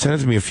yet, and he sent it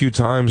to me a few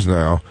times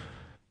now.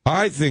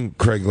 I think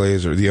Craig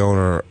Glazer, the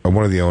owner,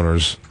 one of the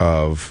owners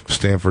of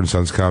Stanford and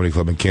Sons Comedy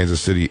Club in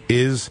Kansas City,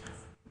 is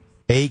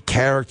a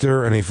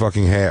character and a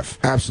fucking half.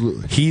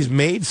 Absolutely. He's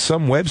made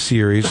some web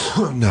series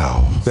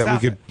that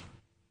Stop we could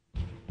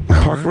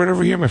park right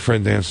over here, my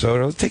friend Dan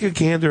Soder. Let's take a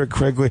gander at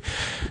Craig Glazer.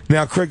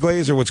 Now, Craig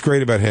Glazer, what's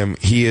great about him,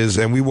 he is,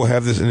 and we will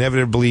have this,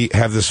 inevitably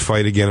have this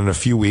fight again in a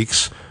few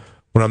weeks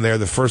when I'm there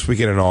the first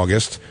weekend in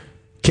August.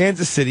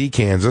 Kansas City,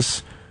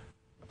 Kansas.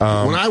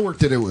 When I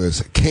worked it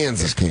was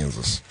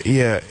Kansas.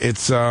 Yeah,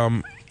 it's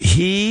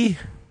he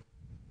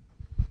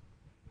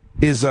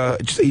is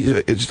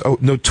just a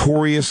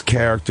notorious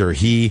character.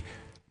 He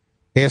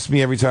asks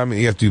me every time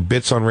you have to do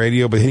bits on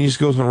radio, but he just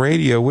goes on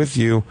radio with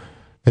you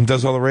and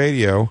does all the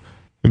radio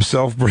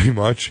himself, pretty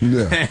much.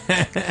 Yeah,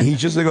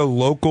 he's just like a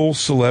local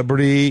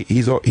celebrity.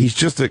 He's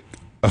just a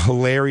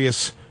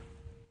hilarious,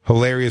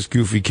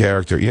 goofy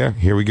character. Yeah,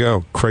 here we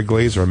go. Craig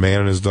Glazer, a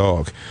man and his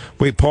dog.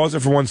 Wait, pause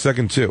it for 1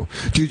 second too.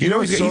 Dude, you know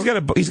he's got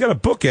a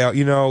book out.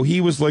 You know, he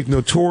was like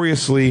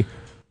notoriously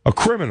a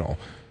criminal.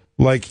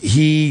 Like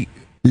he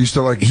used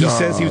to he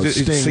says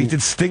he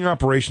did sting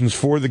operations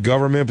for the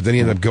government, but then he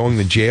ended up going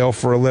to jail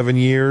for 11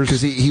 years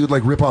because he would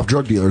like rip off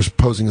drug dealers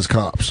posing as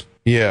cops.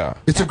 Yeah,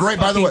 it's a great.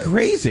 By the way,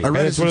 crazy. I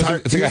read it's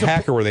like a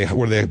hacker where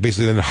they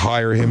basically then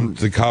hire him.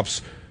 The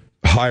cops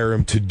hire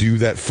him to do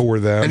that for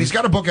them. And he's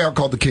got a book out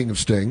called The King of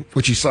Sting,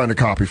 which he signed a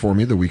copy for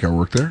me the week I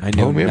worked there. I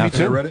know. Me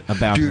too. I read it.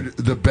 About Dude, him.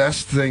 the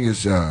best thing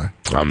is I'm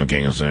the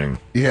King of Sting.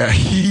 yeah,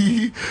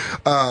 he's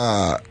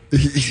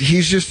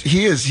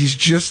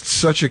just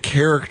such a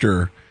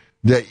character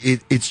that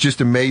it's just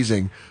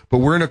amazing. But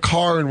we're in a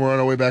car and we're on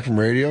our way back from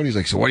radio, and he's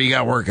like, "So what do you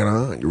got working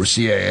on? You're with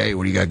CAA.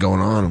 What do you got going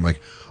on?" I'm like,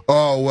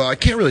 "Oh, well, I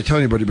can't really tell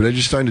anybody, but I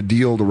just signed a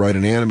deal to write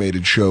an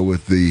animated show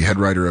with the head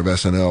writer of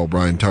SNL,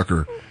 Brian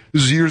Tucker."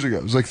 This was years ago.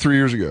 It was like 3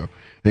 years ago.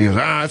 And he goes,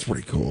 that's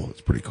pretty cool.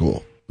 It's pretty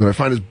cool. Then I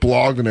find his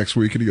blog the next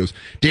week, and he goes,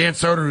 Dan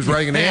Soder is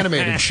writing an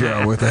animated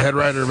show with the head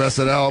writer of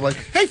SNL. I'm like,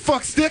 hey,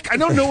 fuck stick. I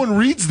know no one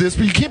reads this,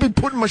 but you can't be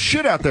putting my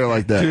shit out there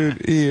like that.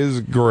 Dude, he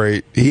is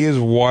great. He is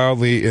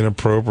wildly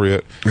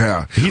inappropriate.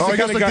 Yeah. He's the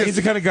kind of guy. He's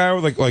the kind of guy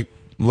with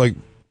like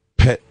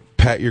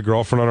pat your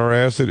girlfriend on her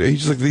ass.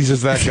 He's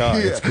just that guy.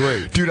 Yeah. It's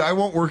great. Dude, I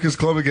won't work his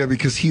club again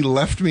because he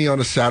left me on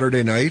a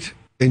Saturday night.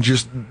 And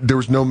just, there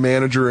was no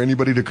manager or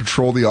anybody to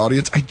control the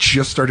audience. I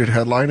just started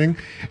headlining,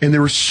 and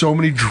there were so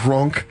many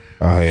drunk,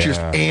 just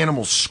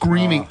animals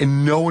screaming,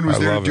 and no one was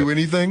there to do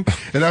anything.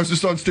 And I was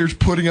just on stage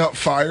putting out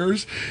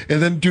fires.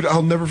 And then, dude,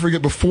 I'll never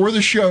forget, before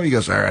the show, he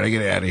goes, all right, I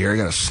get out of here. I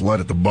got a slut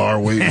at the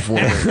bar waiting for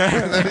me.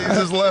 And then he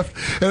just left.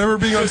 And I remember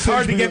being on stage. It's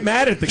hard to get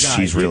mad at the guy.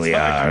 She's really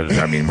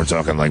I mean, we're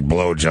talking like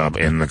blowjob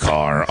in the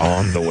car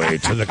on the way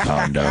to the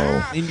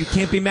condo. And you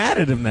can't be mad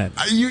at him then.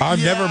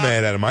 I'm never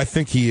mad at him. I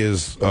think he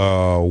is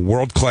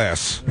world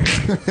class.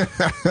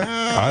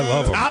 I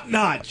love him. Top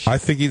notch. I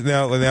think he's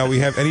now we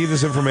have any of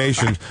this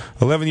information.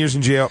 11 years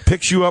in jail,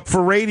 picks you up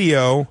for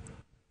radio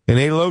in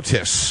a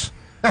Lotus,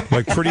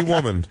 like Pretty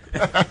Woman,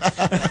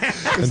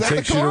 and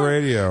takes you to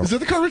radio. Is that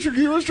the car Richard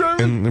Gere was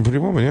driving? And Pretty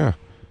Woman, yeah.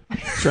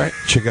 That's right.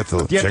 Check out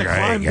the. Do you have to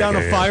climb down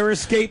a fire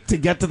escape to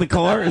get to the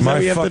car? Is that My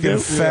what you have to fucking do?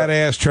 fat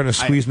ass trying to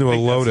squeeze into a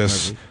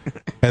Lotus,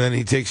 and then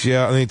he takes you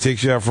out, and then he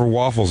takes you out for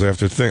waffles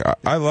after thing.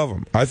 I love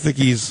him. I think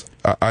he's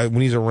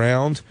when he's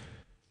around,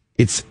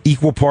 it's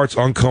equal parts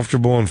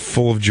uncomfortable and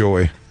full of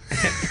joy.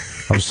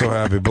 I'm so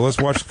happy. But let's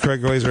watch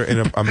Craig Glazer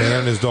in A Man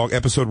and His Dog,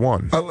 episode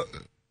 1.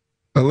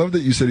 I love that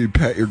you said you'd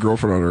pat your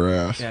girlfriend on her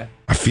ass. Yeah.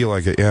 I feel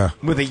like it, yeah.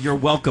 With a "you're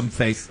welcome"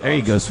 face. There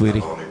you go,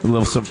 sweetie. A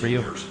little something for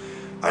you.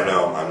 I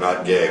know, I'm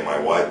not gay. My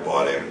wife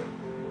bought him,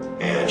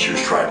 and she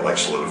was trying to like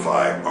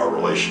solidify our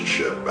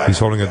relationship. He's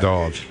holding a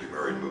dog. She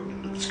married, moved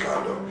into this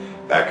condo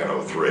back in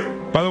 03.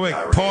 By the way,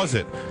 pause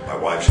it. My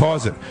wife's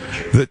Pause it.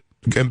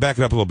 And back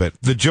it up a little bit.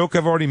 The joke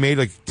I've already made,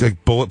 like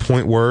bullet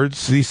point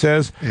words. He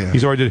says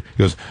he's already did.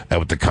 He goes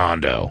with the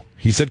condo.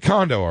 He said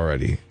condo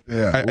already.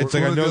 Yeah, it's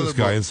like I know this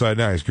guy inside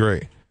now. He's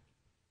great.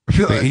 I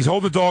feel like he's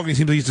holding the dog, and he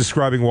seems like he's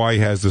describing why he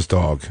has this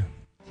dog.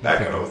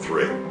 Back in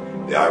 03.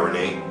 The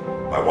irony,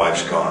 my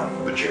wife's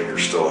gone, but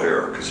Junior's still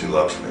here because he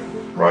loves me.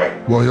 Right?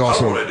 Well, he also.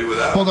 I don't want to do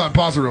without. Hold on,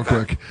 pause it real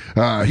quick.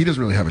 He doesn't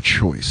really have a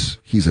choice.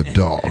 He's a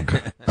dog.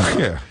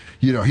 Yeah.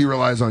 You know, he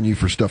relies on you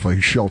for stuff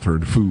like shelter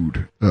and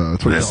food.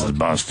 This is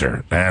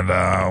Buster,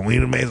 and we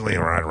basically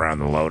ride around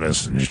the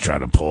Lotus and just try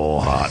to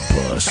pull hot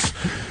puss.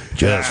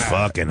 Just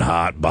fucking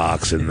hot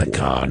box in the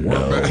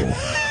condo.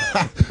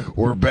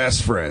 We're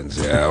best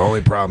friends. Yeah. Only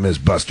problem is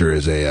Buster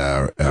is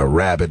a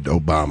rabid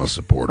Obama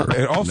supporter.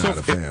 And also, not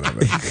a fan of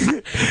it.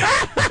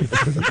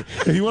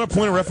 If you want to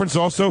point a reference,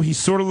 also, he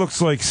sort of looks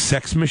like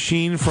Sex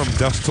Machine from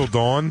Dusk Till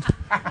Dawn.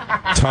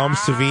 Tom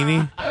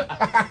Savini.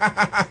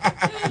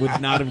 Would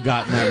not have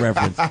gotten that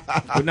reference.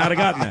 Would not have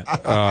gotten that.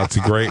 It's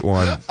a great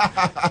one.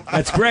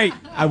 That's great.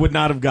 I would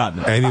not have gotten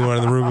it. Anyone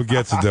in the room who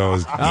gets it, though,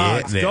 is it's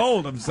getting it.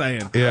 gold. I'm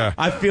saying. Yeah.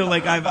 I feel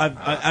like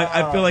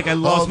I feel like I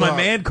lost my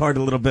man card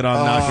a little bit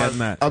on not getting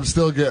that. I'm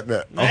still getting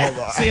it. Hold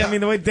on. See, I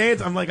mean, the way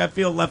Dan's, I'm like, I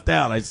feel left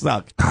out. I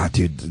suck.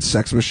 Dude,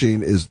 Sex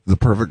Machine is the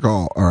perfect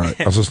call. All right.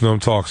 Let's listen to him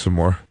talk some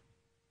more.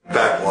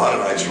 Back a lot of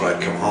nights when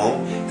I'd come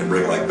home and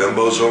bring like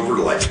bimbos over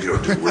to like, do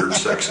weird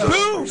sex stuff,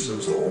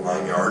 threesomes, the whole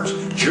 9 yards,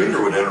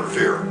 Junior would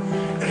interfere.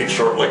 And he'd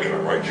start licking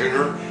them, right,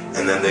 Junior?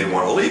 And then they'd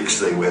want to leave because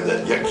they had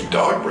that yucky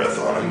dog breath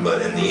on him.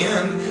 But in the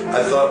end,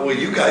 I thought, well,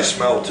 you guys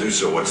smell too,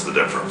 so what's the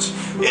difference?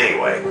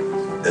 Anyway,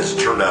 as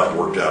it turned out, it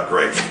worked out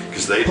great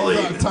because they'd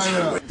leave.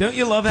 Don't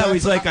you love how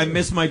he's like, I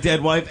miss my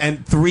dead wife,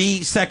 and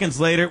 3 seconds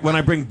later, when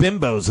I bring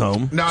bimbos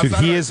home, Dude,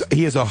 he has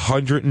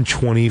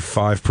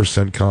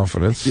 125%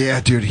 confidence. Yeah,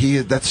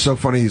 dude, that's so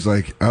funny. He's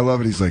like, I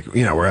love it. He's like,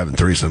 we're having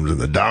threesomes and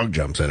the dog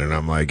jumps in, and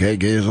I'm like, hey,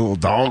 get his little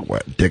dog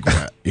wet, dick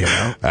wet,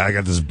 I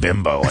got this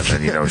bimbo, and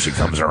then, she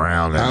comes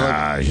around,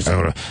 and she's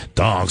like,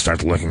 dog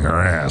starts licking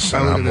her ass.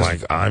 And I'm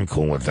like, I'm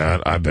cool with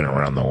that. I've been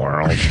around the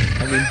world.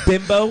 I mean,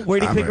 bimbo,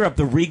 where'd he pick her up?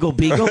 The Regal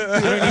Beagle?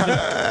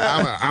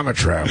 I'm a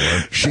traveler.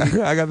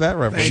 I got that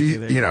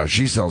reference.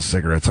 She sells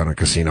cigarettes on a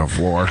casino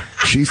floor.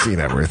 She's seen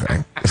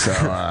everything.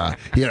 So,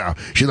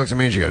 she looks at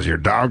me and she goes, your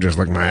dog just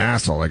licked my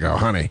asshole. I go,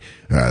 honey,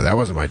 that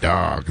wasn't my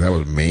dog. That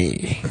was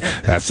me.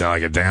 That's how I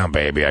get down,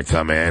 baby. I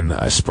come in,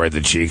 I spread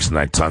the cheeks, and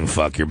I tongue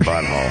fuck your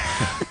butthole.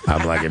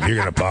 I'm like, if you're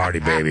going to party,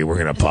 baby, we're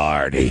going to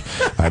party.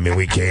 I mean,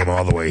 we came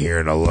all the way here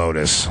in a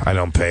Lotus. I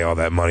don't pay all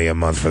that money a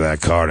month for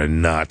that car to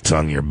not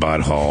tongue your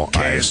butthole.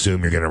 I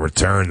assume you're going to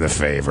return the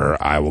favor.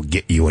 I will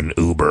get you an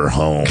Uber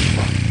home.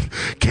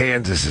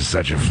 Kansas is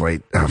such a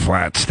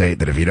flat state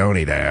that if you don't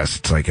eat ass,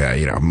 it's like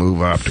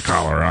move up to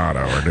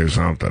Colorado or do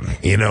something.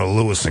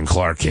 Lewis and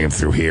Clark came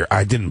through here.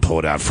 I didn't pull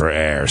it out for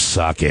air.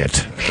 Suck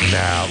it.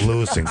 Now,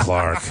 Lewis and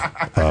Clark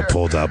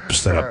pulled up,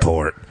 set up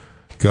port.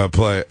 Go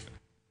play it.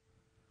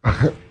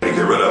 Get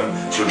rid of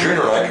them so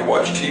Junior and I can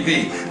watch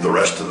TV the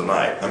rest of the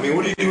night. I mean,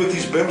 what do you do with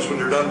these bims when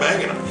you're done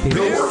banging them?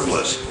 They're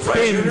worthless.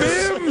 Right, Junior?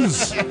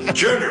 Bims!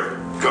 Junior,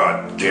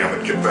 God damn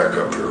it, get back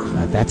up here.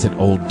 That's an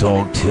old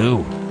dog, too.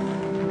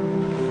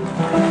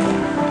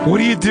 What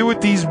do you do with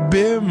these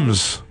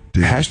bims?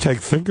 Dude. Hashtag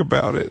think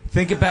about it.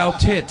 Think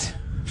about it.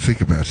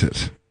 Think about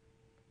it.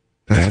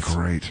 That's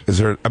great. Is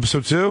there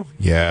episode 2?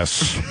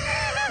 Yes.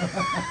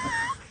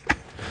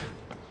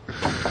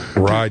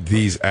 Ride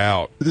these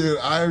out. Dude,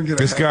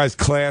 This guy's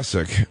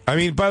classic. I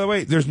mean, by the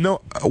way,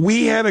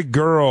 we had a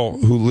girl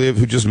who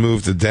just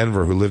moved to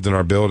Denver, who lived in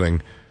our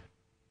building,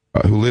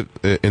 who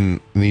lived in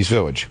the East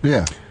Village.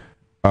 Yeah.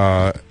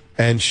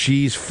 And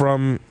she's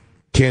from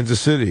Kansas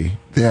City.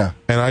 Yeah.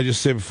 And I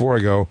just said before, I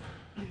go,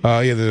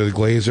 the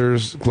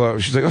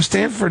Glazers. She's like,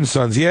 Stanford and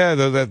Sons. Yeah,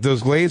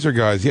 those Glazer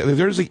guys. Yeah,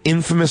 there's like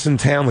infamous in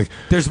town. Like,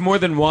 there's more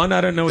than one.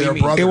 I don't know what you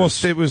mean.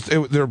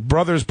 They're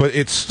brothers, but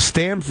it's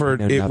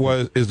Stanford.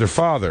 Is their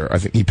father. I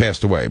think he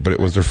passed away, but it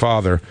was their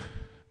father.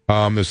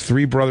 There's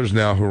 3 brothers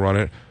now who run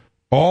it.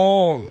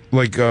 All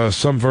like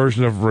some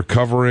version of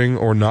recovering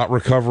or not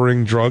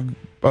recovering drug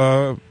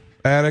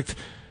addict.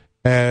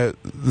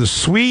 The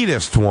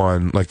sweetest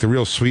one, like the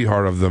real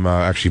sweetheart of them,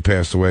 actually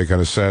passed away kind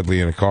of sadly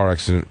in a car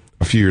accident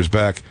a few years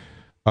back.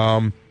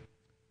 And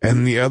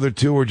the other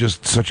 2 are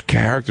just such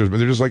characters, but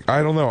they're just like,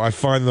 I don't know. I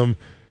find them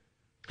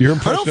Your I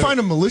impression don't find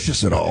them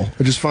malicious at all.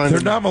 I just find they're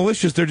them, not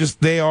malicious.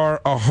 They are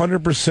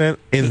 100%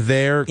 in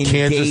their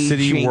Kansas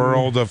City Engaging.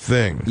 world of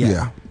things.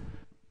 yeah.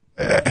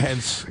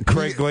 Hence,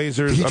 Craig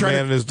Glazer's he A tried Man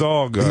to- and His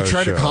Dog. He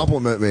tried show. to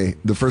compliment me.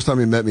 The first time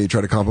he met me, he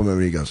tried to compliment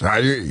me. He goes, yeah,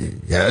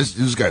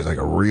 this guy's like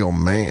a real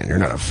man. You're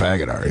not a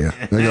faggot, are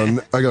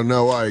you? I go,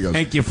 no, why? He goes,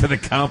 Thank you for the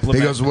compliment.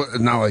 he goes, what?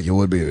 Not like you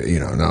would be,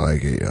 not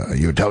like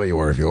you would tell me you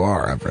were if you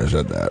are. After I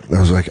said that, I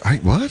was like,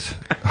 what?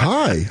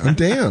 Hi, I'm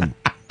Dan.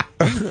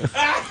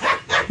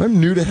 I'm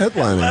new to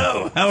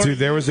headlining. Dude,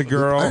 there was a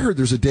girl. I heard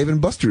there's a Dave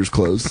and Buster's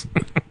close.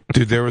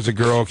 Dude, there was a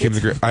girl came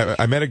to.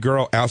 I met a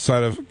girl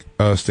outside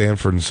of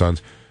Stanford and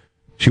Sons.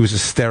 She was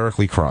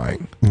hysterically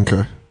crying.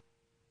 Okay.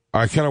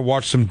 I kind of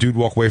watched some dude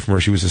walk away from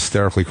her. She was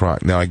hysterically crying.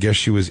 Now, I guess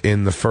she was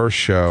in the first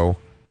show.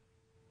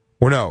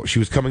 Or no, she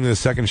was coming to the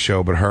second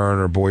show, but her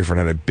and her boyfriend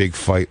had a big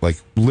fight, like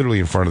literally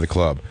in front of the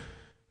club.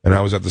 And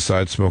I was at the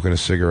side smoking a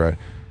cigarette.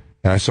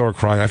 And I saw her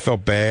crying. I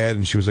felt bad.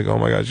 And she was like, oh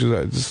my God, she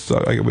was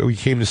like, we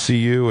came to see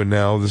you. And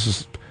now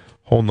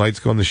whole night's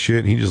gone to shit.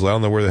 And he just, I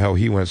don't know where the hell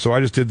he went. So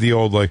I just did the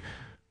old, like,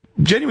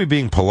 genuinely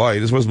being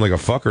polite. This wasn't like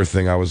a fucker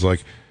thing. I was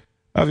like,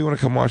 oh, if you want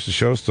to come watch the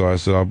show still, I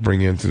said, I'll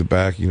bring you into the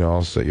back.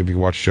 I'll set you,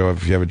 watch the show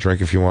if you have a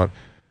drink if you want.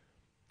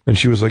 And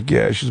she was like,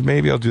 yeah, she was,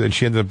 maybe I'll do that. And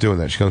she ended up doing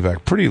that. She comes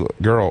back. Pretty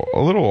girl, a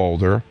little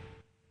older.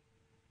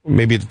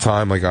 Maybe at the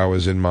time, like I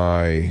was in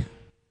my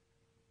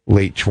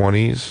late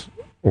 20s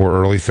or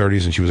early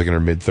 30s, and she was like in her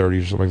mid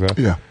 30s or something like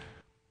that. Yeah.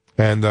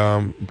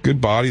 And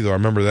good body, though. I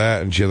remember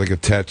that. And she had like a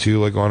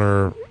tattoo like on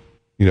her,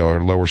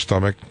 her lower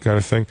stomach kind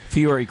of thing.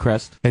 Fiore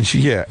crest. And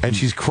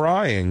she's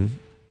crying.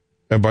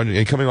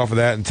 And coming off of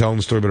that and telling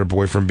the story about her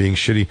boyfriend being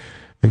shitty.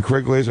 And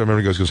Craig Glazer, I remember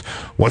he goes,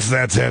 what's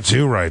that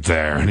tattoo right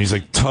there? And he's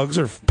like, tugs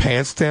her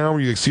pants down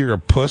where you see her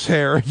puss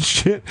hair and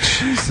shit.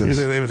 Jesus.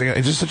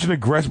 It's just such an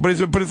aggressive, but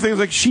the thing is,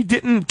 like, she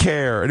didn't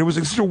care. And it was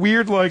like, such a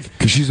weird, like.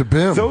 Because she's a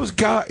bim. Those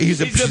guys, she's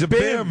a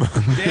bim.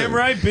 Damn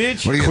right,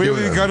 bitch. What are you gonna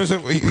Clearly, do the guy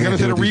doesn't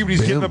had a read,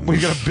 but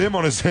he's got a bim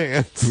on his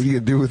hands. What are you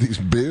going to do with these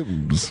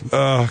bims?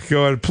 Go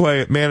ahead and play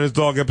it. Man and His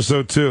Dog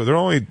episode 2. They're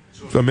only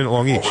a minute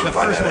long each. The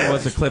first one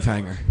was a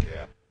cliffhanger.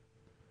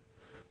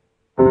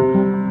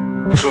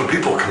 So when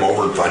people come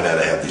over and find out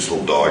I have these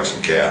little dogs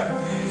and cat,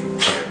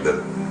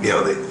 that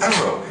I don't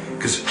know,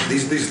 because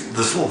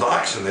this little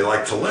dachshund, they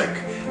like to lick.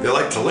 They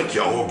like to lick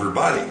you all over your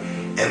body.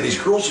 And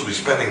these girls will be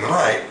spending the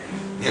night.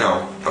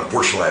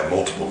 Unfortunately, I have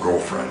multiple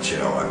girlfriends.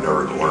 I've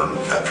never learned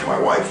after my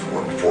wife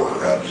or before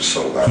her how to just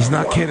settle down. He's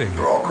not kidding.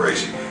 They're all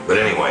crazy. But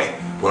anyway,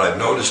 what I've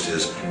noticed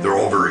is they're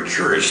all very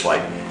curious.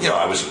 Like,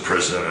 I was in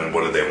prison, and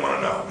what do they want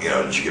to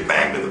know? Did you get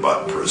banged in the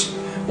butt in prison?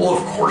 Well,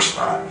 of course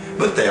not.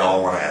 But they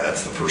all want to ask.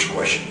 That's the first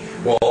question.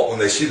 Well, when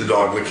they see the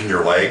dog licking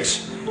your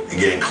legs and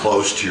getting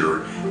close to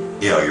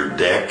your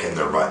dick and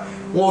their butt,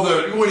 well,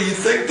 what do you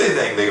think they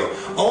think? They go,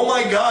 oh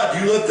my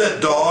God, you let that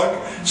dog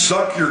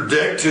suck your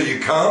dick till you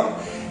come?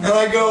 And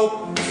I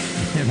go,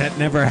 and that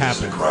never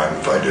happened. It's a crime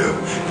if I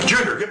do.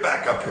 Junior, get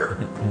back up here.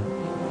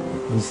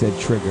 He said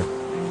trigger.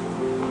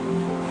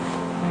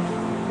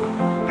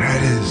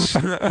 That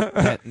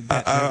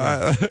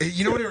is.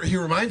 You know what he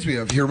reminds me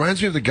of? He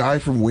reminds me of the guy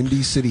from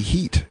Windy City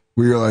Heat.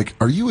 Where you're like,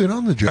 are you in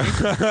on the joke?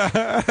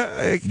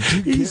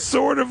 He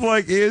sort of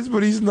like is,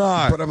 but he's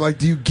not. But I'm like,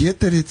 do you get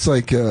that it's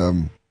like...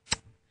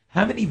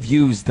 How many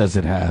views does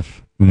it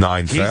have?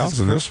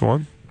 9,000, this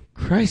one.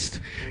 Christ.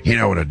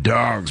 when a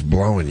dog's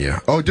blowing you.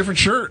 Oh, different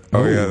shirt.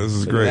 Oh, yeah, this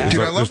is great. Dude,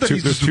 I love that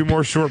there's two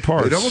more short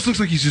parts. It almost looks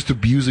like he's just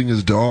abusing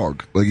his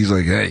dog. Like he's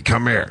like, hey,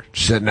 come here.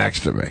 Sit next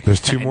to me. There's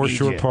two more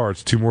short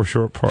parts.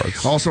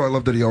 Also, I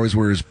love that he always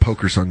wears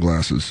poker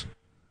sunglasses.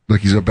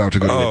 Like he's about to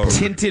go to the poker.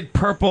 Tinted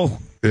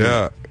purple.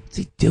 Yeah. What's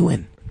he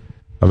doing?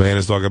 A Man and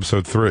His Dog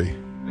episode 3.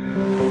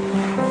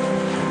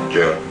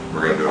 Joe,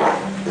 we're going to do it.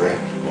 Right?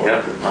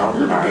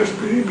 You're the best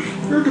baby.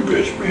 You're the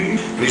best baby.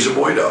 And he's a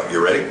boy dog.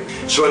 You ready?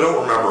 So I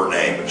don't remember her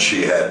name, but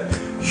she had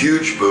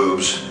huge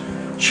boobs.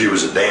 She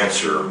was a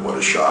dancer. What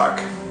a shock.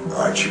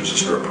 All right, she was a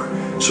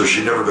stripper. So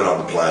she'd never been on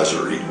the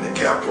Plaza or eaten at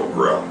Capitol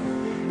Grill.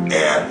 And,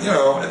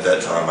 at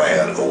that time I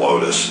had a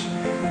Lotus.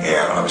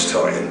 And I was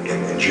telling,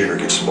 and Junior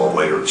gets involved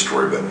later in the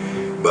story,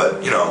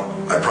 but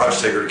I'd probably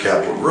take her to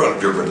Capitol Grill.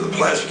 If you've ever been to the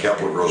Plaza,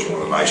 Capitol Grill is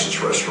one of the nicest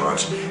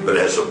restaurants, but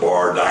it has a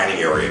bar dining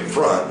area in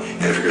front,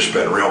 and if you're going to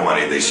spend real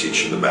money, they seat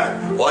you in the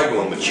back. Well, I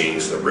go in with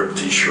jeans and a ripped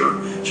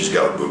t-shirt. She's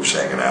got her boobs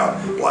hanging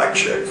out, black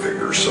check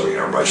figures, so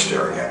everybody's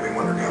staring at me,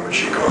 wondering how much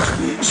she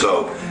costs.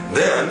 So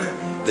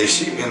then they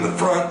seat me in the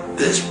front.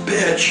 This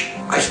bitch,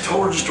 I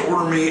told her just to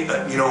order me,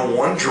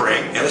 one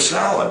drink and a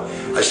salad.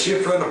 I see a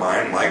friend of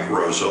mine, Mike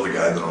Rosso, the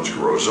guy that owns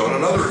Rosso, and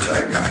another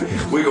Italian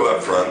guy. We go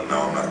up front.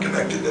 No, I'm not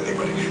connected to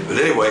anybody. But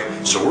anyway,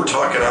 so we're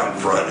talking out in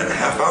front, and a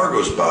half hour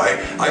goes by.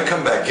 I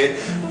come back in.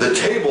 The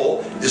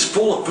table is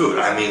full of food.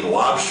 I mean,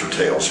 lobster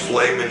tails,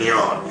 filet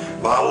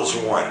mignon, bottles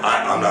of wine.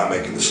 I'm not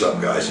making this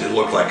up, guys. It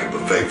looked like a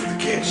buffet for the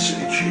Kansas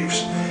City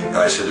Chiefs. And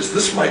I said, is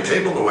this my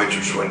table? The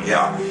waitress went,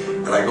 yeah.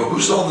 And I go,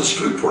 who's all this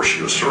food for?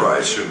 She goes, sir, I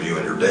assume you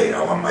and your date.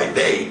 I'm on my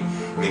date.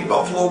 I mean,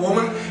 Buffalo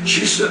woman,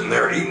 she's sitting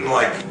there eating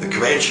like the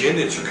Comanche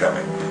Indians are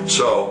coming.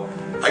 So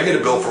I get a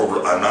bill for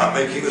over, I'm not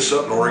making this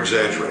up nor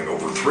exaggerating,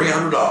 over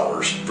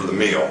 $300 for the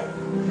meal.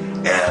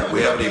 And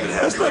we haven't even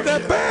had a drink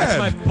yet. That's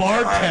my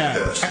bar I'm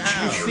tab. pissed.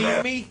 And she's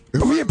mad.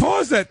 Yeah,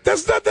 pause that.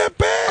 That's not that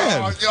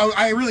bad.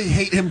 I really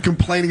hate him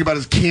complaining about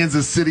his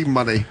Kansas City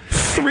money.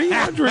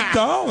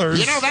 $300.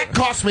 You know, that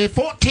cost me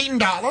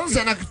 $14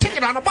 and a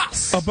ticket on a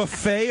bus. A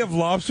buffet of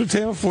lobster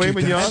tail filet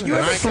mignon. You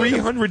have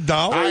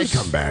 $300. I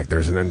come back.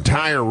 There's an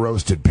entire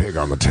roasted pig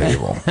on the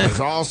table.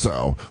 There's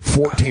also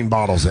 14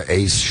 bottles of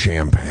Ace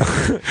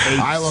champagne.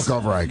 I look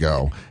over. I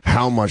go,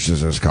 how much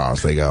does this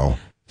cost? They go,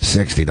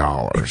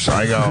 $60.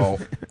 I go,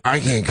 I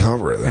can't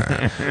cover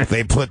that.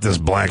 They put this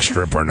black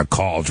stripper in a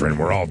cauldron.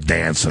 We're all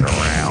dancing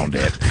around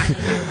it.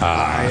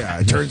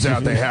 It turns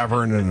out they have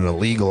her in an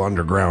illegal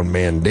underground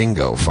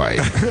mandingo fight.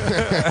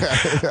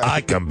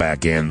 I come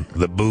back in.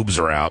 The boobs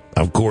are out.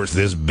 Of course,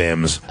 this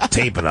Bim's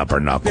taping up her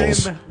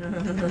knuckles.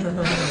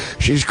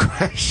 She's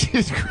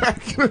cracking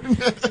her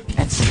neck.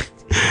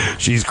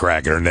 She's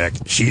cracking her neck.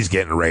 She's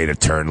getting ready to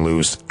turn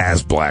loose,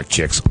 as black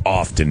chicks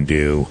often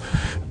do.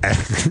 Let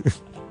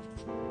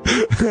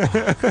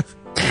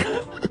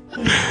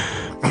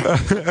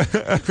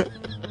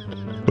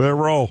it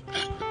roll.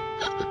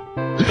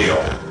 Deal.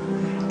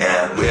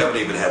 And we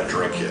haven't even had a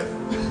drink yet.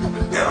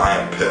 And I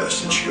am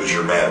pissed. And she goes,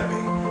 you're mad at me.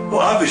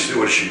 Well, obviously,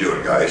 what is she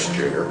doing, guys,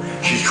 Junior?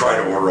 She's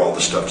trying to order all the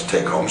stuff to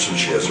take home since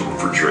she has a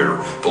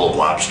refrigerator full of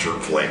lobster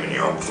and filet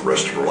mignon for the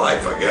rest of her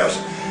life, I guess.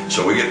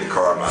 So we get in the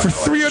car. For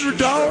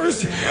 $300?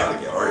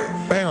 Are you?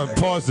 Hang on,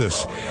 pause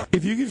this.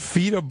 If you could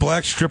feed a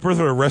black stripper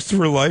the rest of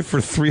her life for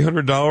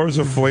 $300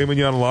 of filet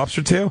mignon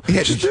lobster tail,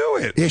 just do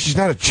it. Yeah, she's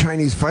not a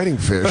Chinese fighting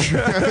fish.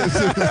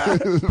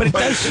 But it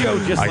does show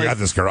just I got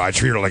this girl. I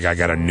treat her like I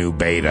got a new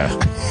beta.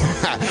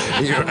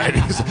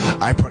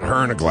 I put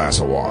her in a glass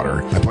of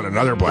water. I put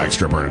another black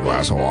stripper in a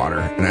glass of water,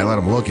 and I let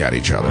them look at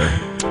each other.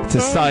 It's a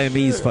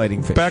Siamese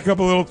fighting fish. Back up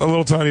a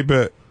little tiny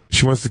bit.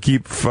 She wants to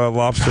keep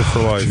lobster for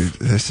life.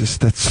 Dude,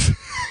 that's.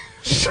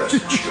 She goes,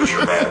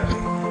 you're mad at me.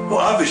 Well,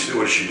 obviously,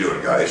 what is she doing,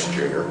 guys,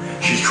 Junior?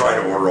 She's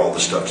trying to order all the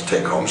stuff to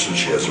take home since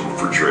she has a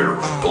refrigerator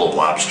full of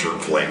lobster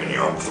and filet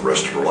mignon for the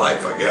rest of her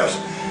life, I guess.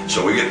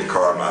 So we get in the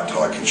car, I'm not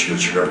talking. She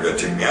goes, you're never going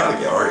to take me out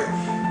again, are you?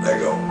 I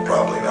go,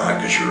 probably not,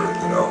 because you're, a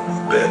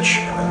bitch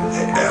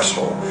and an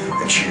asshole.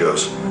 And she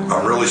goes,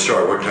 I'm really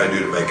sorry. What can I do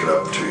to make it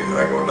up to you?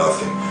 I go,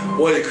 nothing.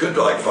 Well, you could,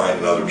 find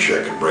another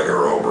chick and bring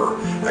her over.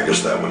 I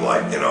guess that would,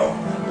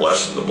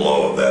 lessen the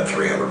blow of that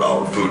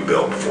 $300 food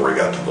bill before we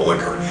got to the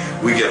liquor.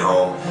 We get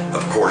home.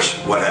 Of course,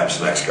 what happens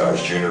next,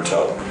 guys? Junior,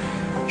 tell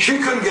them. She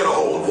couldn't get a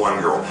hold of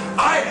one girl.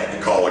 I had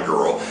to call a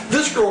girl.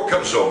 This girl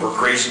comes over,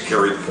 Crazy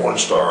Carrie, the porn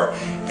star,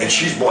 and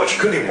she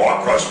couldn't even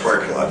walk across the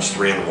parking lot. It's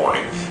 3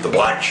 a.m. The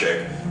black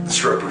chick, the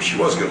stripper, she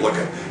was good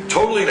looking,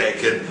 totally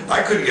naked.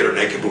 I couldn't get her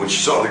naked, but when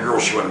she saw the girl,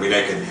 she wanted to be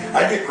naked.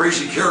 I get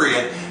Crazy Carrie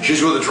in.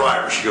 She's with a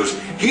driver. She goes,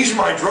 he's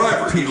my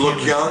driver. He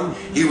looked young.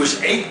 He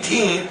was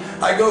 18.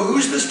 I go,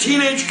 who's this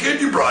teenage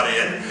kid you brought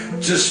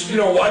in? Just,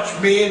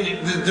 watch me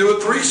and do a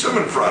threesome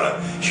in front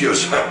of. She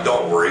goes,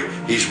 don't worry.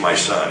 He's my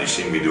son. He's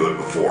seen me do it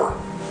before.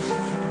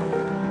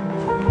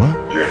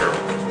 What? Junior.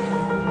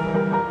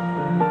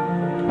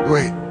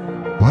 Wait,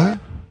 what?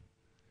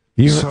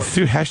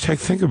 Dude, hashtag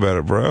think about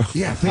it, bro.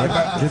 Yeah,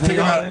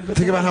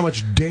 think about how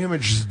much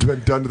damage has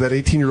been done to that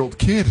 18-year-old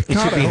kid. It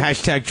should be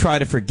hashtag try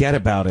to forget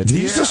about it. Did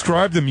you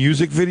describe the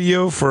music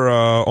video for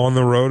On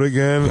the Road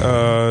Again?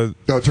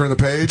 Turn the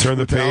page? Turn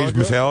the page,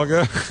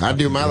 Metallica? I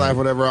do my life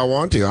whatever I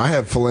want to. I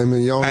have filet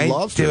mignon and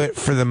lobster. I do it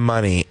for the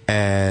money,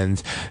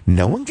 and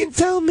no one can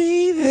tell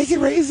me they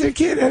can raise their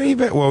kid any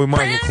better. Well, we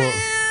might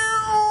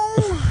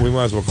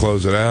as well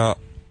close it out.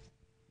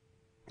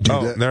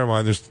 Never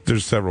mind.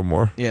 There's several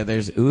more. Yeah,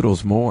 there's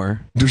oodles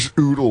more. There's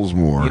oodles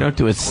more. You don't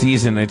do a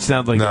season. It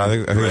sounds like I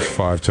think it's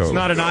 5 total. It's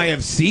not an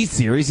IFC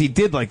series. He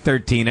did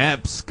 13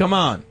 eps. Come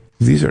on.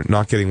 These are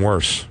not getting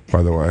worse,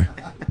 by the way.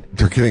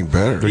 They're getting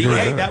better.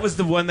 That was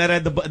the one that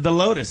had the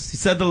Lotus. He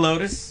said the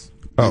Lotus.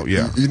 Oh,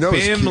 yeah.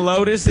 Bim,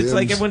 Lotus. It's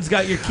like everyone's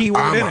got your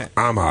keyword in it.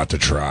 I'm hot to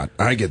trot.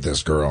 I get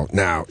this girl.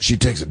 Now, she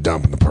takes a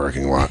dump in the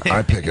parking lot.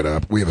 I pick it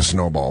up. We have a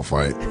snowball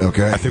fight.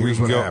 Okay? I think we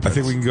can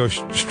go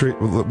straight,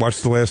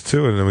 watch the last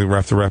two, and then we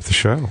have to wrap the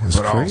show. It's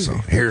crazy.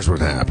 Also, here's what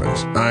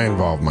happens. I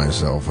involve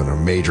myself in a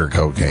major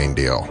cocaine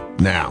deal.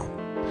 Now,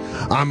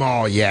 I'm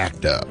all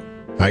yacked up.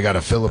 I got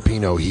a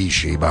Filipino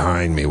Hishi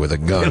behind me with a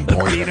gun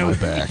pointed at my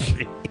back.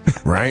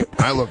 Right?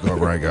 I look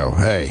over, I go,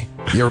 hey,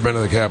 you ever been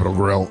to the Capitol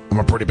Grill? I'm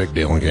a pretty big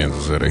deal in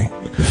Kansas City.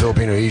 The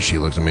Filipino Ishi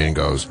looks at me and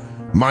goes,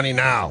 money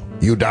now,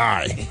 you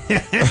die.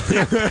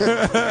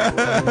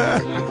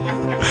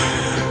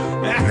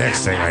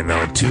 Next thing I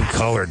know, 2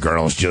 colored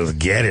girls just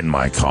get in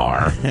my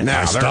car.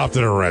 Now, I stopped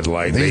at a red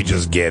light. They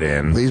just get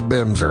in. These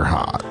bims are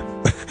hot.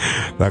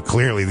 Now,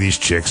 clearly, these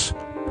chicks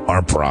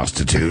are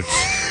prostitutes,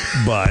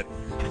 but...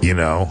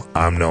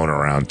 I'm known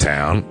around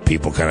town.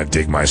 People kind of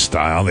dig my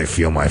style. They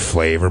feel my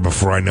flavor.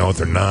 Before I know it,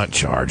 they're not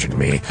charging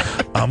me.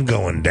 I'm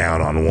going down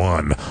on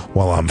one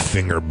while I'm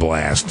finger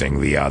blasting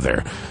the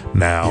other.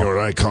 Now, you know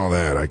what I call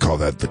that? I call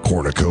that the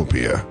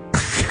cornucopia.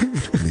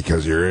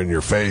 because you're in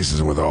your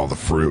faces with all the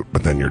fruit,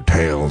 but then your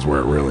tail is where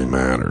it really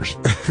matters.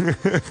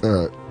 All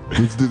right,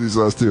 let's do these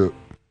last two.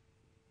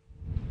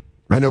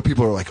 I know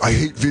people are like, I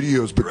hate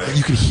videos, but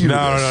you can hear this.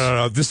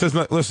 No. This does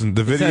not. Listen,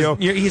 the video.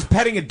 He's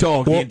petting a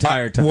dog the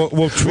entire time.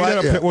 We'll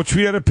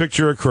tweet out a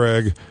picture of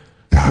Craig.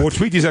 We'll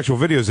tweet these actual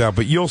videos out,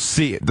 but you'll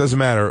see it. Doesn't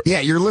matter. Yeah,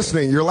 you're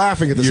listening. You're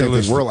laughing at the same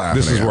thing we're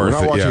laughing This is at. worth We're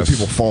not it, watching yes.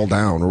 people fall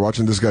down. We're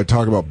watching this guy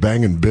talk about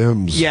banging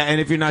bims. Yeah, and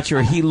if you're not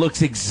sure, he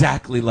looks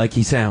exactly like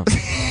he sounds.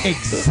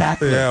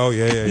 Exactly.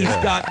 Yeah. He's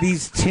got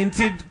these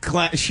tinted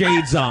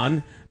shades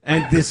on,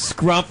 and this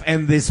scruff,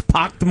 and this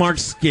pockmarked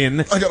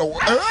skin. I got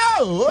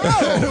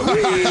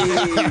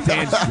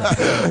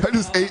I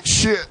just ate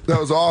shit. That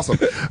was awesome.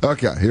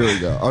 Okay, here we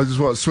go. I just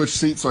want to switch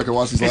seats so I can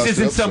watch these last This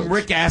isn't episodes. some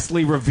Rick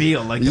Astley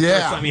reveal. Like the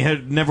first time he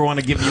had never want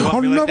to give you up.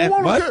 I'll You're like, never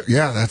wanna what? give-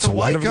 Yeah, that's a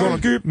white guy.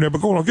 Never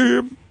gonna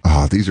give.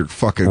 Oh, these are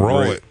fucking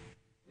Roll great.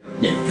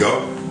 it.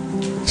 Go.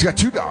 He's got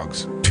 2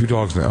 dogs. 2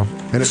 dogs now.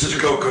 And This is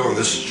Coco, and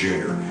this is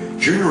Junior.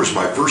 Junior was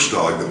my first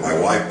dog that my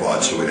wife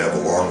bought so we'd have a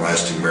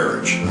long-lasting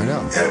marriage. I know.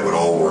 And it would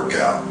all work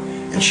out.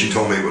 And she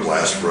told me it would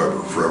last forever.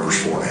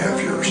 Forever's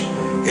 4.5 years.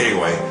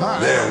 Anyway,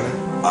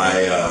 then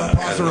I...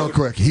 Also, real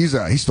quick, he's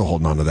still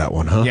holding on to that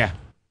one, huh? Yeah.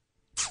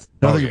 I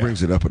don't think he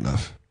brings it up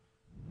enough.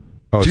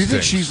 Oh, Do you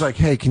think she's like,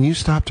 hey, can you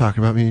stop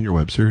talking about me in your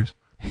web series?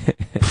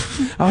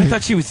 I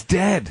thought she was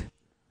dead.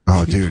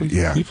 Oh, dude,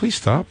 yeah. Can you please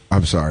stop?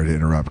 I'm sorry to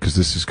interrupt because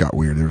this just got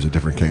weird. There was a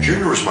different king.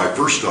 Junior was my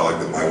first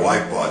dog that my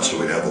wife bought so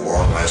we'd have a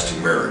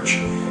long-lasting marriage.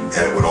 And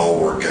it would all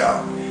work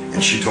out.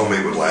 And she told me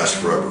it would last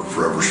forever.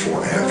 Forever's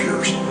 4.5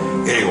 years.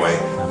 Anyway,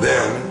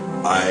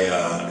 then I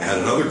had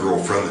another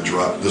girlfriend that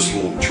dropped this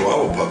little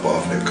Chihuahua pup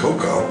off named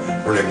Coco.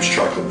 Her name was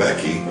Chocolate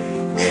Becky.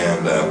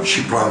 And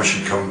she promised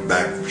she'd come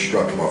back. She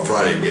dropped him off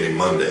Friday and get him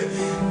Monday.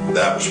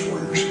 That was 4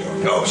 years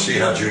ago. Oh, see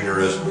how Junior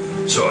is?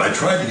 So I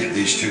tried to get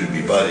these two to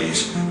be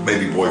buddies,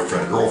 maybe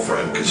boyfriend,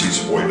 girlfriend, because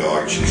he's a boy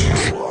dog and she's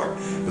a girl dog.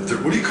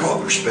 But what do you call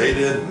it? They're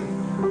spaded.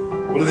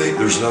 What are they?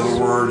 There's another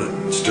word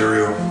in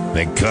stereo.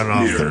 They cut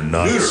off their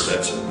nuts. Neutered,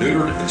 that's it.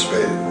 Neutered and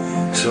spaded.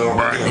 So,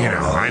 But,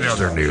 I know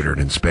they're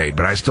neutered and spayed,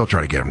 but I still try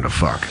to get them to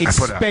fuck. It's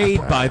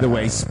spade, by the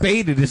way.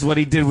 Spaded is what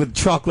he did with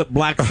chocolate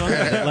black Sunday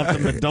that left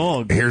him a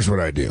dog. Here's what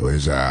I do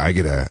is I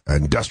get an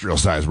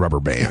industrial-sized rubber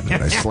band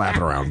and I slap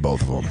it around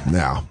both of them.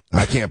 Now,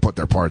 I can't put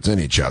their parts in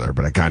each other,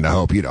 but I kind of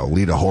hope,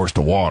 lead a horse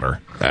to water.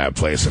 I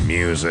play some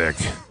music.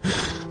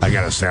 I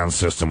got a sound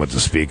system with the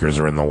speakers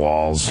are in the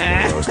walls,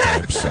 one of those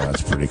types. So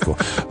that's pretty cool.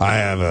 I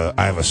have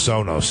a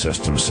Sonos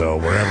system, so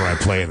whenever I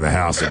play in the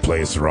house, it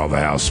plays through all the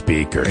house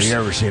speakers. Have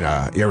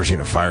you ever seen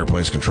a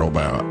fireplace controlled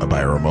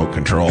by a remote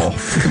control?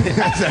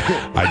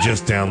 I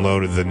just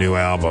downloaded the new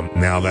album.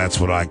 Now that's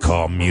what I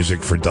call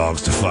Music for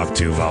Dogs to Fuck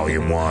To,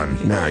 Volume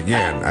 1. Now,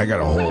 again, I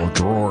got a whole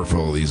drawer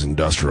full of these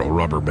industrial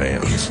rubber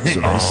bands. So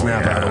if I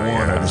snap out of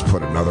one, I just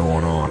put another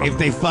one on. If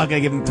they fuck, I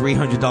give them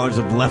 $300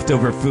 of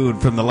leftover food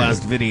from the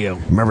last video.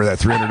 Remember that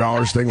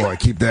 $300 thing? Well, I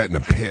keep that in a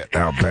pit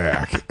out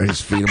back. I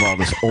just feed them all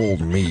this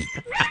old meat.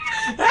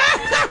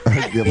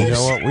 You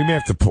know what? We may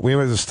have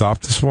to stop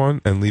this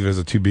one and leave it as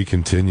a to be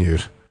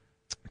continued.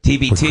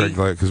 TBT.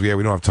 Because we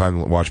don't have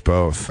time to watch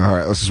both. All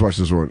right, let's just watch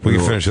this one. We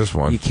can finish this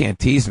one. You can't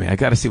tease me. I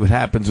got to see what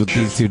happens with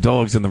these 2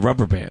 dogs in the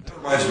rubber band.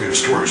 Reminds me of a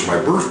story. It was my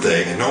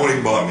birthday, and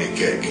nobody bought me a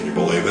cake. Can you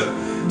believe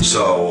it?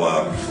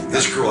 So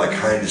this girl I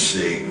kind of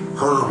see,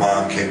 her and her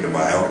mom came to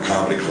my own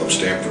comedy club,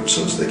 Stanford,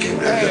 since they came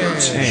to have dinner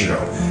and see the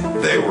show.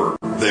 They were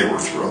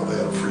thrilled. They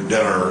had a free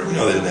dinner.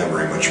 They didn't have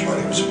very much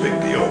money. It was a big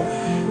deal.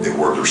 They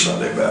wore their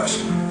Sunday best.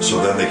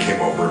 So then they came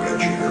over and met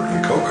Junior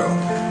and Coco.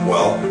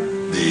 Well,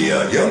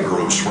 the young girl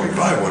who was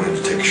 25 wanted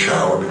to take a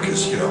shower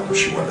because, she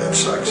wanted to have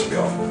sex.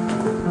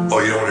 Oh,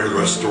 you don't want to hear the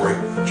rest of the story,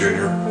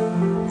 Junior?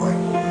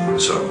 Fine.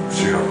 So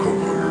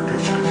Coco, you're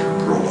just because you're a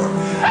girl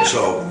dog.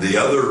 So the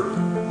other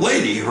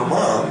lady, her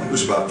mom, who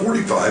was about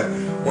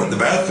 45, went in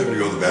the bathroom to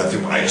go to the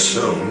bathroom, I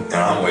assume, and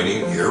I'm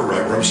waiting here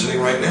right where I'm sitting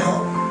right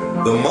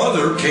now. The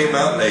mother came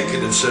out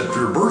naked and said, for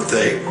your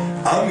birthday,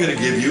 I'm going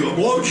to give you a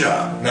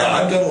blowjob. Now,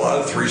 I've done a lot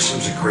of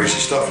threesomes and crazy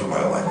stuff in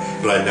my life,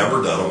 but I'd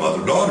never done a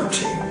mother-daughter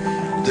team.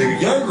 The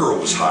young girl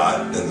was hot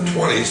in the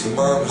 20s. The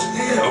mom was,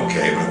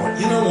 okay. But I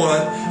went, you know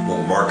what?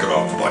 We'll mark it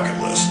off the bucket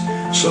list.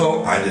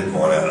 So I didn't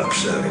want to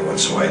upset anyone,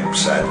 so I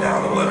sat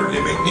down and let her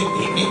give me,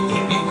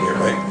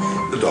 right?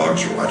 The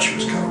dogs were watching.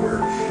 It was kind of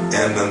weird.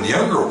 And then the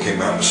young girl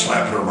came out and was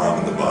slapping her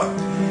mom in the butt.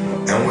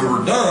 And we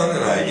were done,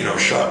 and I,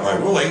 shot my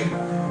willy,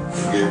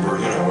 gave her,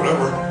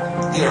 whatever.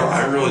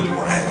 I really didn't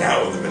want to hang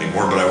out with him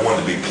anymore, but I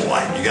wanted to be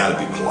polite. You got to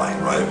be polite,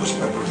 right? It was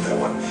my birthday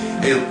one.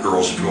 Hey,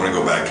 girls, if you want to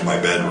go back to my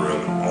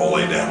bedroom and all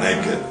lay down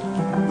naked,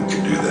 we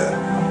can do that.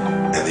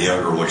 And the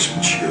young girl looks at me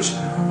and she goes,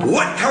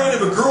 what kind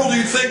of a girl do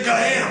you think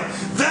I am?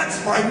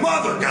 That's my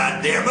mother,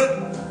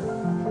 goddammit.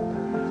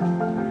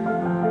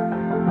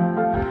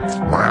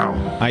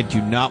 Wow. I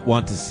do not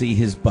want to see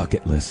his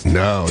bucket list.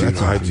 No, Dude,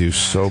 that's I do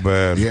so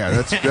bad.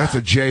 yeah, that's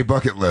a Jay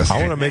bucket list. I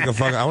want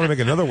to make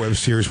another web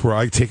series where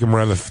I take him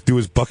around to do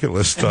his bucket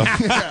list stuff.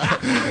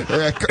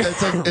 Yeah,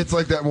 it's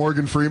like that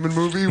Morgan Freeman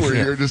movie where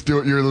you're just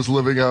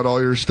living out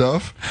all your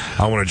stuff.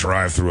 I want to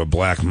drive through a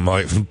Black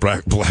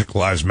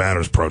Lives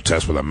Matters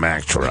protest with a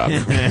Mack truck.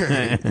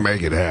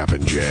 Make it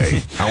happen, Jay.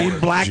 In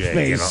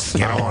blackface.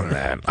 Get on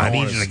that. I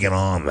need you to get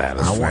on that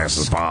as fast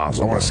as I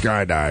possible. want to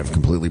skydive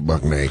completely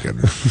buck naked.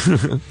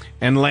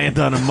 And land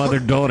on a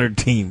mother-daughter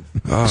team.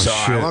 Oh, So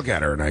shit. I look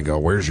at her and I go,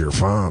 "Where's your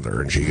father?"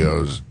 And she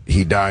goes,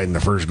 "He died in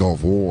the first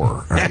Gulf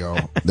War." And I go,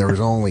 "There was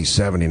only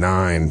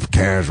 79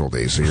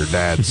 casualties, so your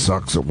dad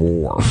sucks at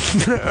war."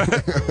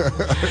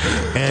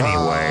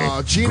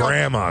 Anyway, Gino-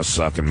 Grandma's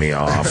sucking me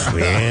off.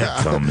 The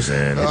aunt comes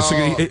in.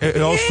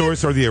 So, all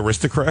stories are the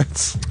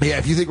aristocrats. Yeah,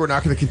 if you think we're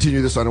not going to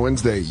continue this on a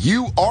Wednesday,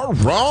 you are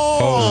wrong.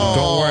 Oh,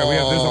 don't worry.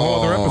 There's a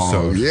whole other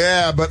episode.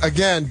 Yeah, but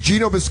again,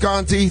 Gino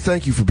Visconti,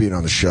 thank you for being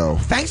on the show.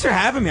 Thanks for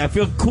having me. I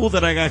feel cool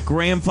that I got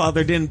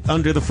grandfathered in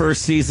under the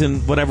first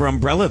season, whatever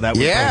umbrella that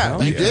was. Yeah,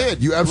 called. you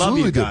did. You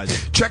absolutely Love you did.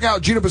 guys. Check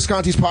out Gino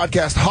Visconti's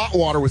podcast, Hot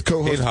Water, with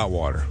co-host In hot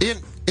water.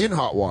 In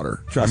Hot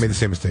Water. I made the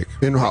same mistake.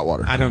 In Hot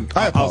Water. I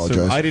apologize.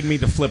 Also, I didn't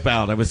mean to flip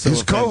out. I was so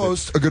His offended.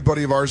 co-host, a good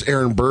buddy of ours,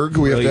 Aaron Berg,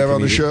 who we have to have on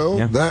the show.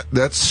 comedian. Yeah.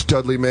 That's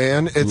Studley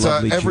Man. It's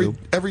Lovely every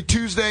Jew.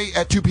 Tuesday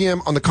at 2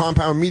 p.m. on the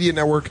Compound Media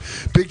Network.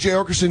 Big J.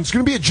 Oakerson is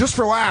going to be at Just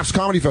for Laughs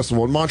Comedy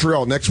Festival in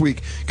Montreal next week.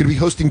 Going to be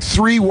hosting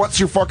 3 What's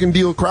Your Fucking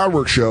Deal crowd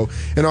work show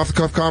and off the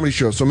cuff comedy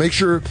show. So make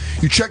sure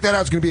you check that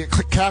out. It's going to be at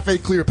Cafe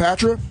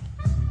Cleopatra.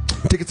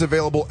 Tickets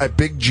available at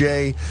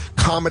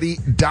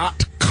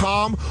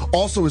bigjcomedy.com.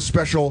 Also, a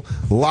special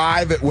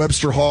live at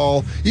Webster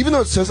Hall. Even though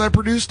it says I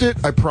produced it,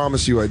 I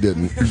promise you I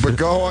didn't. But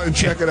go on and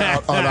check it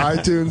out on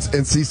iTunes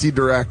and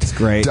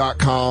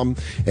ccdirect.com.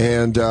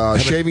 And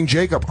Shaving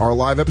Jacob, our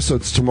live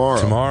episodes tomorrow.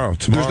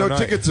 There's no night.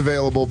 tickets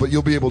available, but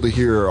you'll be able to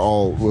hear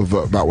all of,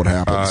 about what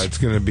happens. It's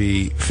going to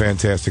be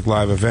fantastic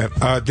live event.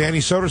 Danny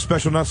Soder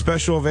special, not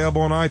special,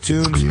 available on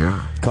iTunes.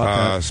 Yeah.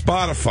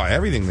 Spotify,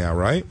 everything now,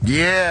 right?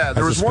 Yeah,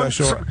 there As was a one.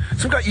 special-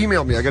 Some guy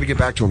emailed me. I got to get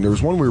back to him. There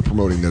was one we were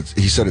promoting that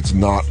he said it's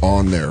not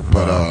on there,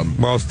 but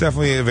well, it's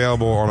definitely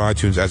available on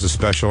iTunes as a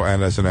special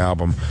and as an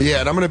album. yeah.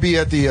 And I'm going to be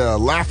at the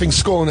Laughing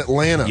Skull in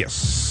Atlanta.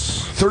 Yes.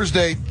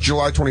 Thursday,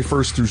 July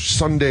 21st through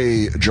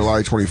Sunday,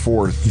 July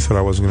 24th. You thought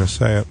I wasn't going to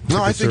say it.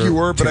 No, I think you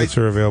were, but tickets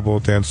are available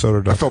at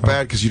dansoder.com. I felt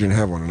bad because you didn't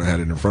have one and I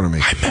had it in front of me.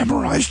 I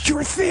memorized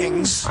your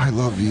things. I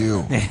love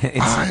you.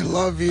 I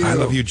love you. I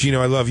love you,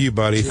 Gino. I love you,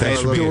 buddy.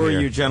 Thanks for being Adore here.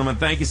 you, gentlemen.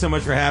 Thank you so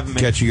much for having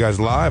me. Catch you guys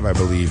live, I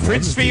believe.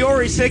 Prince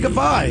Fiore, say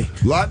goodbye.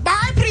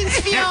 Bye,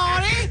 Prince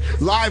Fiore.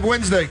 Live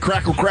Wednesday,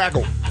 Crackle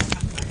Crackle.